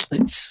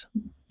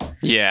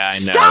 Yeah, I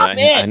know. Stop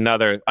it!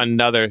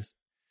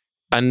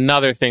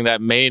 Another thing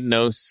that made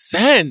no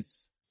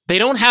sense. They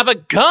don't have a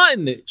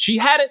gun. He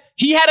had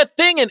a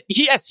thing, and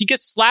he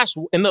gets slashed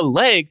in the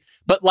leg,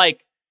 but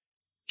like,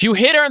 you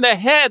hit her in the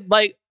head,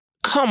 like,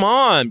 come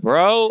on,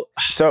 bro.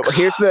 So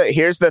here's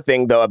the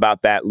thing though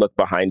about that look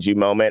behind you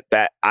moment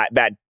that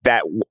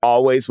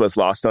always was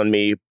lost on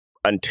me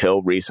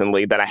until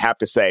recently, that I have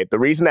to say the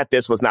reason that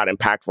this was not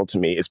impactful to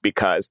me is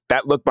because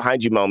that look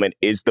behind you moment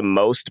is the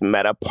most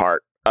meta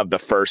part of the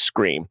first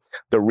Scream.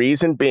 The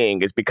reason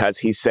being is because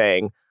he's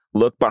saying,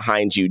 look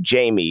behind you,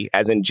 Jamie,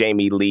 as in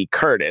Jamie Lee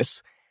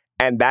Curtis.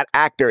 And that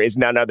actor is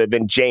none other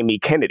than Jamie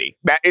Kennedy.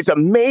 That is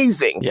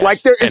amazing. Yes.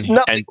 Like there is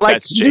nothing like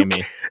that's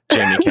Jamie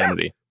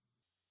Kennedy.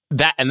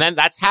 And then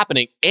that's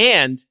happening.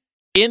 And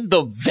in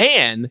the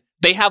van,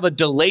 they have a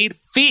delayed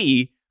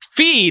feed,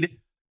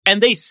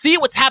 and they see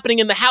what's happening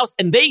in the house,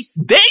 and they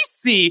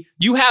see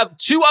you have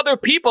 2 other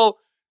people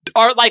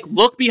are like,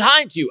 look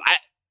behind you.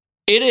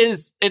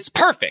 It's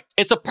perfect.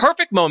 It's a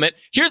perfect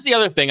moment. Here's the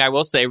other thing I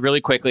will say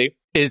really quickly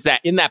is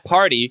that in that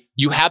party,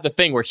 you have the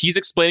thing where he's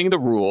explaining the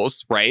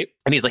rules, right?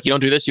 And he's like, you don't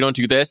do this, you don't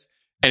do this.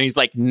 And he's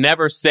like,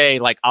 never say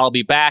like, I'll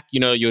be back,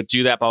 you'll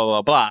do that, blah,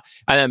 blah, blah, blah.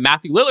 And then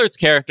Matthew Lillard's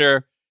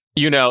character,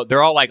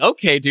 they're all like,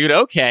 okay, dude,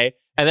 okay.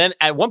 And then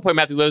at one point,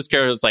 Matthew Lillard's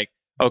character is like,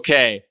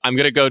 okay, I'm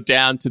going to go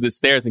down to the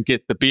stairs and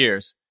get the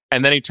beers.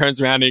 And then he turns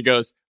around and he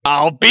goes,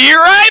 I'll be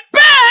right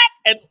back.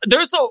 And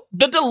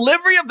the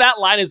delivery of that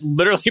line is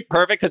literally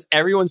perfect because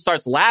everyone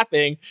starts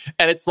laughing.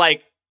 And it's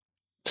like,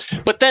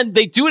 But then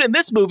they do it in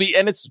this movie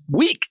and it's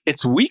weak.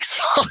 It's weak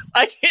sauce.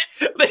 I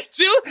can't. They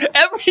do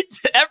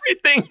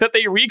everything that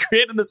they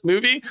recreate in this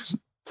movie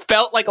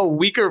felt like a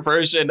weaker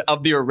version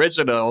of the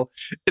original.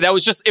 It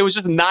was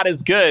just not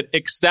as good.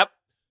 Except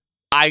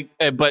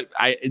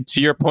to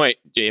your point,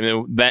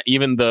 Jamie, that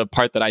even the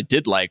part that I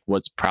did like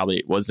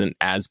wasn't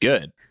as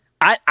good.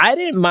 I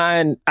didn't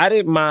mind.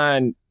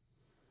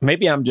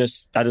 Maybe I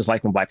just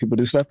like when black people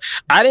do stuff.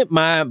 I didn't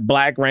mind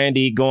Black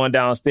Randy going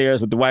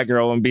downstairs with the white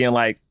girl and being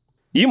like,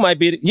 You might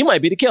be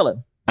the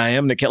killer. I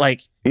am the killer.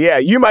 Like, yeah,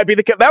 you might be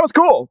the killer. That was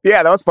cool.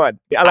 Yeah, that was fun.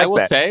 I will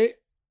say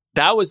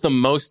that was the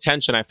most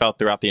tension I felt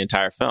throughout the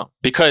entire film,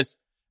 because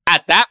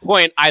at that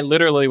point I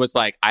literally was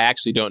like, I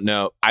actually don't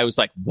know. I was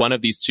like, one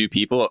of these two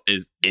people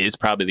is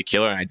probably the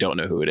killer, and I don't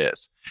know who it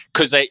is.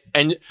 Because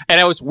and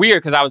it was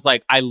weird because I was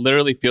like, I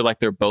literally feel like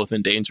they're both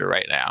in danger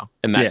right now,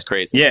 and that's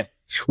crazy. Yeah.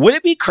 Would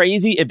it be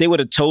crazy if they would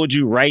have told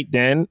you right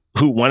then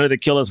who one of the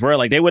killers were?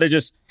 Like, they would have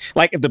just,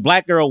 like, if the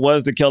black girl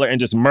was the killer and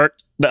just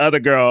murked the other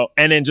girl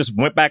and then just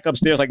went back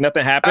upstairs like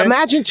nothing happened?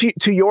 Imagine to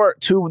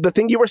the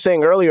thing you were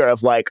saying earlier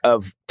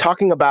of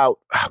talking about,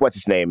 what's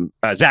his name?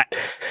 Jack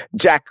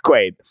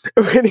Quaid.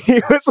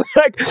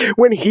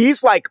 When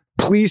he's like,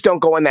 please don't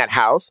go in that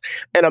house.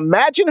 And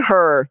imagine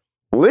her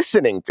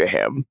listening to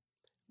him.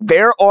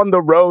 They're on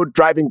the road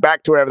driving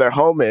back to wherever their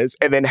home is.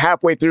 And then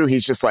halfway through,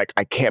 he's just like,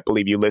 I can't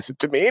believe you listened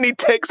to me. And he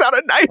takes out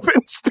a knife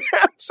and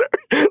stabs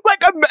her.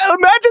 Like,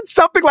 imagine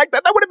something like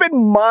that. That would have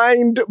been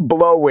mind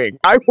blowing.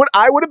 It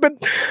would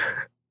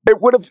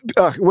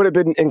have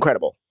been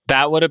incredible.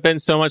 That would have been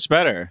so much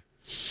better.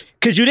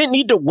 Because you didn't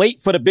need to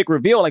wait for the big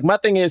reveal. Like, my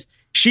thing is,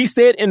 she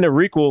said in the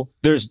requel,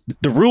 the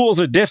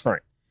rules are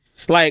different.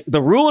 Like, the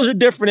rules are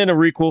different in the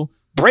requel.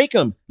 Break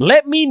them.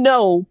 Let me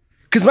know.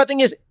 Because my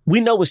thing is,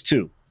 we know it's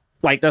 2.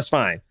 Like, that's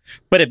fine.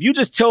 But if you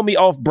just tell me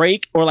off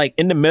break or like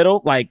in the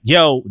middle, like,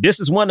 yo, this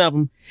is one of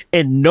them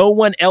and no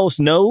one else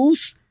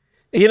knows,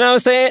 you know what I'm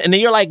saying? And then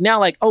you're like, now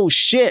like, oh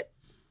shit,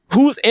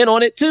 who's in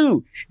on it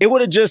too? It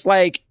would have just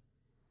like,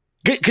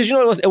 because you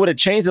know what it would have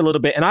changed a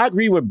little bit. And I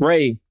agree with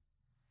Bray.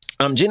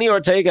 Jenny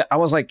Ortega, I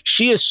was like,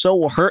 she is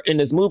so hurt in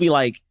this movie.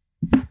 Like,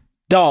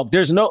 dog,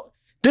 this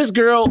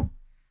girl,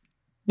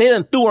 they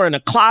done threw her in a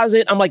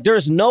closet. I'm like,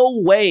 there's no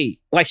way.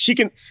 Like,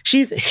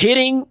 she's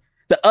hitting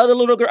the other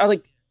little girl. I was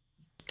like,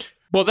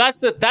 well, that's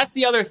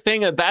the other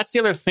thing. That's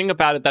the other thing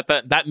about it,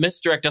 that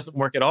misdirect doesn't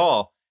work at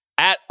all.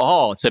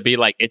 To be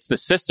like, it's the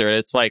sister.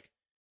 It's like,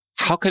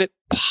 how could it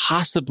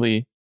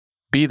possibly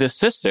be the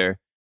sister?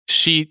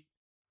 She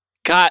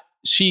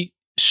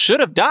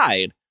should have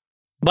died.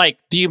 Like,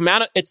 the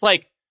amount of, it's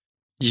like,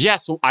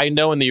 yes, I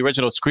know in the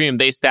original Scream,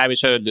 they stab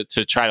each other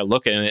to try to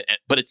look at it,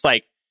 but it's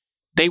like,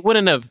 they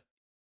wouldn't have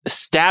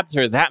stabbed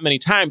her that many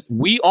times.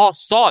 We all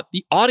saw it.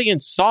 The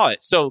audience saw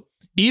it. So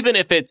even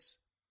if it's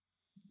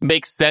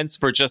makes sense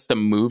for just the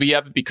movie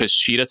of it because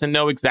she doesn't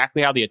know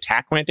exactly how the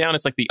attack went down,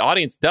 it's like the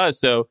audience does.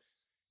 So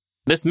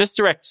this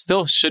misdirect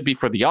still should be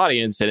for the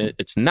audience, and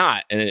it's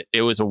not. And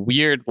it was a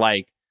weird,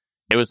 like,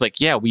 it was like,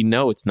 yeah, we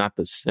know it's not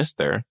the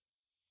sister,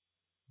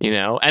 you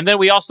know? And then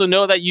we also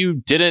know that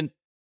you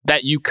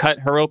cut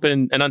her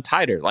open and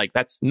untied her. Like,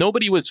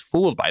 nobody was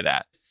fooled by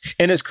that.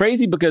 And it's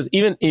crazy because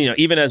even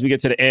as we get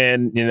to the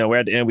end, we're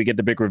at the end, we get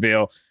the big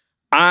reveal.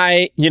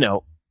 Okay,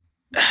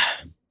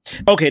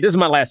 this is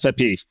my last pet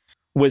peeve.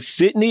 With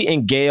Sydney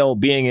and Gail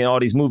being in all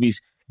these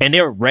movies and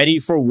they're ready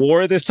for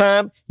war this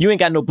time, you ain't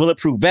got no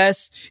bulletproof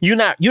vests. You're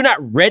not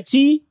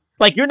ready.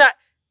 Like, you're not.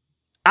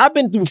 I've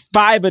been through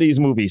 5 of these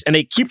movies and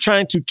they keep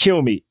trying to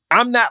kill me.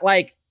 I'm not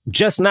like,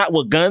 just not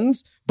with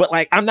guns, but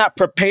like, I'm not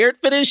prepared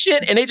for this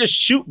shit. And they just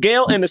shoot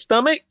Gail in the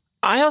stomach.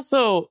 I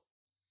also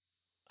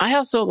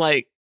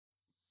like,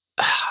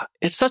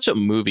 it's such a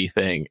movie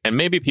thing, and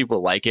maybe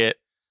people like it.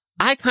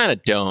 I kind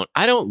of don't.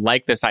 I don't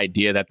like this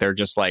idea that they're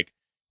just like,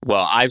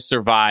 well, I've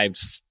survived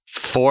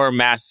 4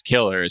 mass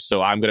killers,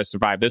 so I'm going to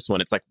survive this one.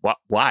 It's like,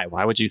 why?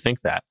 Why would you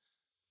think that?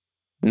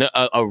 No,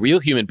 a real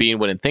human being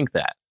wouldn't think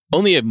that.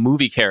 Only a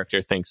movie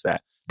character thinks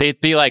that.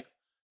 They'd be like,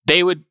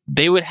 they would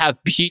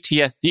have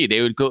PTSD.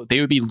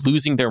 They would be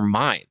losing their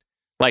mind.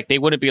 Like, they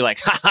wouldn't be like,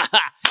 ha ha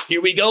ha,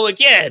 here we go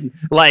again.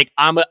 Like,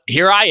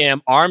 here I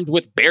am, armed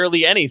with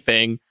barely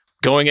anything,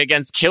 going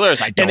against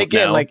killers I don't know. And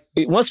again, like,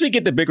 once we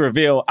get the big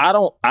reveal, I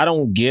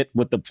don't get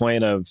what the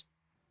point of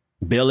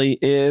Billy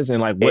is, and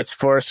like, it's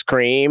for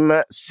Scream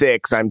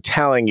 6. I'm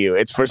telling you,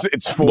 it's for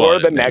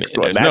the next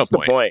one. That's the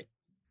point.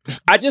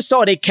 I just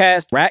saw they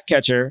cast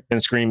Ratcatcher in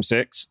Scream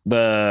 6,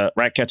 the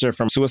Ratcatcher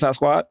from Suicide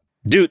Squad.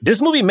 Dude,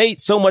 this movie made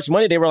so much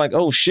money. They were like,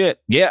 oh shit,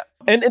 yeah.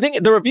 And I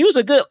think the reviews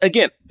are good.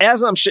 Again,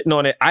 as I'm shitting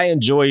on it, I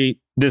enjoy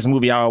this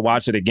movie. I will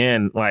watch it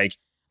again. Like,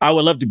 I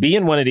would love to be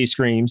in one of these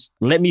Screams.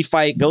 Let me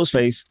fight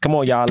Ghostface. Come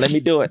on, y'all. Let me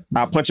do it.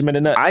 I'll punch him in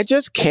the nuts. I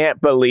just can't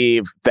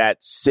believe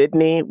that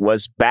Sydney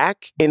was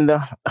back in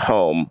the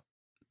home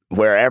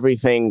where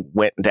everything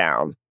went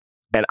down.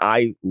 And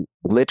I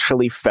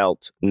literally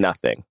felt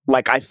nothing.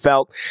 Like, I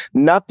felt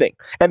nothing.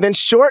 And then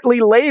shortly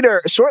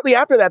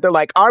after that, they're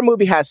like, our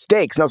movie has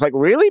stakes. And I was like,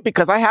 really?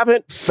 Because I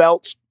haven't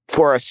felt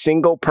for a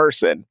single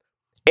person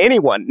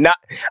anyone.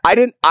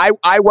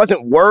 I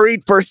wasn't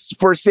worried for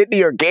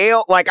Sydney or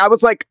Gail. Like,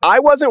 I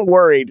wasn't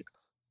worried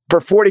for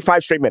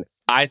 45 straight minutes.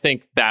 I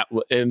think that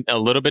a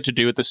little bit to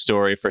do with the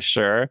story for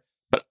sure.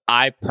 But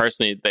I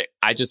personally,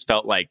 I just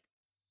felt like,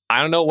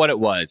 I don't know what it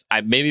was.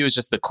 Maybe it was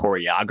just the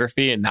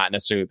choreography and not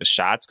necessarily the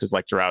shots. Because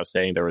like Jarrell was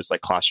saying, there was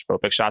like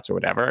claustrophobic shots or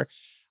whatever.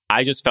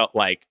 I just felt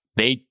like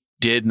they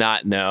did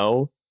not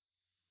know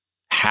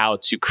how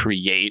to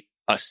create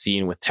a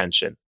scene with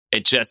tension.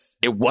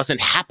 It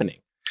wasn't happening.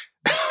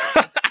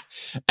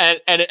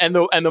 and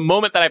the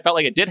moment that I felt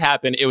like it did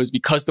happen, it was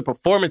because the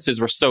performances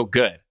were so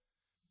good.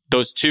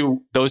 Those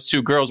two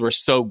girls were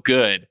so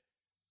good,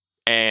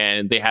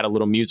 and they had a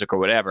little music or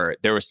whatever.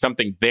 There was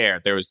something there.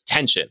 There was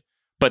tension.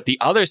 But the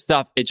other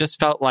stuff, it just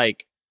felt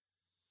like,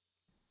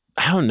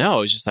 I don't know.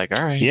 It was just like,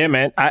 all right. Yeah,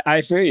 man,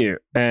 I feel you.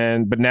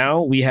 But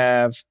now we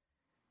have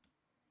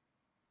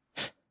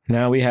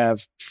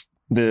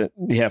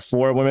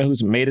four women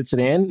who's made it to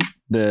the end.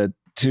 The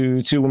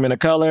two women of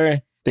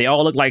color. They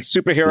all look like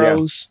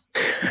superheroes.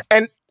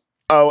 Yeah.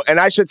 And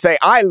I should say,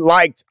 I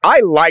liked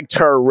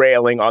her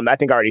railing on, I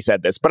think I already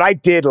said this, but I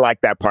did like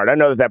that part. I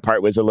know that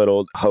part was a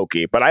little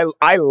hokey, but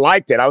I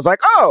liked it. I was like,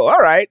 oh,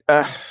 all right.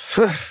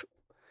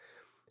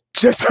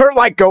 Just her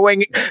like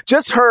going,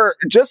 just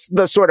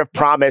the sort of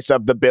promise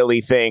of the Billy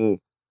thing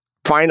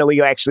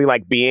finally actually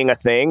like being a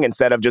thing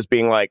instead of just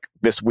being like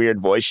this weird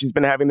voice she's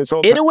been having this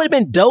whole time. It would have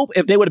been dope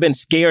if they would have been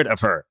scared of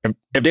her.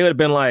 If they would have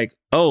been like,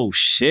 oh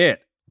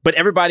shit. But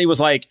everybody was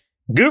like,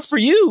 good for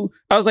you.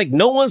 I was like,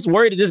 no one's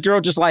worried that this girl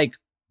just like,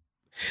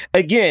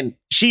 again,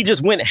 she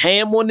just went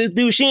ham on this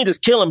dude. She didn't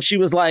just kill him. She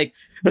was like,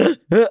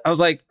 I was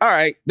like, all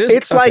right.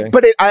 It's okay. Like,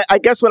 but I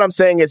guess what I'm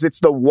saying is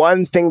it's the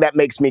one thing that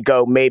makes me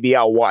go, maybe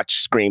I'll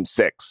watch Scream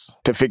 6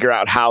 to figure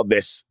out how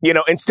this,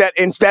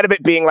 instead of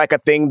it being like a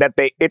thing that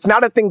it's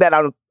not a thing that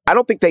I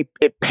don't think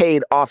it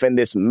paid off in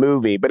this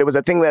movie, but it was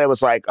a thing that it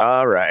was like,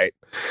 all right,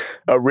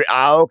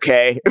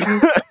 okay,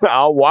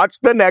 I'll watch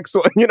the next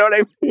one. You know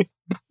what I mean?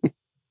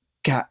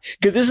 God,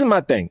 because this is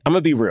my thing. I'm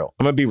gonna be real.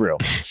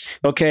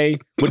 Okay,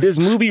 but this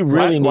movie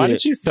really needed. Why did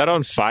she set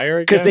on fire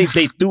again?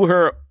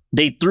 Because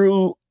they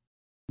threw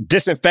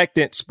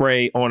disinfectant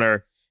spray on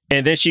her,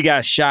 and then she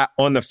got shot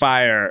on the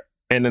fire,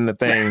 and then the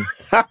thing.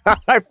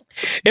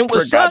 And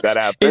what sucks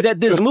is that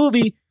this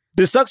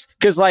sucks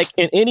because like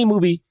in any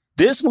movie,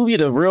 this movie,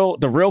 the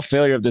real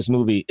failure of this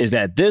movie is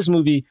that this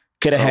movie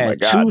could have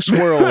had two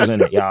swirls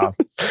in it, y'all.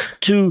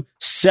 Two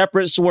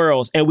separate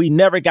swirls, and we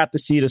never got to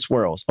see the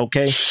swirls,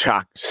 okay?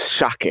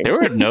 Shocking. There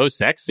were no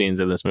sex scenes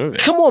in this movie.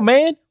 Come on,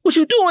 man. What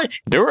you doing?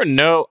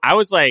 I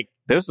was like,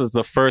 this is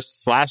the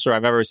first slasher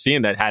I've ever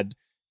seen that had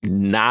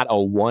not a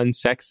one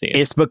sex scene.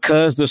 It's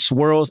because the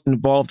swirls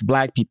involved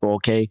black people,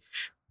 okay?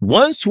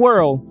 One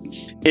swirl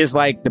is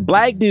like the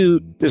black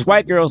dude, this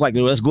white girl's like,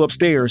 let's go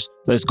upstairs.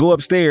 And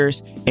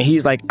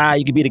he's like,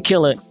 you could be the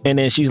killer. And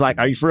then she's like,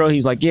 are you for real?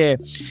 He's like, yeah.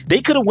 They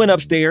could have went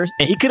upstairs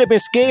and he could have been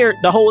scared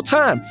the whole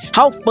time.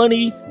 How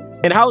funny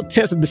and how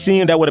tense of the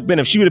scene that would have been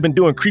if she would have been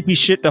doing creepy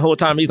shit the whole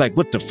time. He's like,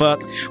 what the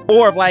fuck?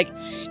 Or if like,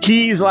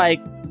 he's like,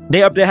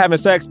 they up there having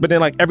sex, but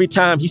then like every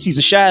time he sees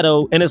a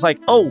shadow and it's like,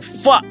 oh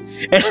fuck.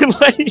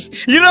 And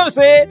like, you know what I'm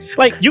saying?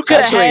 Like you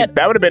could have had.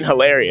 That would have been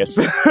hilarious.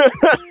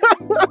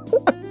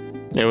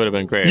 It would have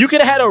been great. You could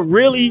have had a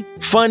really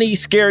funny,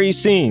 scary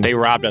scene. They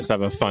robbed us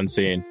of a fun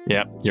scene.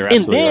 Yep, you're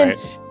absolutely right. And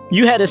then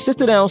you had a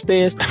sister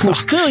downstairs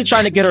who's clearly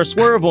trying to get her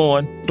swerve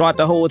on throughout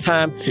the whole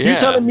time. Yeah. You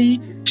telling me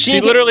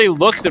she literally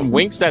looks and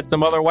winks at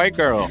some other white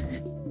girl.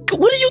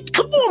 What are you?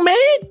 Come on, man.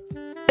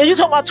 And you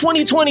talking about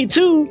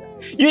 2022?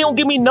 You don't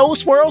give me no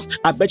swirls?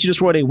 I bet you the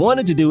swirl they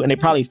wanted to do, and they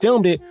probably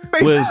filmed it,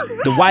 was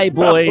the white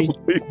boy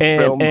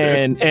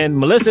and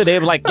Melissa. They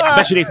were like, I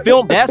bet you they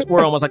filmed that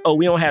swirl and was like, oh,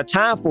 we don't have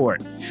time for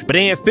it. But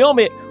they didn't film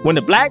it when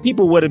the black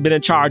people would have been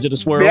in charge of the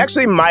swirl. They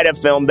actually might have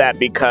filmed that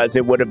because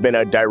it would have been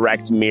a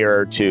direct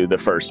mirror to the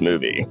first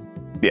movie.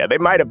 Yeah, they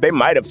might have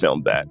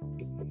filmed that.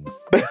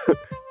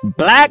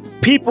 Black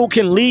people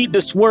can lead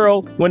the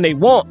swirl when they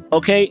want,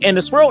 okay? And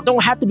the swirl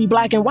don't have to be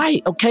black and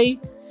white, okay?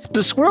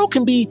 The swirl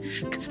can be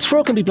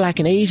black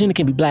and Asian. It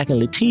can be black and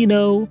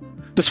Latino.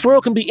 The swirl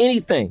can be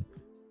anything.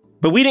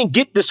 But we didn't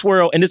get the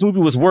swirl, and this movie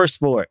was worse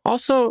for it.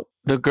 Also,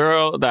 the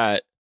girl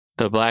that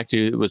the black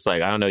dude was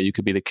like, I don't know, you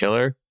could be the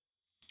killer.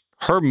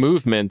 Her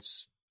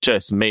movements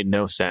just made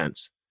no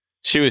sense.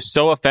 She was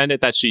so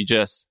offended that she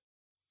just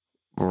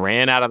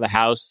ran out of the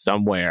house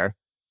somewhere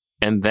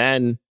and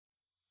then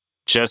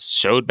just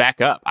showed back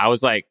up. I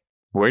was like,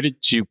 where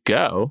did you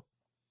go?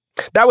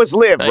 That was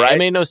Liv, right? It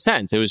made no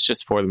sense. It was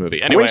just for the movie.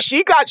 Anyway, when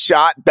she got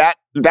shot, that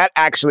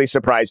actually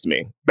surprised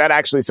me.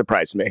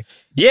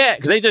 Yeah,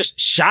 because they just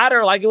shot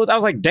her like it was. I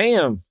was like,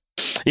 damn.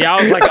 Yeah,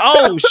 I was like,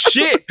 oh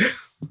shit.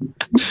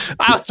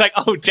 I was like,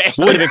 oh damn.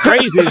 Would have been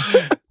crazy.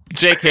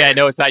 JK, I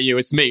know it's not you,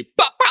 it's me.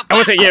 I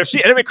would say, yeah, if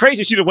it'd have been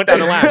crazy if she'd have went down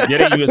the line. Yeah,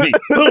 that you, it's me.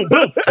 Boom,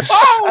 boom.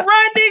 Oh,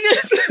 run,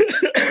 niggas.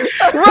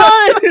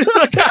 Run.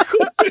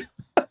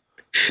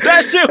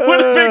 That shit would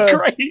have been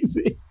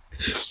crazy.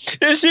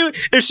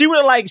 if she would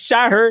have like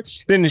shot her,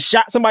 then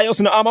shot somebody else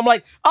in the arm, I'm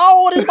like,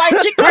 oh, this white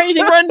chick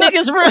crazy, run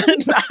niggas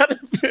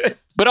run.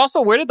 But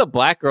also, where did the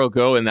black girl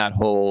go in that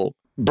whole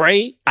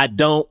Bray? I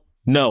don't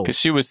know. Because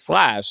she was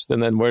slashed,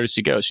 and then where did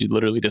she go? She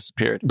literally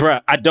disappeared.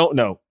 Bruh, I don't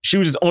know. She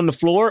was just on the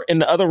floor in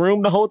the other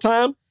room the whole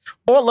time.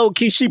 Or low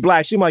key, she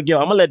black. She like, yo,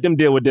 I'm gonna let them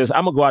deal with this.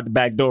 I'm gonna go out the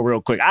back door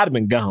real quick. I'd have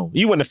been gone.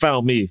 You wouldn't have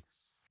found me.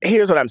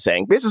 Here's what I'm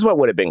saying. This is what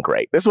would have been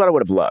great. This is what I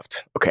would have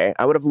loved. Okay.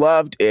 I would have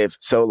loved if,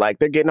 so like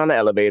they're getting on the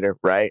elevator,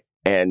 right?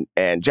 And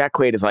Jack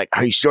Quaid is like,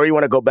 are you sure you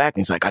want to go back?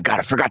 And he's like,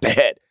 I forgot the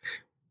head.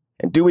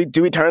 And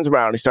Dewey turns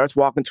around. He starts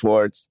walking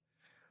towards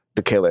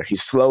the killer.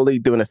 He's slowly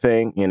doing a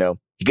thing, you know.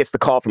 He gets the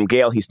call from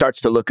Gail. He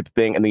starts to look at the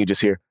thing, and then you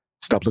just hear,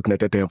 stop looking at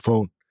that damn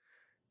phone.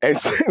 And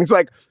he's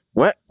like,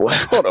 what?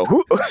 Hold on.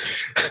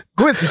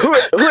 Who is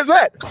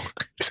that?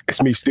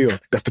 It's me, Steel.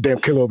 That's the damn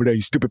killer over there,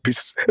 you stupid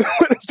pieces.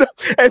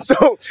 And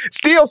so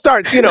Steel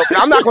starts, you know,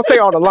 I'm not going to say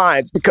all the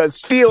lines because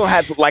Steel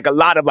has like a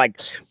lot of like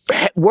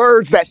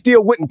words that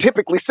Steel wouldn't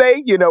typically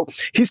say. You know,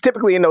 he's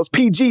typically in those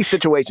PG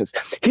situations.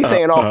 He's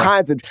saying all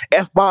kinds of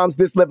F-bombs,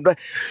 this, that.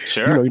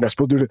 Sure. You know, you're not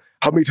supposed to do that.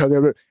 How many times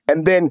ever?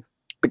 And then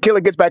the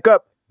killer gets back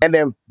up and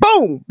then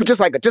boom,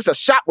 just a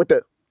shot with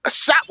the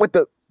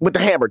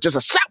hammer, just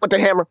a shot with the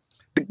hammer.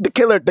 The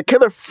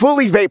killer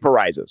fully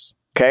vaporizes.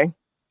 Okay,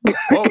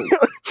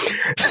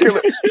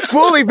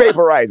 fully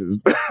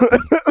vaporizes.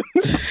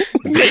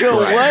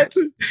 What?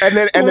 And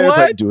then it's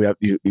like, dude,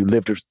 you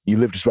lived to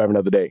survive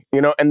another day.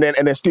 You know, and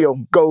then Steel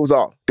goes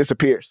off,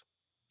 disappears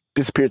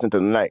into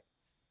the night.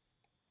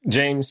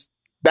 James,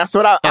 that's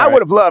what I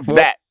would have loved.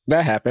 That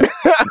happened.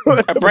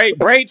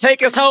 Bray,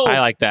 take us home. I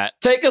like that.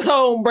 Take us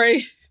home,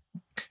 Bray.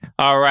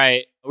 All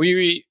right.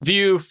 We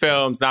review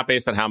films not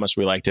based on how much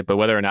we liked it, but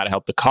whether or not it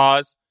helped the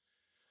cause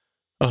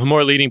of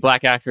more leading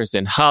black actors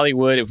in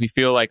Hollywood. If we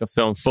feel like a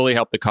film fully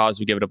helped the cause,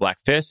 we give it a black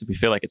fist. If we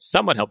feel like it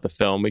somewhat helped the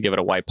film, we give it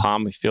a white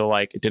palm. We feel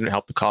like it didn't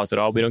help the cause at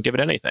all, we don't give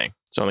it anything.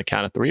 So on the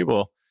count of 3,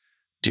 we'll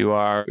do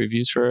our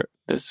reviews for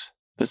this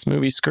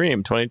movie,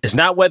 Scream 20. It's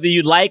not whether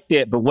you liked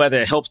it, but whether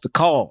it helps the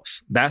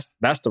cause. That's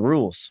the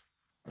rules.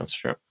 That's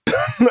true.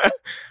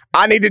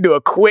 I need to do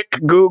a quick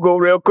Google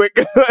real quick.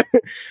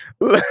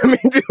 Let me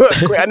do a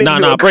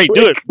quick. Bray,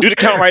 do it. Do the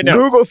count right now.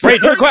 Google Bray,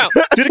 do the count.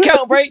 Do the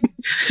count, Bray.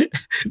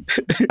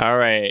 All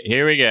right,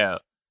 here we go.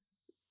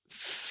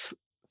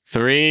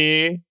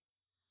 3,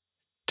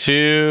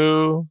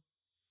 2,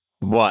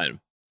 1.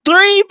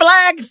 3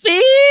 black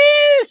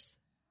fists.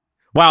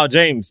 Wow,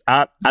 James,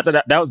 I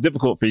thought that was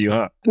difficult for you,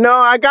 huh? No,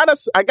 I gotta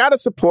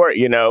support.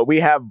 You know,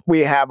 we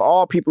have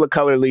all people of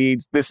color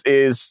leads. This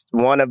is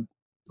one of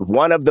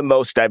the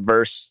most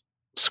diverse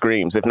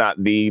Screams, if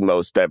not the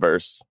most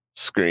diverse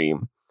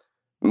Scream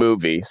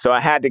movie. So I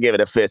had to give it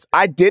a fist.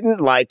 I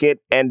didn't like it,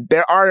 and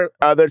there are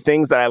other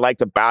things that I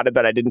liked about it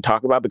that I didn't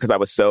talk about because I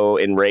was so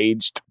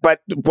enraged.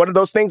 But one of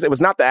those things, it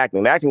was not the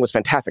acting. The acting was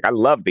fantastic. I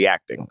loved the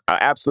acting. I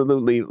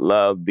absolutely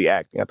loved the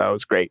acting. I thought it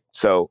was great.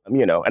 So,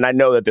 you know, and I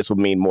know that this will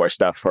mean more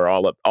stuff for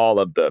all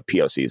of the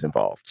POCs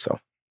involved. So,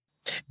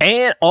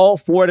 and all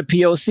 4 of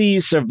the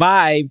POCs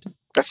survived.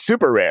 That's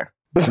super rare.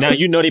 Now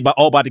you know they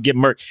all about to get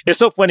murked. It's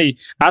so funny.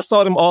 I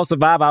saw them all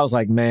survive. I was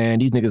like, man,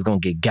 these niggas gonna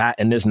get got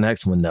in this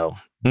next one though.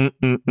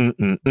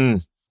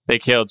 They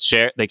killed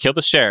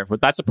the sheriff.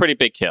 That's a pretty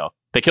big kill.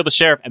 They killed the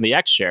sheriff and the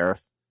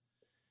ex-sheriff,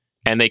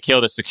 and they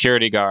killed a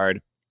security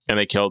guard, and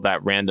they killed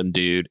that random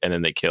dude, and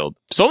then they killed.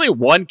 It's only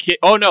 1 kid.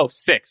 Oh no,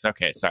 6.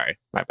 Okay, sorry,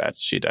 my bad.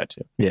 She died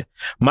too. Yeah,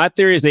 my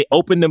theory is they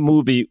opened the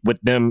movie with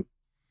them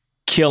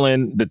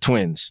killing the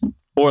twins.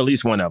 Or at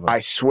least one of them. I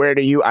swear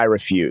to you, I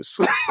refuse.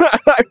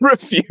 I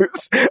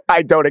refuse.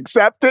 I don't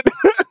accept it.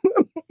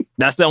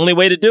 That's the only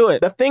way to do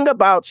it. The thing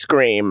about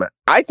Scream,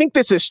 I think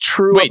this is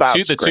true about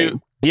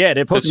Scream. Yeah,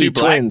 they're supposed to be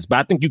twins, but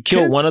I think you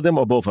kill one of them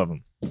or both of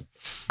them.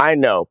 I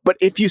know, but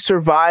if you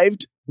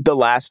survived the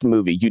last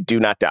movie, you do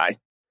not die.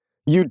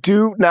 You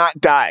do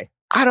not die.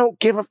 I don't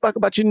give a fuck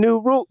about your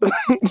new rule.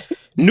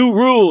 New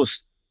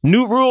rules.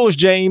 New rules,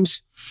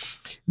 James.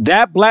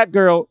 That black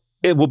girl,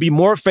 it will be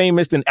more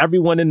famous than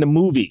everyone in the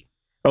movie.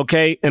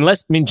 Okay,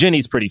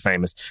 Jenny's pretty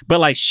famous,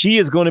 but like she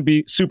is going to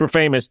be super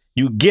famous.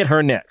 You get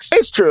her next.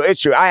 It's true.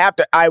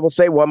 I will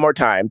say one more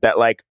time that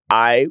like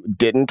I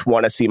didn't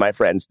want to see my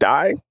friends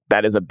die.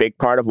 That is a big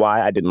part of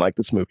why I didn't like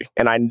this movie,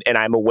 and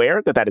I'm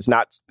aware that is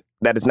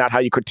not how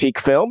you critique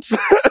films.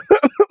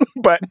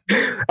 But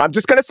I'm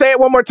just gonna say it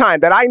one more time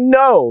that I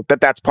know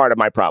that that's part of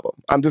my problem.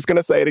 I'm just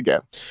gonna say it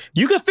again.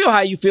 You can feel how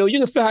you feel. You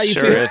can feel how you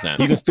sure feel. Isn't.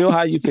 You can feel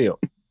how you feel.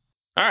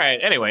 All right.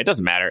 Anyway, it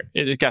doesn't matter.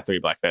 It got 3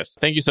 black fists.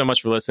 Thank you so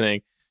much for listening.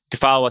 You can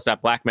follow us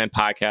at Black Men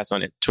Podcast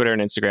on Twitter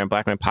and Instagram.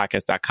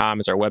 BlackMenPodcast.com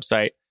is our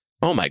website.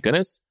 Oh my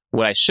goodness.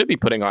 What I should be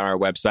putting on our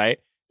website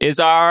is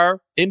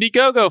our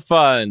Indiegogo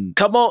fund.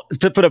 Come on.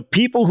 For the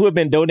people who have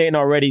been donating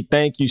already,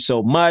 thank you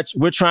so much.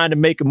 We're trying to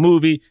make a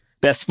movie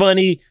that's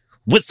funny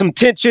with some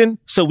tension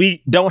so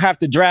we don't have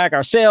to drag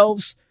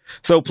ourselves.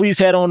 So please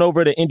head on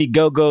over to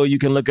Indiegogo. You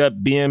can look up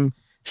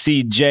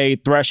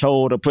BMCJ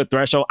Threshold or put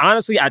Threshold.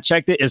 Honestly, I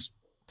checked it. It's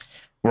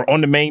We're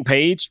on the main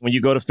page when you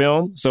go to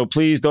film. So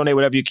please donate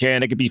whatever you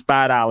can. It could be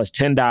 $5,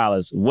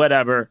 $10,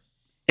 whatever.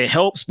 It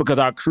helps because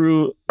our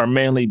crew are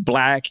mainly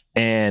Black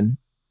and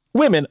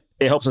women.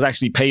 It helps us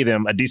actually pay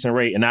them a decent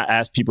rate and not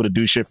ask people to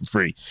do shit for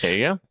free. There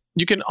you go.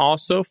 You can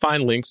also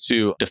find links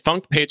to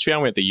Defunct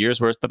Patreon. We have the year's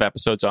worth of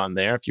episodes on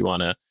there if you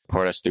want to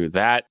support us through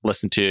that.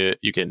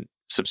 You can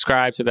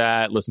subscribe to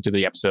that, listen to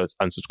the episodes,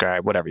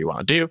 unsubscribe, whatever you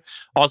want to do.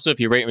 Also, if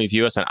you rate and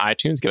review us on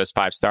iTunes, give us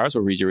 5 stars.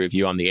 We'll read your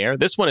review on the air.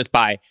 This one is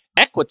by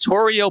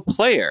Equatorial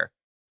Player.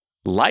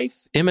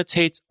 Life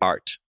imitates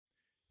art.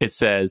 It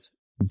says,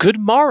 "Good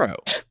morrow.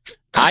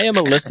 I am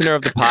a listener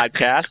of the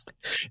podcast,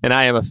 and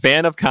I am a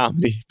fan of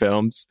comedy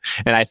films,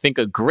 and I think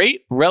a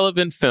great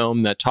relevant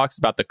film that talks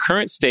about the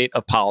current state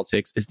of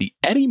politics is the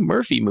Eddie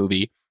Murphy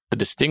movie, The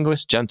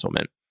Distinguished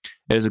Gentleman.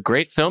 It is a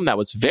great film that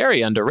was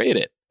very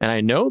underrated, and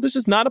I know this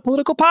is not a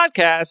political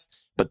podcast,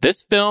 but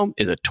this film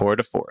is a tour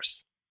de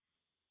force."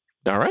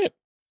 All right.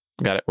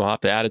 Got it. We'll have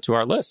to add it to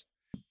our list.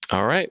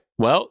 All right.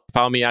 Well,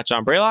 follow me at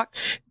John Braylock.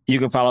 You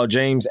can follow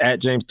James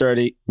at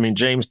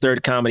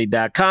James3rd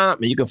comedy.com.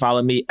 And you can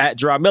follow me at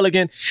Gerard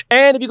Milligan.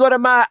 And if you go to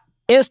my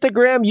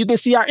Instagram, you can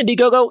see our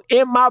Indiegogo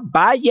in my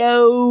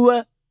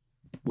bio.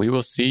 We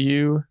will see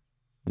you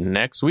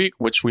next week,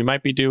 which we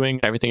might be doing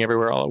Everything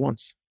Everywhere All at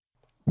Once.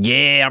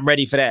 Yeah, I'm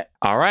ready for that.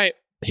 All right.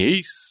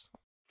 Peace.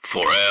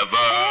 Forever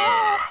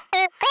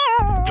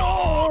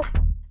Dog.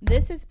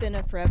 This has been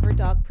a Forever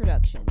Dog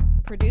production,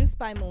 produced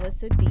by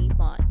Melissa D.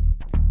 Montz,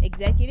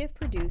 executive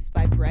produced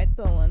by Brett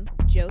Boehm,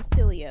 Joe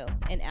Cilio,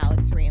 and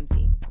Alex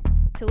Ramsey.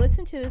 To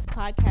listen to this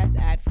podcast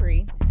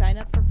ad-free, sign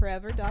up for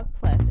Forever Dog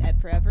Plus at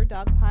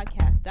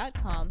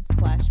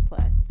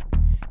foreverdogpodcast.com/plus.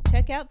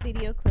 Check out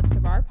video clips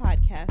of our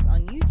podcast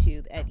on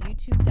YouTube at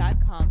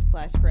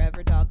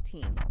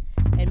youtube.com/foreverdogteam.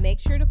 And make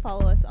sure to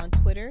follow us on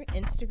Twitter,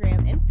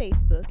 Instagram, and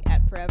Facebook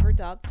at Forever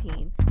Dog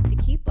Team to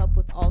keep up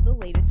with all the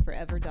latest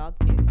Forever Dog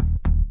news.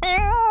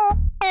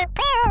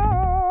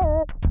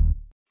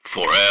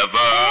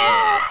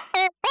 Forever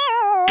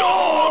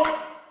Dog.